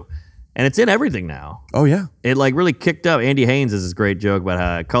too. And it's in everything now. Oh, yeah. It like really kicked up. Andy Haynes has this great joke about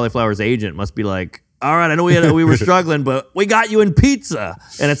how cauliflower's agent must be like, all right, I know we were struggling, but we got you in pizza.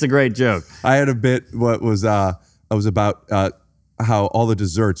 And it's a great joke. I had a bit I was about how all the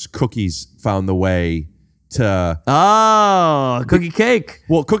desserts, cookies found the way to cookie cake.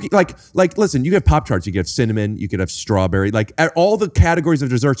 Well, cookie like listen, you have Pop-Tarts, you could have cinnamon, you could have strawberry. Like all the categories of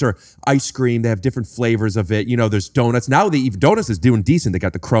desserts are ice cream. They have different flavors of it. There's donuts. Now donuts is doing decent. They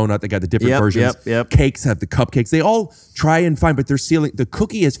got the cronut, they got the different versions. Yep. Cakes have the cupcakes. They all try and find, but the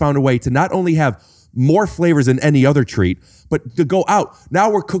cookie has found a way to not only have more flavors than any other treat, but to go out.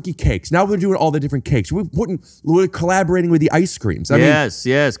 Now we're cookie cakes. Now we're doing all the different cakes. We're collaborating with the ice creams. I mean,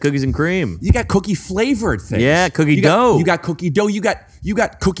 cookies and cream. You got cookie flavored things. Yeah, cookie dough. You got cookie dough. You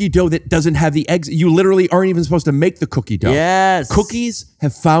got cookie dough that doesn't have the eggs. You literally aren't even supposed to make the cookie dough. Yes. Cookies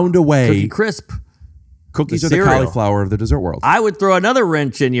have found a way. Cookie Crisp. Cookies are the cauliflower of the dessert world. I would throw another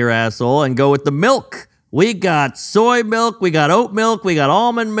wrench in your asshole and go with the milk. We got soy milk, we got oat milk, we got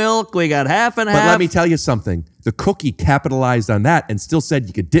almond milk, we got half and half. But let me tell you something. The cookie capitalized on that and still said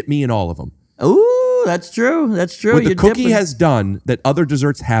you could dip me in all of them. Ooh, that's true. That's true. What the cookie has done that other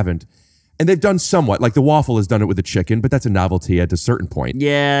desserts haven't, and they've done somewhat, like the waffle has done it with the chicken, but that's a novelty at a certain point.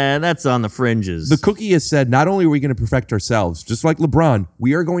 Yeah, that's on the fringes. The cookie has said, not only are we going to perfect ourselves, just like LeBron,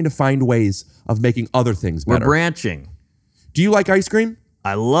 we are going to find ways of making other things better. We're branching. Do you like ice cream?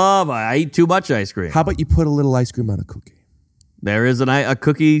 I eat too much ice cream. How about you put a little ice cream on a cookie? There is a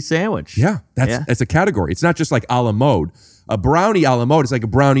cookie sandwich. Yeah, that's a category. It's not just like a la mode. A brownie a la mode is like a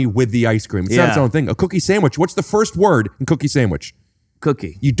brownie with the ice cream. It's not its own thing. A cookie sandwich, what's the first word in cookie sandwich?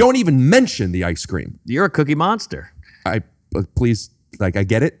 Cookie. You don't even mention the ice cream. You're a cookie monster. Please, like, I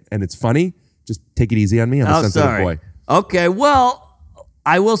get it, and it's funny. Just take it easy on me. I'm a sensitive boy. Okay, well,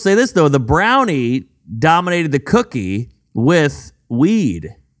 I will say this, though. The brownie dominated the cookie with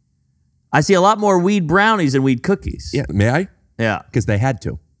weed. I see a lot more weed brownies than weed cookies. Yeah, may I? Yeah. Because they had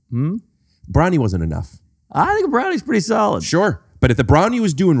to. Brownie wasn't enough. I think a brownie's pretty solid. Sure. But if the brownie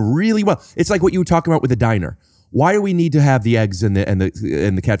was doing really well, it's like what you were talking about with the diner. Why do we need to have the eggs and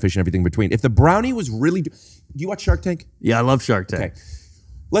the catfish and everything in between? If the brownie was really... Do you watch Shark Tank? Yeah, I love Shark Tank. Okay.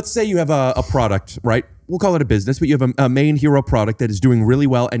 Let's say you have a product, right? We'll call it a business, but you have a main hero product that is doing really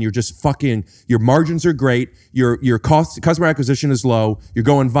well, and you're just your margins are great, your customer acquisition is low, you're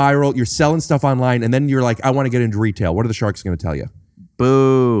going viral, you're selling stuff online, and then you're like, I want to get into retail. What are the sharks going to tell you?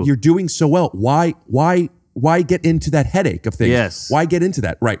 Boo. You're doing so well. Why get into that headache of things? Yes. Why get into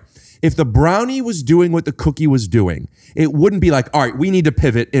that? Right. If the brownie was doing what the cookie was doing, it wouldn't be like, all right, we need to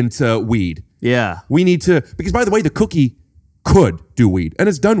pivot into weed. Yeah. We need to, because by the way, the cookie could do weed, and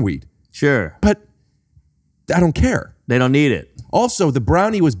it's done weed. Sure. But I don't care. They don't need it. Also, the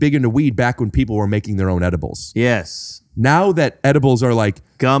brownie was big into weed back when people were making their own edibles. Yes. Now that edibles are like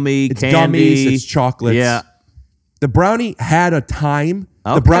gummy, it's candy. gummies, it's chocolates. Yeah. The brownie had a time.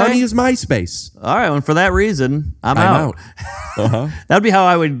 Okay. The brownie is MySpace. All right, and for that reason, I'm out. That'd be how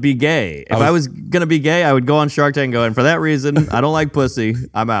I would be gay. If I was going to be gay, I would go on Shark Tank and go, and for that reason, I don't like pussy.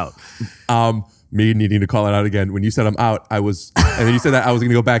 I'm out. Me needing to call it out again. When you said I'm out, and then you said that, I was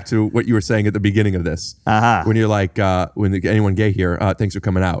going to go back to what you were saying at the beginning of this. When you're like, when anyone gay here, thanks for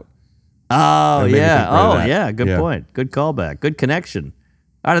coming out. Oh, yeah. Yeah. Good point. Good callback. Good connection.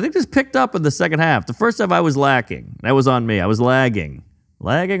 All right, I think this picked up in the second half. The first half I was lacking. That was on me. I was lagging.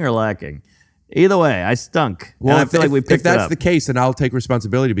 Lagging or lacking? Either way, I stunk. Well, I feel like we picked if that's it up. the case, then I'll take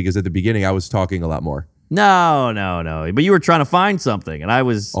responsibility because at the beginning I was talking a lot more. No. But you were trying to find something, and I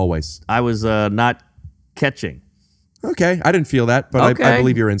was always. I was not catching. Okay, I didn't feel that, but I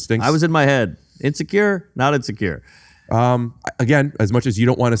believe your instincts. I was in my head. Insecure, not insecure. Again, as much as you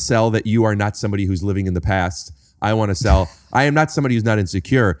don't want to sell that you are not somebody who's living in the past, I want to sell. I am not somebody who's not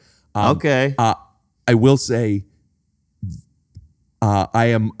insecure. Okay. I will say, I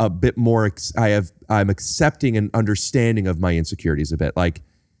am a bit more. I'm accepting and understanding of my insecurities a bit. Like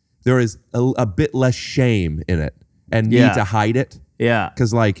there is a bit less shame in it and need to hide it. Yeah.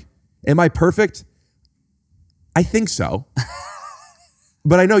 Because like, am I perfect? I think so,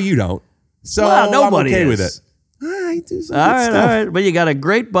 but I know you don't. So nobody I'm okay is. with it. I do some All good right, stuff. all right. But you got a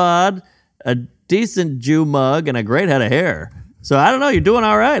great bod, a decent Jew mug, and a great head of hair. So I don't know. You're doing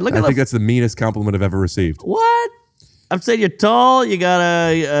all right. Look I at think that's the meanest compliment I've ever received. What? I'm saying you're tall. You got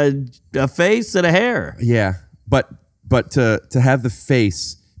a face and a hair. Yeah, but to have the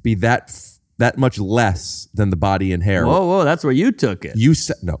face be that much less than the body and hair. Whoa, that's where you took it. You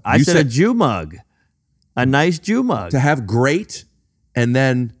said no. I said a Jew mug, a nice Jew mug. To have great, and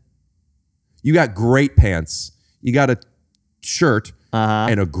then you got great pants. You got a shirt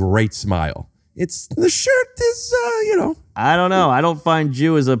and a great smile. It's the shirt is I don't know. I don't find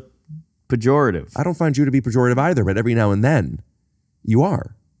Jew as a pejorative. I don't find Jew to be pejorative either, but every now and then you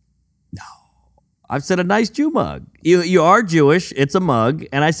are. No. I've said a nice Jew mug. You are Jewish. It's a mug,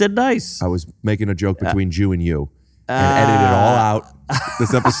 and I said nice. I was making a joke between Jew and you, and edited it all out.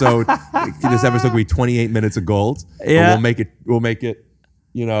 This episode will be 28 minutes of gold. Yeah, but we'll make it,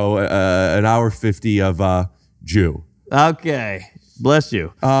 an hour 50 of Jew. Okay, bless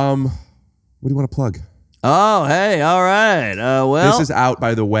you. What do you want to plug? Oh, hey, all right. Well, this is out,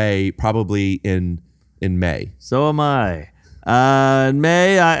 by the way, probably in May. So am I. In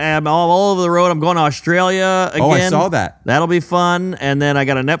May, I am all over the road. I'm going to Australia again. Oh, I saw that. That'll be fun. And then I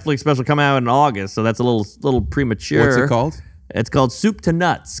got a Netflix special coming out in August, so that's a little premature. What's it called? It's called Soup to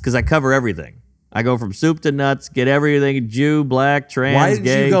Nuts because I cover everything. I go from soup to nuts, get everything: Jew, black, trans, Why did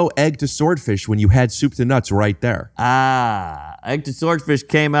gay. you go egg to swordfish when you had soup to nuts right there? Egg to Swordfish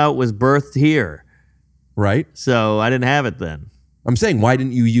came out, was birthed here. Right. So I didn't have it then. I'm saying, why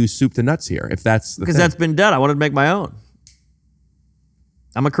didn't you use soup to nuts here? If that's the Because thing? that's been done. I wanted to make my own.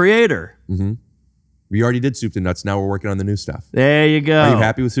 I'm a creator. Mm-hmm. We already did soup to nuts. Now we're working on the new stuff. There you go. Are you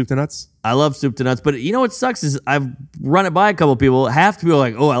happy with soup to nuts? I love soup to nuts, but you know what sucks is I've run it by a couple of people. Half the people are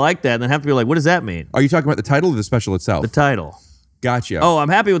like, "Oh, I like that," and then half the people are like, "What does that mean?" Are you talking about the title or the special itself? The title. Gotcha. Oh, I'm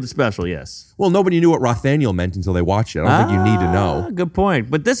happy with the special. Yes. Well, nobody knew what Rothaniel meant until they watched it. I don't think you need to know. Good point.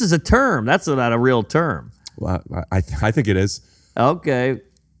 But this is a term. That's not a real term. Well, I think it is. Okay.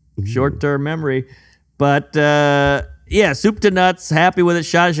 Short-term memory. But yeah, soup to nuts. Happy with it.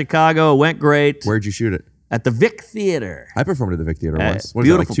 Shot in Chicago. Went great. Where'd you shoot it? At the Vic Theater. I performed at the Vic Theater once. What is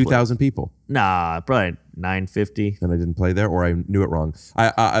Beautiful that, like 2,000 people? Nah, probably 950. And I didn't play there, or I knew it wrong.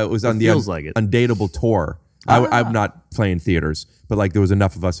 I was on the feels like it. Undateable tour. I'm not playing theaters, but like there was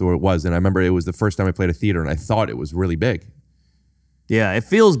enough of us where it was. And I remember it was the first time I played a theater, and I thought it was really big. Yeah, it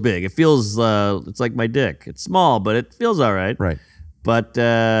feels big. It feels, it's like my dick. It's small, but it feels all right. Right. But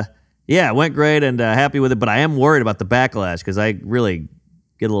yeah, it went great and happy with it. But I am worried about the backlash because I really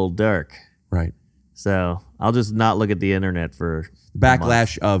get a little dark. Right. So I'll just not look at the internet for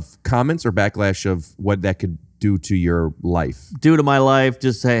backlash of comments or backlash of what that could do to your life. Due to my life,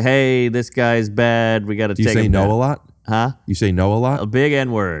 just say, hey, this guy's bad. We got to take him. Do you say no a lot? Huh? You say no a lot? A big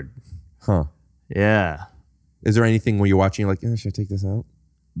N word. Huh. Yeah. Is there anything when you're watching, you're like, should I take this out?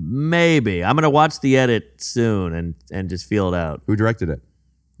 Maybe. I'm going to watch the edit soon and just feel it out. Who directed it?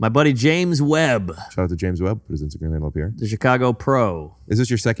 My buddy James Webb. Shout out to James Webb. Put his Instagram handle up here. The Chicago Pro. Is this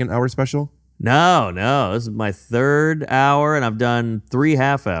your second hour special? No. This is my third hour, and I've done 3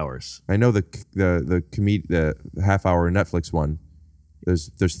 half hours. I know the half hour Netflix one.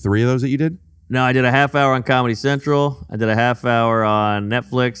 There's 3 of those that you did? No, I did a half hour on Comedy Central. I did a half hour on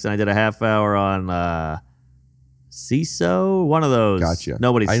Netflix, and I did a half hour on TYSO. One of those. Gotcha.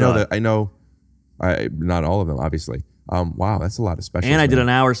 Nobody saw it. I know. Not all of them, obviously. Wow, that's a lot of specials. And I did an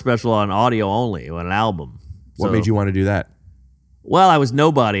hour special on audio only, on an album. What made you want to do that? Well, I was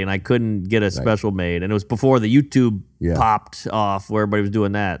nobody, and I couldn't get a special made. And it was before the YouTube popped off where everybody was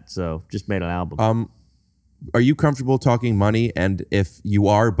doing that. So just made an album. Are you comfortable talking money? And if you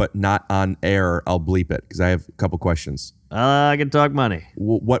are, but not on air, I'll bleep it because I have a couple questions. I can talk money.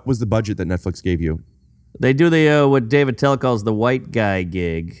 What was the budget that Netflix gave you? They do the what David Tell calls the white guy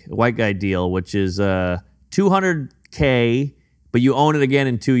deal, which is $200K, but you own it again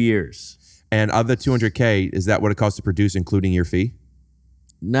in 2 years. And of the $200K, is that what it costs to produce, including your fee?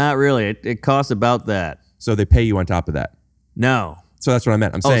 Not really. It costs about that. So they pay you on top of that? No. So that's what I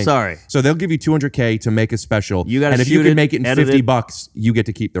meant. I'm saying. Oh, sorry. So they'll give you $200K to make a special. You got to and if you can make it in $50, you get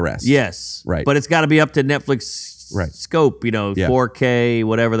to keep the rest. Yes. Right. But it's got to be up to Netflix Right. scope, you know, Yeah. 4K,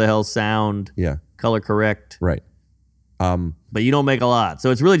 whatever the hell sound, Yeah. color correct. Right. But you don't make a lot.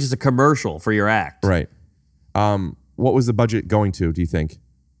 So it's really just a commercial for your act. Right. What was the budget going to, do you think?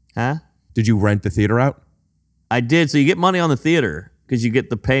 Huh? Did you rent the theater out? I did. So you get money on the theater because you get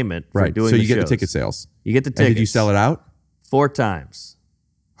the payment for Right. doing So the you get the shows. ticket sales. You get the And tickets. did you sell it out? 4 times.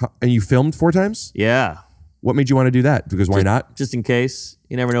 And you filmed 4 times? Yeah. What made you want to do that? Because why not? Just in case.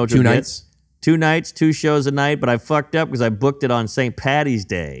 You never know what 2 you'll nights? get. 2 nights, 2 shows a night, but I fucked up because I booked it on St. Patty's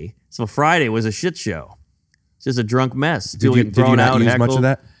Day. So Friday was a shit show. It's just a drunk mess. People getting Did you thrown not out, use much heckled. of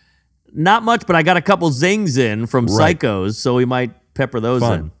that? Not much, but I got a couple zings in from Right. psychos, so we might pepper those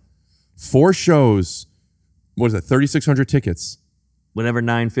Fun. in. 4 shows. What is it? 3,600 tickets. Whatever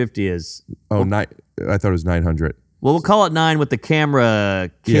 950 is. Oh, I thought it was 900. Well, we'll call it 9 with the camera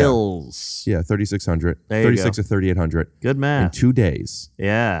kills. Yeah, 3,600. There you 36 go. to 3,800. Good math. In 2 days.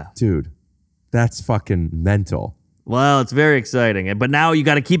 Yeah. Dude, that's fucking mental. Well, it's very exciting. But now you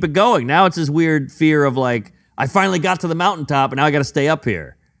got to keep it going. Now it's this weird fear of like, I finally got to the mountaintop and now I got to stay up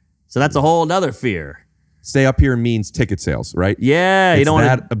here. So that's a whole other fear. Stay up here means ticket sales, right? Yeah. It's you don't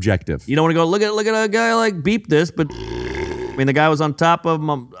want that objective. You don't want to go look at a guy like beep this, but I mean the guy was on top of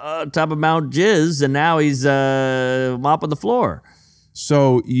Mount Jizz and now he's mopping the floor.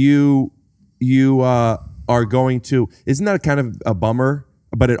 So you are going to, isn't that kind of a bummer?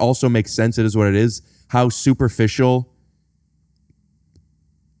 But it also makes sense. It is what it is. How superficial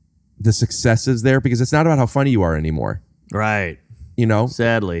the success is there, because it's not about how funny you are anymore. Right. You know?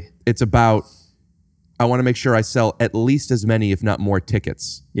 Sadly. It's about, I want to make sure I sell at least as many, if not more,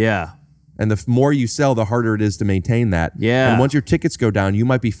 tickets. Yeah. And the more you sell, the harder it is to maintain that. Yeah. And once your tickets go down, you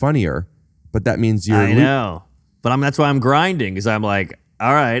might be funnier, but that means you're... I know. But that's why I'm grinding, because I'm like,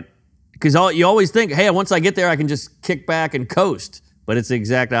 all right. Because you always think, hey, once I get there, I can just kick back and coast. But it's the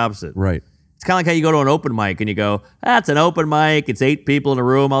exact opposite. Right. It's kind of like how you go to an open mic and you go, that's an open mic. It's 8 people in a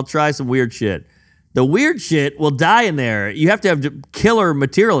room. I'll try some weird shit. The weird shit will die in there. You have to have killer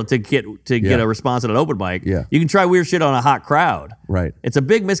material to get a response at an open mic. Yeah. You can try weird shit on a hot crowd. Right. It's a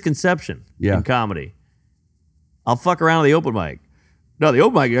big misconception in comedy. I'll fuck around at the open mic. No, the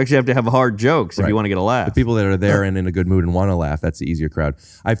open mic, you actually have to have hard jokes if you want to get a laugh. The people that are there and in a good mood and want to laugh, that's the easier crowd.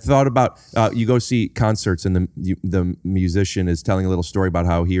 I've thought about, you go see concerts and the musician is telling a little story about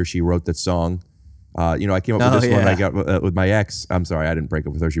how he or she wrote that song. I came up with this one I got with my ex. I'm sorry, I didn't break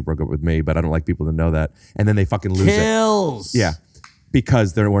up with her. She broke up with me, but I don't like people to know that. And then they fucking lose Kills. it. Yeah.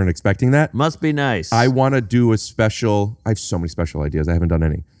 Because they weren't expecting that. Must be nice. I want to do a special, I have so many special ideas. I haven't done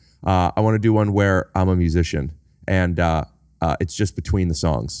any. I want to do one where I'm a musician and it's just between the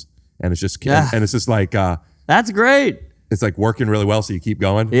songs. And it's just, and it's just like, that's great. It's like working really well, so you keep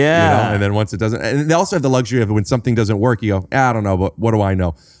going. Yeah. You know? And then once it doesn't, and they also have the luxury of when something doesn't work, you go, I don't know, but what do I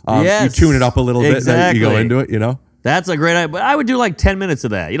know? You tune it up a little bit, then you go into it, you know? That's a great idea. But I would do like 10 minutes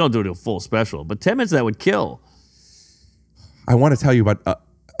of that. You don't do it a full special, but 10 minutes of that would kill. I want to tell you about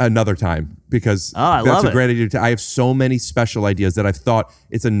another time because I that's love a great idea. I have so many special ideas that I've thought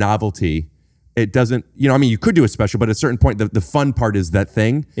it's a novelty. It doesn't, you could do a special, but at a certain point, the fun part is that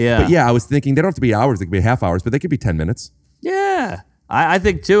thing. Yeah. But yeah, I was thinking they don't have to be hours, they could be half hours, but they could be 10 minutes. Yeah. I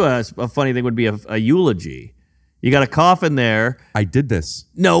think, too, a funny thing would be a eulogy. You got a coffin there. I did this.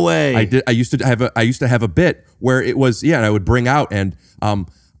 No way. I did. I used to have a bit where it was, and I would bring out and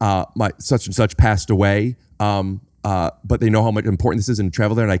my such and such passed away. But they know how much important this is and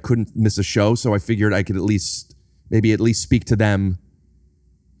travel there, and I couldn't miss a show, so I figured I could at least speak to them,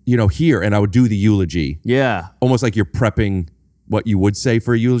 here, and I would do the eulogy. Yeah. Almost like you're prepping what you would say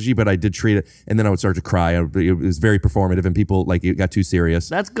for a eulogy, but I did treat it, and then I would start to cry. It was very performative, and people, it got too serious.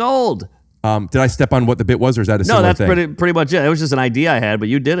 That's gold. Did I step on what the bit was, or is that a similar thing? No, that's pretty much it. It was just an idea I had, but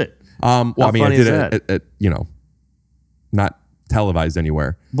you did it. I did it at, not televised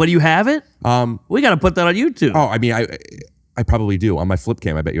anywhere. But do you have it? We got to put that on YouTube. Oh, I probably do. On my flip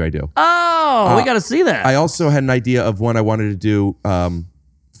cam, I bet you I do. Oh, we got to see that. I also had an idea of one I wanted to do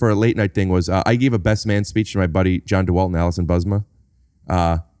for a late night thing was I gave a best man speech to my buddy John DeWalt and Allison Busma.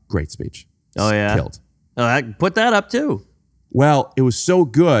 Great speech. Oh, yeah? Killed. Oh, put that up, too. Well, it was so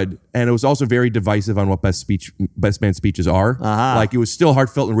good, and it was also very divisive on what best man speeches are. Like, it was still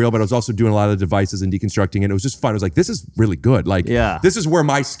heartfelt and real, but I was also doing a lot of the devices and deconstructing it. It was just fun. I was like, this is really good. Like, this is where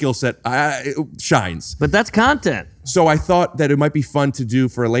my skill set shines. But that's content. So I thought that it might be fun to do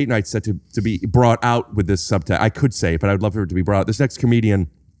for a late night set to be brought out with this subtext. I could say it, but I would love for it to be brought out. This next comedian,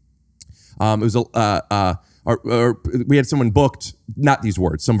 it was we had someone booked, not these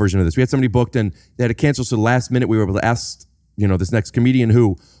words, some version of this. We had somebody booked, and they had to cancel. So the last minute, we were able to ask this next comedian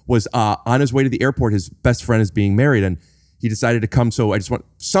who was on his way to the airport. His best friend is being married, and he decided to come. So I just want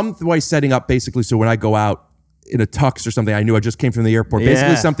some way setting up basically so when I go out, in a tux or something. I knew I just came from the airport.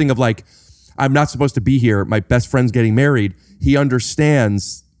 Basically Yeah. something of like, I'm not supposed to be here. My best friend's getting married. He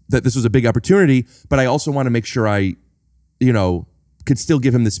understands that this was a big opportunity, but I also want to make sure I, you know, could still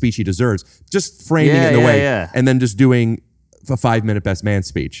give him the speech he deserves. Just framing it in the way, and then just doing a 5-minute best man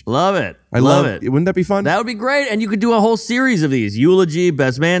speech. Love it. I love it. Wouldn't that be fun? That would be great. And you could do a whole series of these. Eulogy,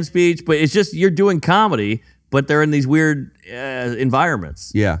 best man speech, but it's just you're doing comedy, but they're in these weird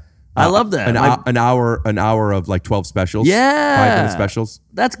environments. Yeah. I love that. An hour of like 12 specials. Yeah. 5-minute specials.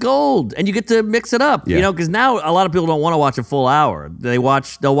 That's gold. And you get to mix it up. Yeah. You know, because now a lot of people don't want to watch a full hour. They'll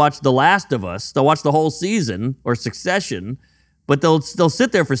watch The Last of Us. They'll watch the whole season or Succession, but they'll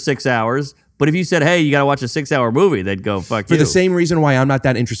sit there for 6 hours. But if you said, hey, you got to watch a 6-hour movie, they'd go, fuck you. For the same reason why I'm not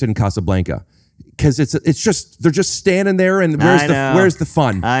that interested in Casablanca. Because it's just, they're just standing there and where's the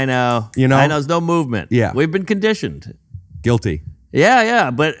fun? I know. You know? I know. There's no movement. Yeah. We've been conditioned. Guilty. Yeah.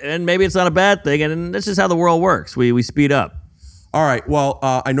 And maybe it's not a bad thing. And that's just how the world works. We speed up. All right. Well,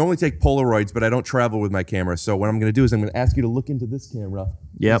 I normally take Polaroids, but I don't travel with my camera. So what I'm going to do is I'm going to ask you to look into this camera.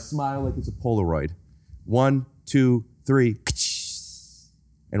 Yep. And smile like it's a Polaroid. 1, 2, 3.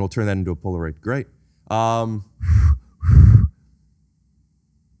 And we'll turn that into a Polaroid. Great. All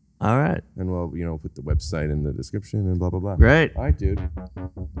right. And we'll, you know, put the website in the description and blah, blah, blah. Great. All right, dude.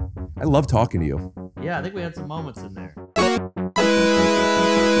 I love talking to you. Yeah, I think we had some moments in there.